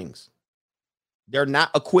catch feelings. They're not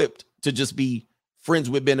equipped to just be friends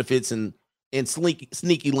with benefits and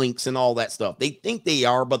sneaky links and all that stuff. They think they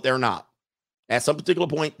are, but they're not. At some particular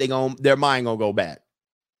point, their mind going to go bad.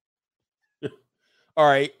 All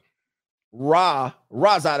right.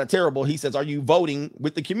 Ra's out of terrible. He says, are you voting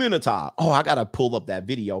with the community? Oh, I got to pull up that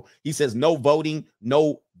video. He says, no voting,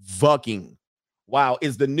 no vucking. Wow.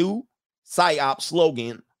 Is the new PSYOP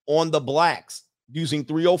slogan on the blacks using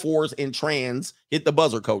 304s and trans. Hit the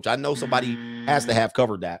buzzer, coach. I know somebody has to have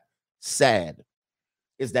covered that. Sad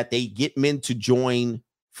is that they get men to join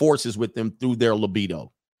forces with them through their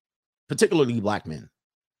libido, particularly black men.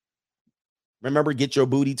 Remember, get your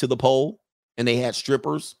booty to the pole, and they had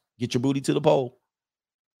strippers. Get your booty to the pole.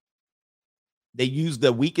 They use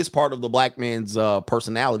the weakest part of the black man's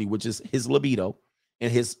personality, which is his libido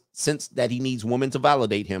and his sense that he needs women to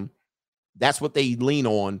validate him. That's what they lean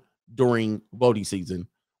on during voting season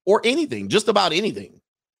or anything, just about anything.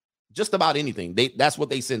 That's what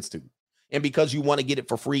they sense to. And because you want to get it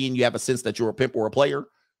for free and you have a sense that you're a pimp or a player,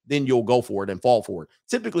 then you'll go for it and fall for it.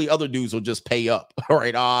 Typically, other dudes will just pay up. All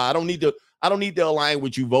right. I don't need to align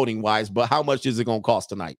with you voting wise, but how much is it going to cost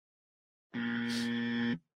tonight?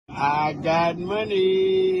 I got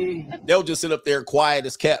money. They'll just sit up there quiet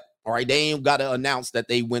as kept. All right. They ain't got to announce that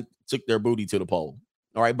they took their booty to the poll.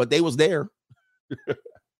 All right. But they was there.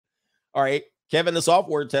 All right. Kevin, the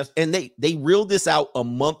software test. And they reeled this out a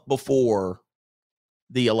month before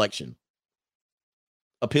the election,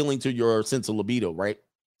 appealing to your sense of libido, right?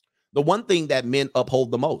 The one thing that men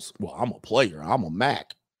uphold the most. Well, I'm a player. I'm a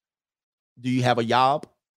Mac. Do you have a job?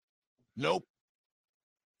 Nope.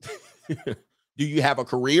 Do you have a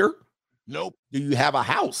career? Nope. Do you have a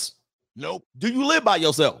house? Nope. Do you live by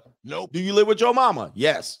yourself? Nope. Do you live with your mama?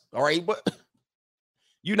 Yes. All right. But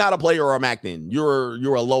you're not a player or a Mac then. You're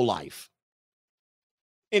a low life.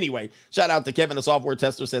 Anyway, shout out to Kevin, the software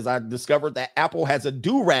tester, says, I discovered that Apple has a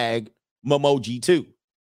do-rag memoji too.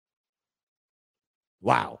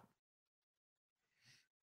 Wow.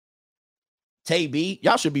 Tay B,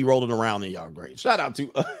 y'all should be rolling around in y'all grave. Shout out to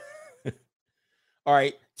all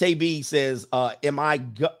right. Tay B says, am I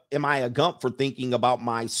a gump for thinking about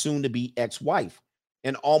my soon-to-be ex-wife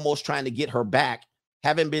and almost trying to get her back?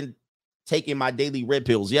 Haven't been taking my daily red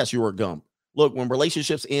pills. Yes, you're a gump. Look, when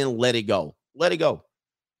relationships end, let it go. Let it go.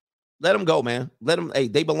 Let them go, man. Let them. Hey,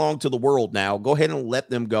 they belong to the world now. Go ahead and let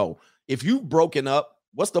them go. If you've broken up,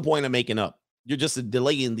 what's the point of making up? You're just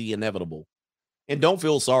delaying the inevitable. And don't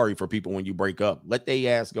feel sorry for people when you break up. Let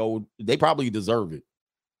their ass go. They probably deserve it.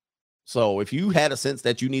 So if you had a sense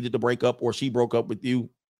that you needed to break up or she broke up with you,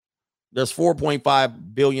 there's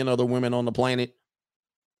 4.5 billion other women on the planet.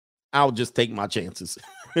 I'll just take my chances.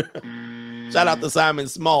 Shout out to Simon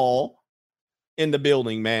Small in the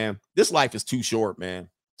building, man. This life is too short, man,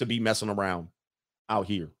 to be messing around out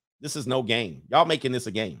here. This is no game. Y'all making this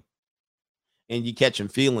a game. And you catching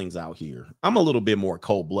feelings out here. I'm a little bit more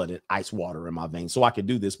cold-blooded, ice water in my veins, so I can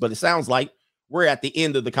do this. But it sounds like we're at the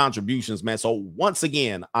end of the contributions, man. So once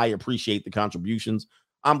again, I appreciate the contributions.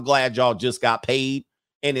 I'm glad y'all just got paid,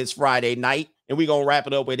 and it's Friday night, And we're going to wrap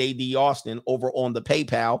it up with AD Austin over on the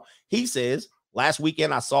PayPal. He says, last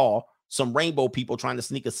weekend I saw some rainbow people trying to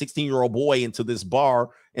sneak a 16-year-old boy into this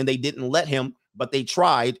bar, and they didn't let him, but they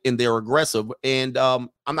tried, and they're aggressive. And I'm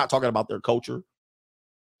not talking about their culture,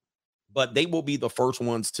 but they will be the first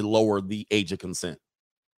ones to lower the age of consent.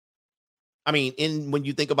 I mean, when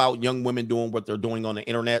you think about young women doing what they're doing on the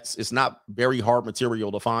internet, it's not very hard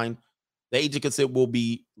material to find. The age of consent will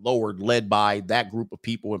be lowered, led by that group of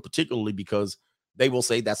people, and particularly because they will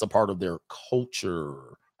say that's a part of their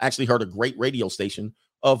culture. I actually heard a great radio station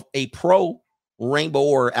of a pro rainbow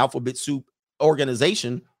or alphabet soup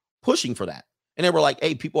organization pushing for that. And they were like,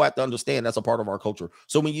 hey, people have to understand that's a part of our culture.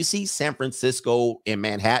 So when you see San Francisco and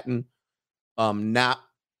Manhattan not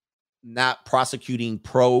prosecuting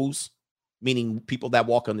pros, meaning people that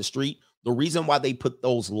walk on the street, the reason why they put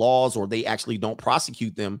those laws or they actually don't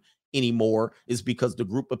prosecute them anymore is because the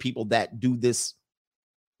group of people that do this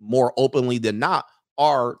more openly than not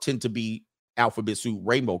tend to be alphabet soup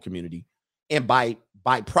rainbow community. And by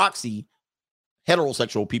proxy,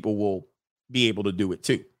 heterosexual people will be able to do it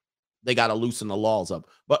too. They got to loosen the laws up.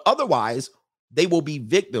 But otherwise, they will be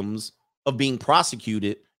victims of being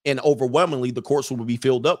prosecuted. And overwhelmingly, the courts will be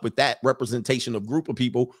filled up with that representation of group of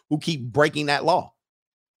people who keep breaking that law.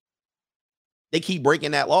 They keep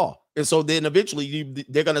breaking that law. And so then eventually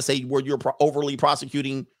they're going to say, well, you're overly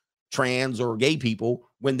prosecuting trans or gay people,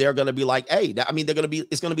 when they're going to be like, hey,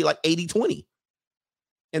 it's going to be like 80-20.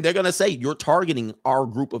 And they're going to say, you're targeting our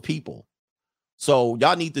group of people. So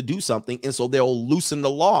y'all need to do something. And so they'll loosen the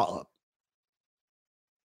law up.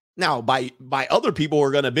 Now, by other people who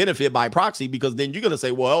are going to benefit by proxy, because then you're going to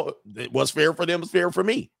say, well, what's fair for them is fair for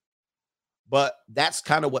me. But that's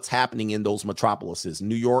kind of what's happening in those metropolises.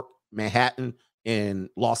 New York, Manhattan, and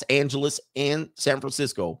Los Angeles, and San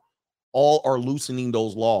Francisco all are loosening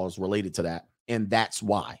those laws related to that. And that's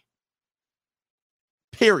why.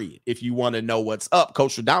 Period. If you want to know what's up,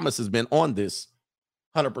 Coach Stradamus has been on this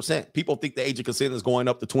 100%. People think the age of consent is going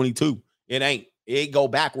up to 22. It ain't. It go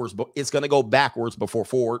backwards, but it's going to go backwards before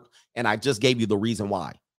forward. And I just gave you the reason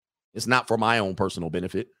why. It's not for my own personal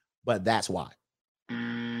benefit, but that's why.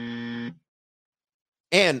 And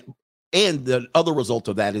the other result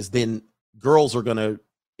of that is then girls are going to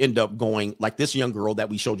end up going like this young girl that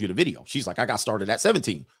we showed you the video. She's like, I got started at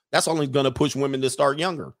 17. That's only going to push women to start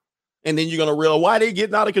younger. And then you're going to realize why they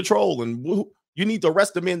getting out of control. And you need to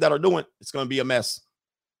arrest the men that are doing it. It's going to be a mess.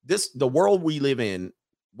 The world we live in,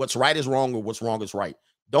 what's right is wrong or what's wrong is right.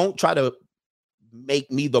 Don't try to make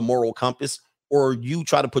me the moral compass, or you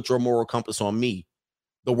try to put your moral compass on me.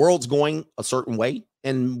 The world's going a certain way,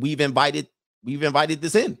 and we've invited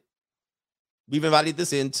this in. We've invited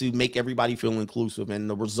this in to make everybody feel inclusive, and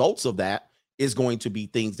the results of that is going to be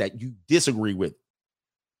things that you disagree with.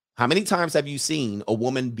 How many times have you seen a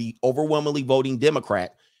woman be overwhelmingly voting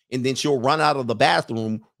Democrat, and then she'll run out of the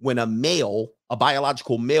bathroom when a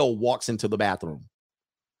biological male walks into the bathroom?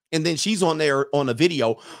 And then she's on there on a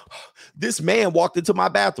video. This man walked into my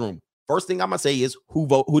bathroom. First thing I'm going to say is,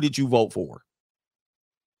 who did you vote for?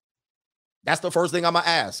 That's the first thing I'm going to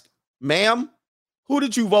ask. Ma'am, who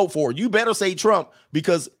did you vote for? You better say Trump,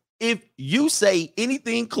 because if you say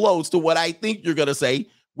anything close to what I think you're going to say,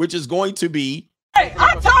 which is going to be, hey,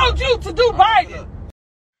 I told you to do Biden.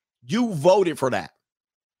 You voted for that.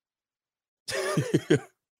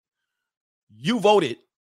 You voted.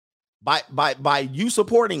 By you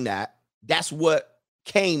supporting that, that's what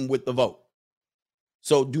came with the vote.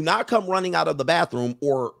 So do not come running out of the bathroom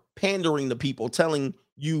or pandering to people, telling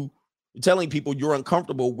people you're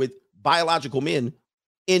uncomfortable with biological men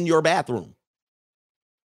in your bathroom.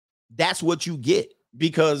 That's what you get,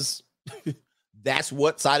 because that's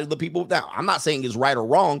what side of the people. Now, I'm not saying it's right or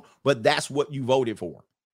wrong, but that's what you voted for.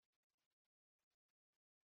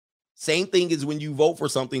 Same thing is when you vote for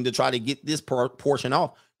something to try to get this portion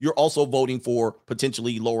off, you're also voting for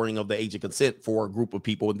potentially lowering of the age of consent for a group of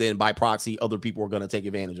people. And then by proxy, other people are going to take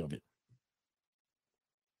advantage of it.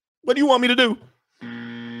 What do you want me to do?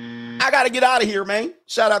 I got to get out of here, man.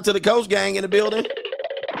 Shout out to the Coach Gang in the building.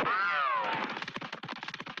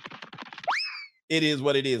 It is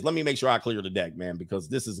what it is. Let me make sure I clear the deck, man, because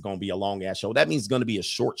this is going to be a long ass show. That means it's going to be a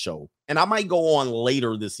short show. And I might go on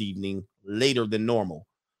later this evening, later than normal.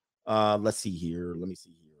 Let's see here. Let me see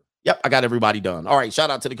here. Yep, I got everybody done. All right,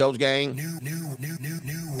 shout out to the Coach Gang.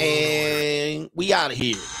 And we out of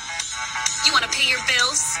here. You want to pay your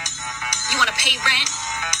bills? You want to pay rent?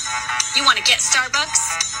 You want to get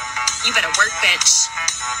Starbucks? You better work, bitch.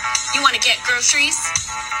 You want to get groceries?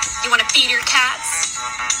 You want to feed your cats?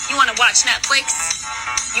 You want to watch Netflix?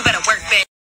 You